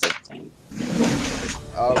grabs the thing.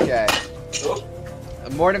 Okay.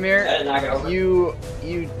 Mortimer, you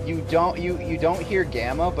don't hear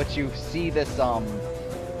Gamma, but you see this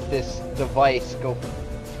this device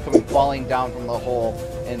coming falling down from the hole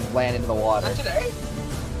and land into the water. Not today.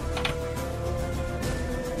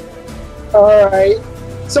 Alright.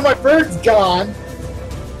 So my bird's gone.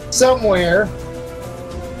 Somewhere.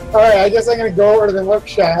 Alright, I guess I'm gonna go over to the hook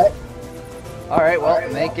shot. Alright, well,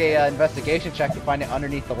 make a investigation check to find it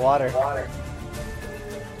underneath the water.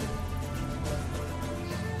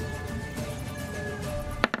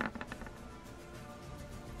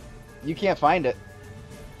 You can't find it.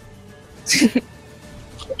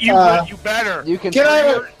 You better. You can. Can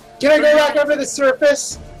I go back over the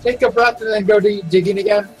surface, take a breath, and then go digging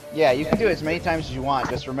again? Yeah, you can do it as many times as you want.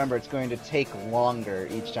 Just remember, it's going to take longer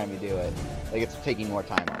each time you do it. Like, it's taking more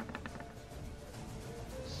time up.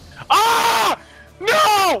 Ah!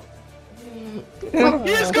 No!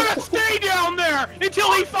 He's gonna stay down there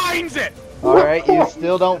until he finds it! Alright, you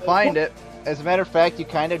still don't find it. As a matter of fact, you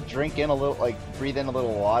kind of drink in a little, like, breathe in a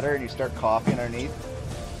little water, and you start coughing underneath.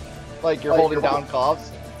 Like you're holding down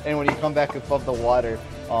coughs, and when you come back above the water,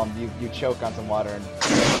 you choke on some water, and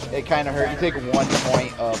it kind of hurt. You take 1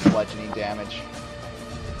 point of bludgeoning damage.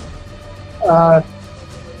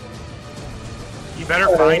 You better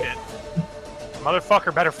find it.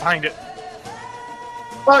 Motherfucker better find it.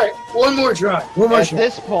 Alright, one more try. At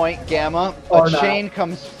this point, Gamma, a chain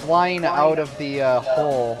comes flying out of the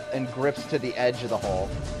hole and grips to the edge of the hole.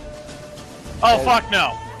 Oh, fuck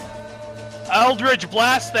no. Eldritch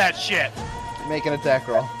blast that shit. Make an attack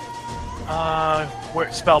roll. Where,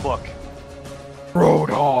 spellbook.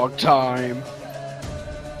 Roadhog time.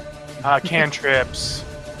 Cantrips.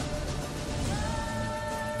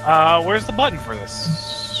 Where's the button for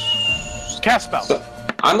this? Cast spell. So,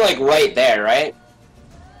 I'm like right there, right?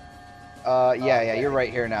 Yeah, you're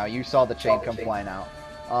right here now. You saw the chain come flying out.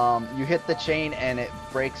 You hit the chain and it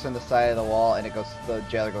breaks on the side of the wall, and the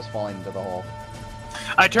jailer goes falling into the hole.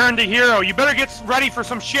 I turn to Hero. You better get ready for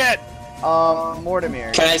some shit.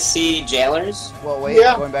 Mortimer. Can I see jailers? Well, wait.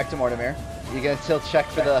 Yeah. Going back to Mortimer. You gonna still check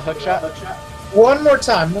for the hook shot? One more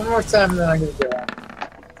time, and then I'm gonna do it.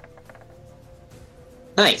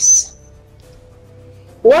 Nice.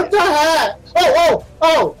 What the heck?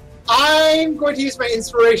 Oh! I'm going to use my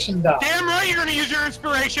inspiration die. Damn right you're gonna use your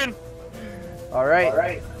inspiration.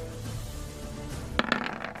 Alright.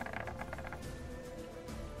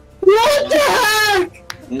 What the heck?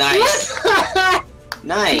 Nice.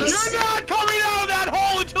 Nice. You're not coming out of that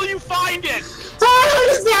hole until you find it. How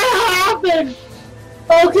does that happen?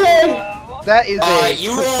 Okay. That is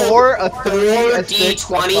you a rolled 4, a 3, a 6,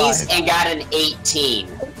 D20s a 5. and got an 18.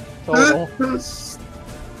 Total.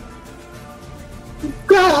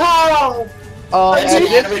 Go! That's At an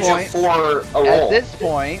this average point, of 4 a roll. At this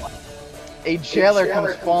point, a jailer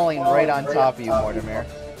comes falling right on top of you, Mortimer.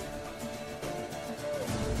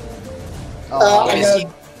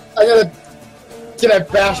 Can I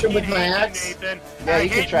bash him with my axe? Nathan. Yeah, I you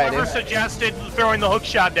can hate try whoever to. suggested throwing the hook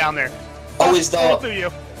shot down there. Oh, is Both of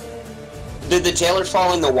you. Did the jailer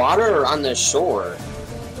fall in the water or on the shore?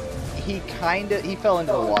 He fell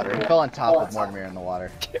into the water. He fell on top of Mortimer in the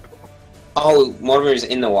water. Oh, Mortimer's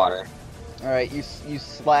in the water. Alright, you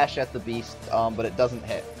slash at the beast, but it doesn't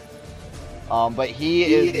hit. But he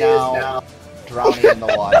is now drowning in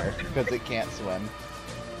the water because it can't swim.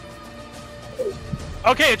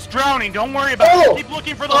 Okay, it's drowning. Don't worry about it. Keep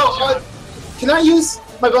looking for the hook shot. Can I use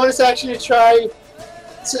my bonus action to try?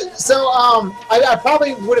 I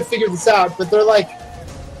probably would have figured this out, but they're like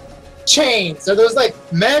chains. Are those like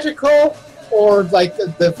magical or like the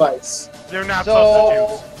device? They're not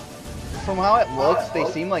So, substitutes. from how it looks, they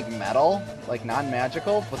seem like metal, like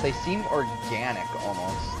non-magical, but they seem organic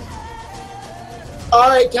almost.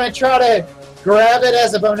 Alright, can I try to grab it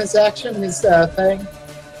as a bonus action, his thing?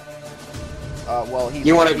 Well,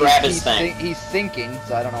 You want to grab his thing. He's sinking,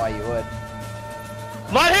 so I don't know why you would.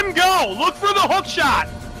 Let him go! Look for the hook shot!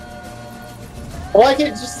 Well, I can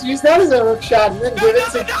just use that as a hook shot and then give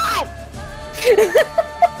it to...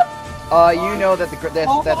 You know that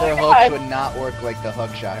their hooks would not work like the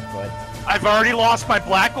hook shot would. I've already lost my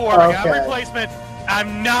black orb. I got a replacement.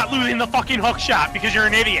 I'm not losing the fucking hook shot because you're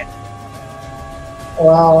an idiot.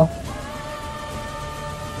 Well...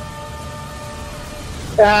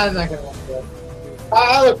 I'm not gonna want to do it.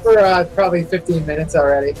 I'll look for probably 15 minutes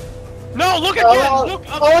already. No, look again! I'll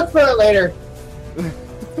look for it later.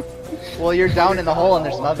 Well, you're down in the hole and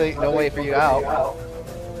there's no way for you out.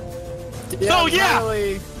 So yeah!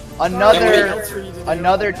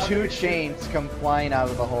 Another 2 chains come flying out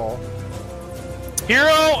of the hole.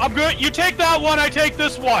 Hero, I'm good. You take that one, I take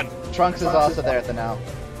this one. Trunks is also there at the now.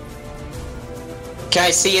 Can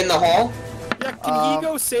I see in the hole? Yeah, can he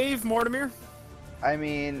go save Mortimer? I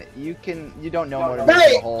mean, you don't know Mortimer in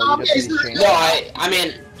the hole. You just see these chains. No, I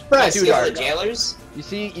mean, see all the jailers?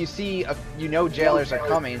 You know jailers are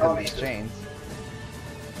coming from these chains.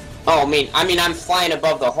 Oh, I mean, I'm flying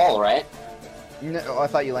above the hole, right? No, I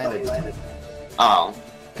thought you landed. Oh.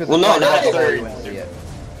 Well, no, not at there. You wouldn't see it.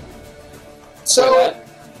 So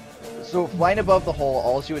flying above the hole,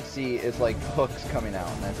 all you would see is like hooks coming out,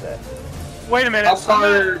 and that's it. Wait a minute. How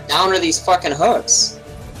far down are these fucking hooks?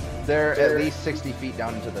 They're at least 60 feet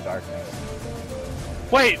down into the darkness.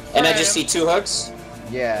 Wait. And I just see 2 hooks?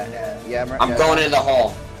 Yeah. I'm going into the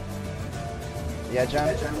hole. Yeah,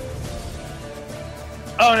 John?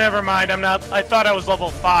 Oh, never mind. I'm not. I thought I was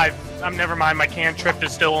level 5. Never mind. My cantrip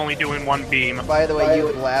is still only doing 1 beam. By the way,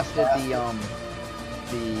 you blasted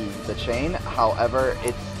the chain. However,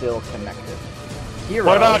 it's still connected. Hero.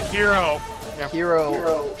 What about Hero?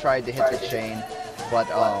 Hero tried to hit the chain, but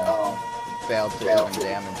failed to even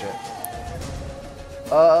damage it.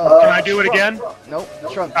 Can I do it again? Nope.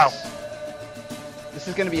 Trunks. Oh. This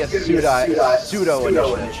is gonna be a pseudo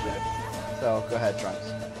initiative. So go ahead,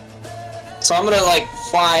 Trunks. So I'm gonna like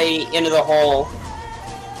fly into the hole,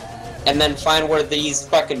 and then find where these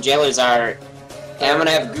fucking jailers are, and I'm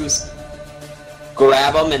gonna have Goose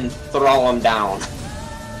grab them and throw them down.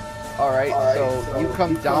 Alright, so you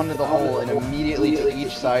come down to the hole, and immediately to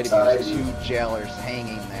each side of you, 2 jailers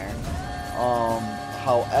hanging there.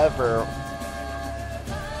 However,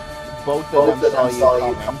 both of them saw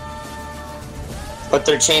you coming. But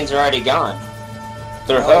their chains are already gone.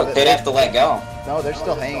 They're hooked, they'd have to let go. No, they're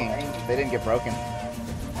still hanging. They didn't get broken.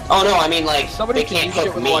 Oh no, I mean like, Somebody they can't can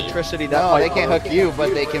hook with me. electricity. No, they can't hook you,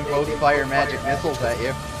 but they can both fire magic missiles at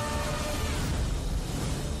you.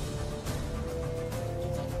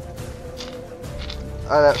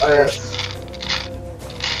 That fits.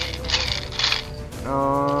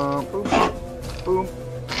 Boom, boom,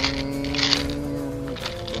 and boom.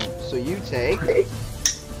 So you take.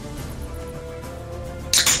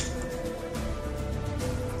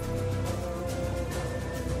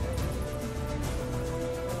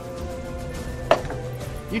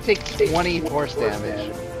 You take 20 force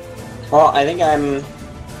damage. Well, I think I'm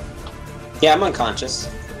unconscious.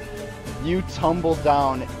 You tumble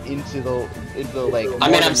down into the lake. I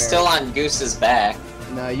mean, I'm still on Goose's back.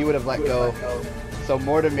 No, you would have let go. So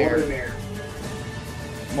Mortimer.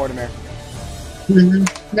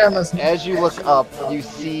 As you look up, you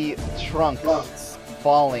see Trunks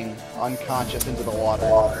falling unconscious into the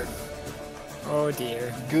water. Oh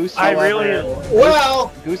dear. Goose, however,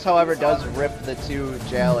 Goose, however, does rip the 2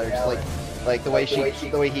 jailers, like the way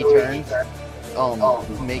he turns,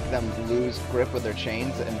 make them lose grip with their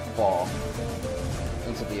chains and fall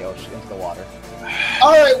into the ocean, into the water.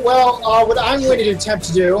 All right. Well, what I'm going to attempt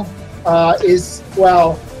to do is,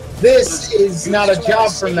 this is not a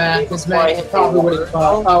job for Matt, because Matt probably would have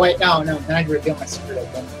thought. Oh wait, no, then I'd reveal my secret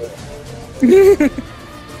identity.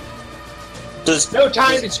 No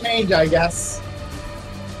time to change, I guess.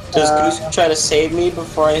 Does Goose try to save me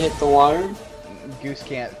before I hit the water? Goose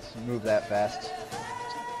can't move that fast.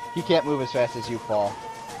 He can't move as fast as you fall.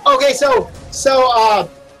 Okay, so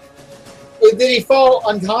did he fall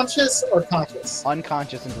unconscious or conscious?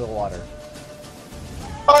 Unconscious into the water.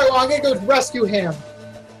 Alright, well, I'm gonna go rescue him.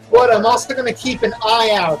 But I'm also gonna keep an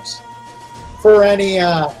eye out for any,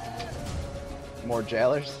 more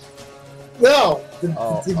jailers? No!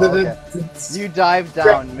 Okay. You dive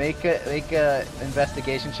down, make a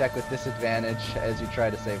investigation check with disadvantage as you try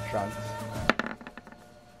to save Trunks.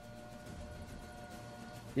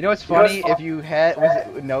 You know what's funny? If you had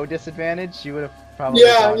no disadvantage, you would have probably.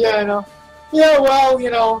 Yeah, I know. Yeah, well,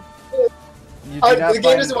 The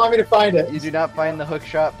game doesn't want me to find it. You do not find the hook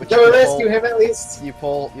shot, but Can we rescue him at least? You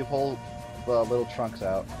pull the little Trunks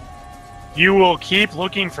out. You will keep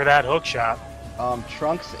looking for that hook shot.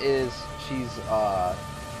 Trunks she's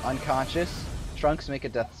unconscious. Trunks, make a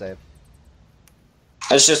death save.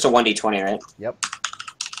 That's just a 1d20, right? Yep.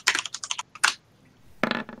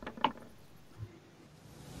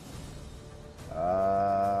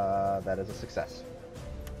 That is a success.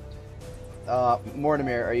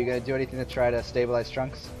 Mortimer, are you going to do anything to try to stabilize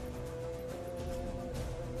Trunks?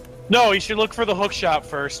 No, you should look for the hook shot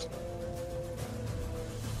first.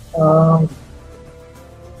 Don't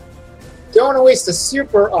want to waste a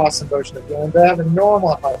super awesome potion of healing, but I have a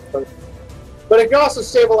normal health potion. But it can also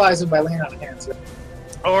stabilize him by laying on hands.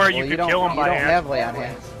 Or you could kill him by hand. You don't have lay on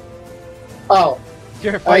hands. Oh.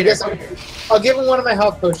 You're a fighter. I guess I'll give him one of my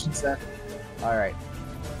health potions then. Alright.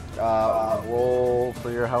 Roll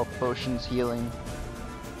for your health potions healing.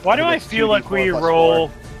 Why do I feel like we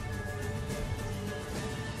roll...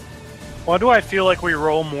 Why do I feel like we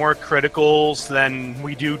roll more criticals than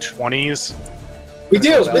we do 20s? We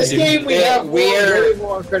do. This game we have way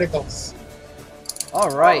more criticals.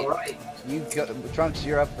 Alright. Trunks,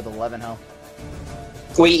 you're up with 11 health.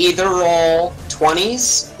 We either roll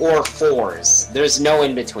 20s or 4s. There's no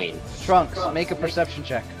in between. Trunks, make a perception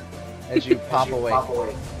check as you pop away.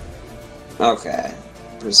 Okay.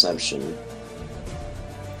 Perception.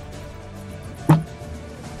 I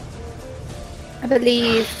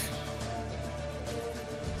believe.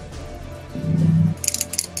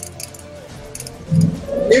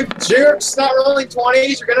 You jerks, not rolling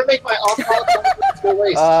 20s. You're gonna make my alcohol go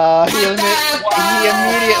waste. He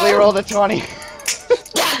immediately rolled a 20.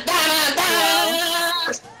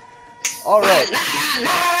 Alright.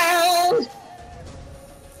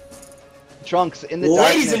 Trunks, in the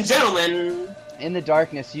darkness. Ladies and gentlemen! In the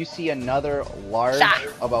darkness, you see another large,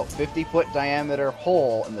 about 50-foot diameter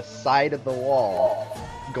hole in the side of the wall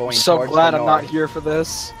going towards the north. So glad I'm not here for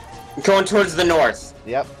this. Going towards the north.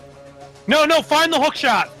 Yep. No, find the hook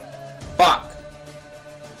shot! Fuck.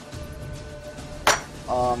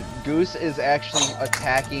 Goose is actually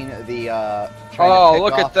attacking the, trying to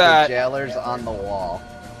pick off the jailers on the wall.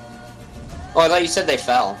 Oh, I thought you said they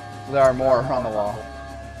fell. There are more on the wall.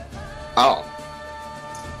 Oh.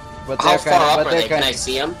 But how far up are they? Can I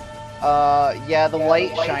see them? Yeah, the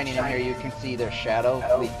light shining in here, you can see their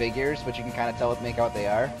shadowy figures, but you can kind of make out what they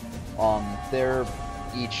are. They're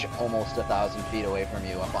each almost 1,000 feet away from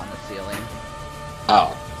you up on the ceiling.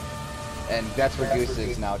 Oh. And that's where Goose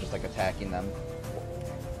is now, just like attacking them.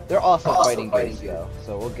 They're also fighting Goose, though,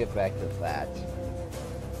 so we'll get back to that.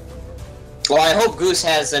 Well, I hope Goose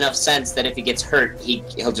has enough sense that if he gets hurt,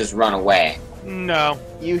 he'll just run away. No.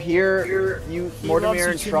 You hear, Mortimer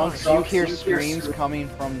and Trunks, you hear screams coming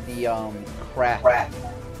from the crack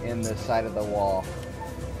in the side of the wall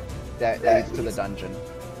that leads to the dungeon.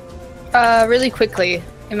 Really quickly,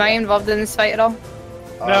 am I involved in this fight at all?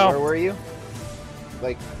 No. Where were you?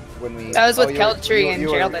 Like, when we... I was with Keldri and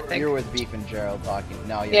Gerald, I think. You were with Beef and Gerald talking.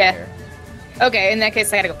 No, you're yeah. Here. Okay, in that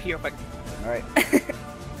case, I gotta go pee real quick. Alright.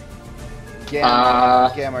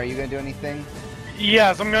 Gam, are you gonna do anything?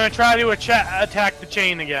 Yes, I'm gonna try to attack the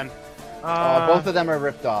chain again. Both of them are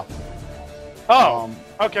ripped off. Oh,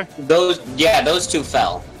 okay. Those two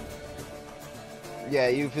fell. Yeah,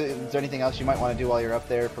 is there anything else you might want to do while you're up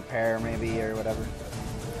there? Prepare, maybe, or whatever?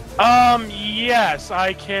 Yes,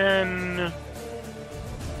 I can...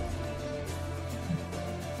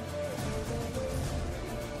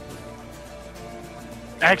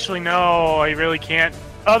 Actually, no, I really can't.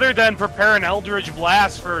 Other than prepare an Eldritch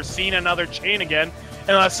Blast for seeing another chain again.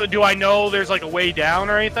 Unless, do I know there's like a way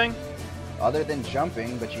down or anything? Other than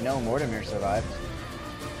jumping, but you know Mortimer survived.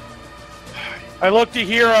 I look to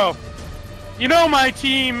Hero. You know my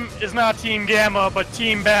team is not Team Gamma, but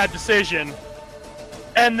Team Bad Decision.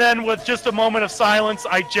 And then with just a moment of silence,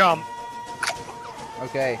 I jump.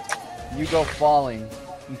 Okay, you go falling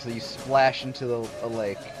until you splash into the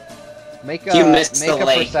lake. You missed the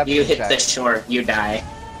lake, you hit check. the shore, you die.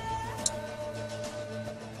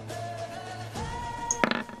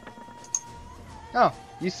 Oh,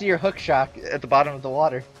 you see your hook shot at the bottom of the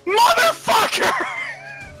water. Motherfucker!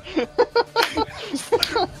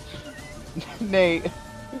 Nate,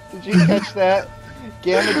 did you catch that?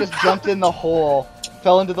 Gamma just jumped in the hole,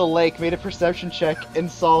 fell into the lake, made a perception check,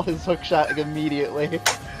 and saw his hook shot immediately.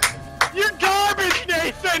 You're garbage,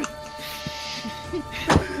 Nathan!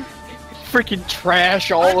 Freaking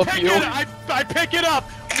trash, all of you. I pick it up.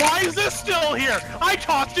 Why is this still here? I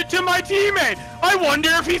tossed it to my teammate. I wonder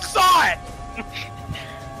if he saw it.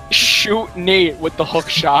 Shoot Nate with the hook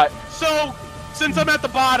shot. So, since I'm at the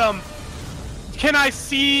bottom, can I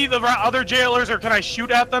see the other jailers, or can I shoot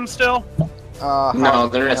at them still? No,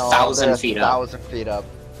 they're 1,000 feet up. 1,000 feet up.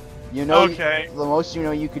 You know, okay. The most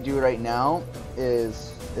you could do right now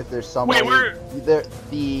is if there's somebody. Wait,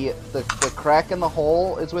 the crack in the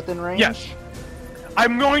hole is within range. Yes.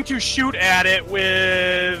 I'm going to shoot at it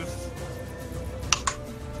with.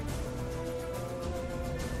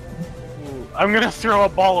 I'm gonna throw a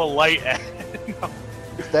ball of light at it. No.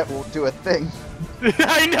 That won't do a thing.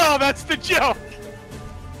 I know, that's the joke.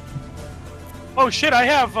 Oh shit! I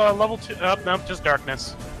have level 2. Nope, just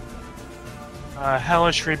darkness.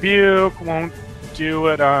 Hellish Rebuke won't do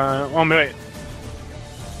it. Oh wait.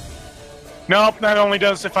 Nope, that only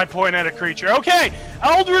does if I point at a creature. Okay,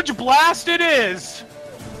 Eldritch Blast it is!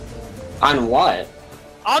 On what?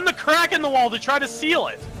 On the crack in the wall to try to seal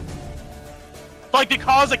it. Like to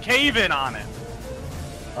cause a cave-in on it.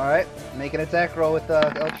 Alright, make an attack roll with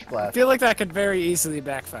Eldritch I Blast. feel like that could very easily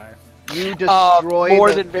backfire. You destroy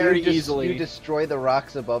more than very easily. You destroy the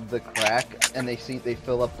rocks above the crack, and they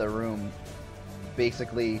fill up the room,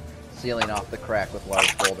 basically sealing off the crack with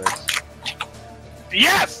large boulders.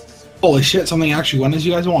 Yes! Holy shit, something actually went as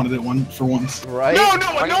you guys wanted it for once. Right? No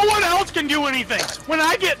one else can do anything! When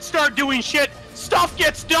I start doing shit, stuff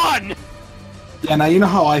gets done! Yeah, now you know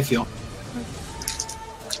how I feel.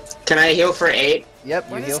 Can I heal for 8? Yep,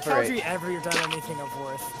 you When heal has for 8. Keldri ever done anything of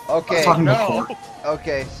worth? Okay, Fucking No. report.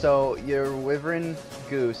 okay, so your Wyvern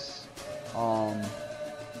Goose,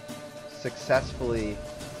 successfully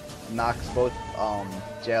knocks both,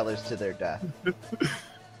 jailers to their death.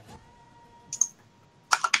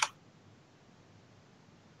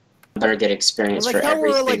 Better get experience Like for how every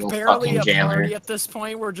we're like single barely fucking a jailer. party at this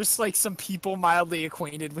point. We're just like some people mildly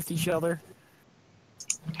acquainted with each other.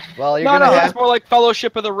 Well, you're No, gonna have. it's more like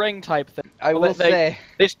Fellowship of the Ring type thing. I will say.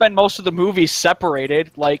 They spend most of the movie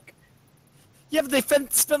separated, like... Yeah, but they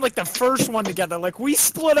spent like the first one together. Like we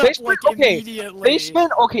split up They spent, like okay, immediately. They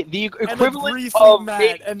spent, the equivalent briefly of met,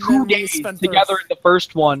 maybe and 2 then we days spent together in the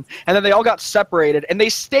first one, and then they all got separated, and they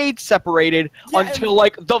stayed separated Yeah, until,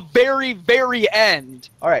 like, the very, very end.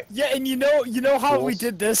 Alright. Yeah, and you know how we Rules.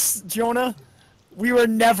 did this, Jonah? We were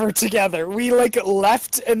never together. We like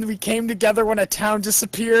left and we came together when a town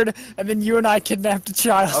disappeared, and then you and I kidnapped a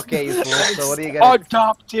child. Okay, you fools, so what do you got?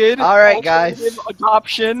 Adopted. Alright, guys. Alternative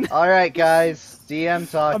Adoption. Alright, guys.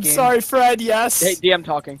 DM talking. I'm sorry, Fred. Yes. Hey, DM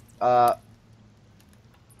talking.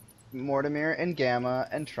 Mortimer and Gamma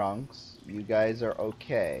and Trunks, you guys are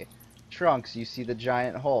okay. Trunks, you see the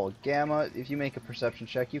giant hole. Gamma, if you make a perception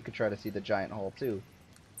check, you could try to see the giant hole too.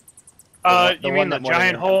 The You one mean the that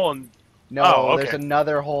giant Mortimer- hole and... No, Oh, okay. there's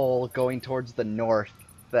another hole going towards the north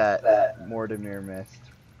that Mortimer missed.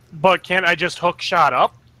 But can't I just hook shot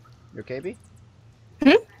up? You okay, B?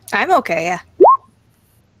 I'm okay, yeah.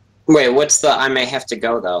 Wait, what's the I may have to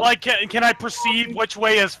go, though? Like, can I perceive which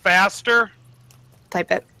way is faster? Type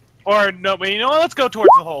it. Or, no, but you know what? Let's go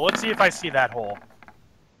towards the hole. Let's see if I see that hole.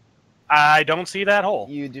 I don't see that hole.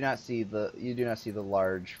 You do not see the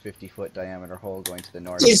large 50-foot diameter hole going to the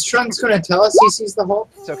north. Is Trunks going to tell us he sees the hole?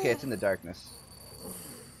 It's okay, it's in the darkness.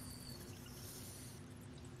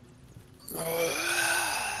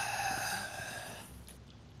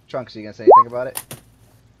 Trunks, are you gonna say anything about it?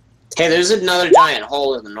 Hey, there's another giant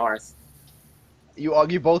hole in the north.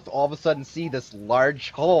 You both all of a sudden see this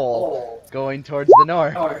large hole going towards the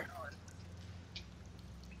north.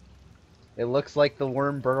 It looks like the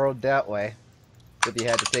worm burrowed that way. If you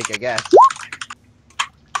had to take a guess.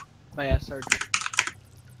 My ass hurt.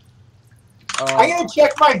 I'm going to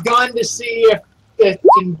check my gun to see if it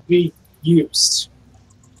can be used.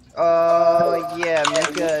 Yeah,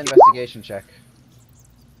 make an investigation check.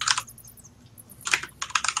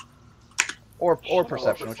 Or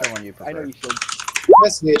perception, whichever one you prefer. I know you should.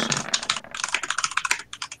 Investigation.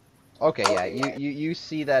 Okay, yeah, you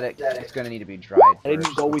see that it's going to need to be dried I didn't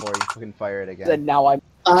first go with- before you can fire it again. Then now I'm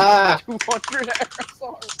Ah, 200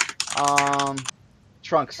 aerosols.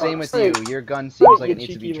 Trunk, same with you. Your gun seems like it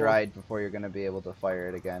needs to be dried before you're going to be able to fire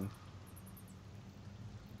it again.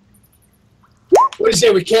 what do you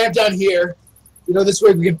say? We camp down here. You know, this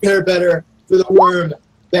way we can prepare better for the worm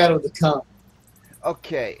battle to come.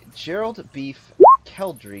 Okay, Gerald, Beef,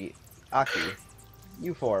 Keldri, Aki,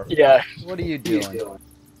 you four. Yeah. What are you doing?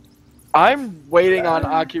 I'm waiting on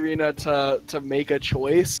Akirinia to make a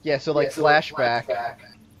choice. Yeah, so like flashback.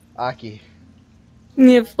 Aki.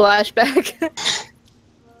 Yeah, flashback.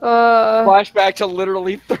 Flashback to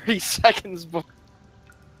literally 30 seconds before.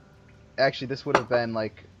 Actually, this would have been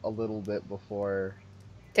like a little bit before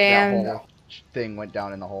Damn. that whole thing went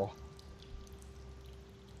down in the hole.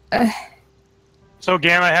 So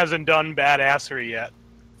Gamma hasn't done badassery yet.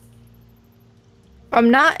 I'm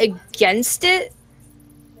not against it,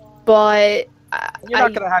 but You're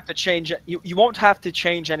not gonna have to change it. You won't have to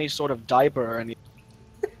change any sort of diaper or anything.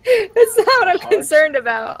 That's not what I'm concerned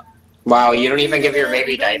about. Wow, you don't even give your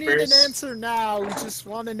baby We don't need an diapers? answer now. We just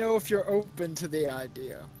want to know if you're open to the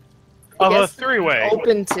idea. Of a Guess I'm three-way.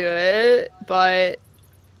 Open to it, but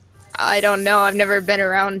I don't know. I've never been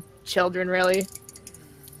around children really,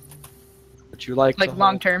 But you like like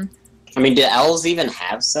long term. I mean, do elves even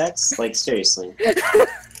have sex? Like, seriously.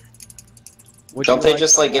 Would Don't you they like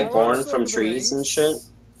just, like, get Well, born Lord from of the trees and Rings. shit?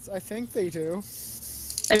 I think they do.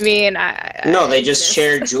 I mean, No, they just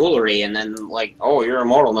share jewelry and then, like, oh, you're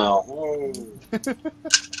immortal now. Oh.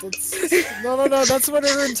 No. That's what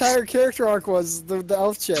her entire character arc was. The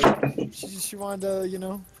elf chick. She wanted to, you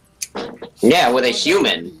know. Yeah, with a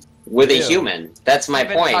human. With a Ew. human. That's my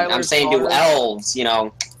Even point. I'm Tyler's saying to daughter. elves, you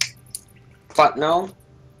know. Fuck no.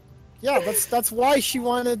 Yeah, that's why she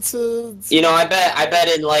wanted to. You know, I bet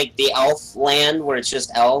in, like, the elf land where it's just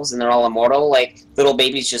elves and they're all immortal, like, little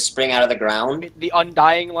babies just spring out of the ground. the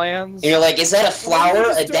Undying Lands? And you're like, is that a flower?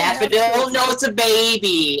 Well, they A just don't have daffodil? children. No, it's a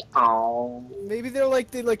baby. Oh. Maybe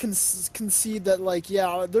they concede that like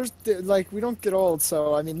yeah, like we don't get old,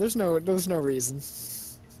 so I mean there's no reason.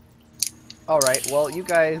 All right. Well, you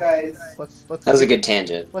guys, let's. That was a good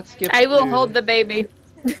tangent. Let's skip. I will through hold the baby.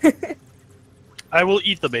 I will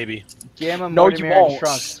eat the baby. Gamma, No, you Mortimer, and won't.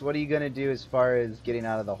 Trunks. What are you gonna do as far as getting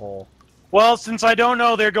out of the hole? Well, since I don't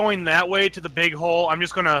know they're going that way to the big hole, I'm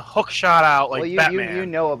just gonna hook shot out like well, Batman. you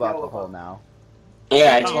know about the hole now.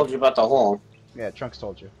 Yeah, I told you about the hole. Yeah, Trunks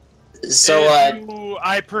told you. So, Do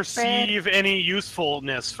I perceive any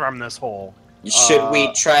usefulness from this hole? should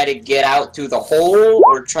we try to get out through the hole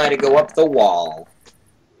or try to go up the wall?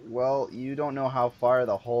 Well, you don't know how far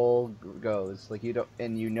the hole goes. Like you don't,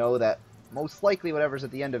 and you know that most likely whatever's at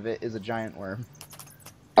the end of it is a giant worm.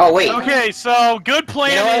 Oh, wait. Okay, so good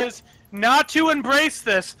plan You know what? is not to embrace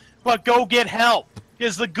this, but go get help.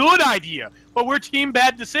 Is the good idea. But we're team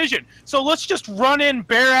bad decision. So let's just run in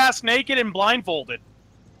bare ass naked and blindfolded.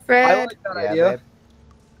 I Fred, like that Yeah, idea.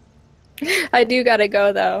 babe. I do gotta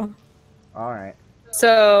go though. All right.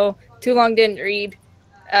 So too long didn't read.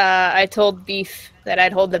 I told Beef that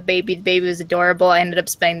I'd hold the baby. The baby was adorable. I ended up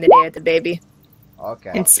spending the day with the baby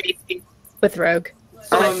Okay. in safety with Rogue.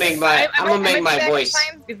 I'm gonna make my, I'm gonna make my back in voice.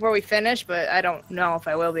 time before we finish, but I don't know if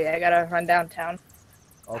I will be. I gotta run downtown.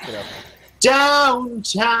 Okay.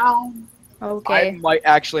 Downtown. I Okay. might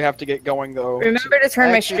actually have to get going though. Remember to turn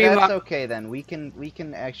my Actually, stream that's off. okay then. We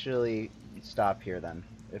can actually stop here then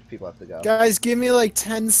if people have to go. Guys, give me like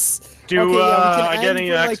 10. Do okay, yeah, we I can get end, any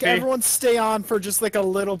but, like XP? everyone stay on for just like a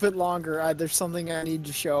little bit longer. There's something I need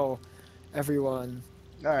to show everyone.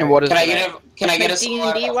 All right. And what is Can I that? get a, can I get a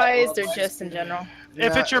D&D wise or just in general?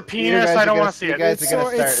 If it's your You penis, guys I are don't gonna- want to see you it. guys are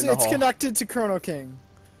gonna start it's in the it's hole. connected to Chrono King.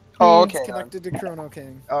 Oh, It's okay. connected to Chrono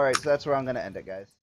King. All right. So that's where I'm gonna end it, guys.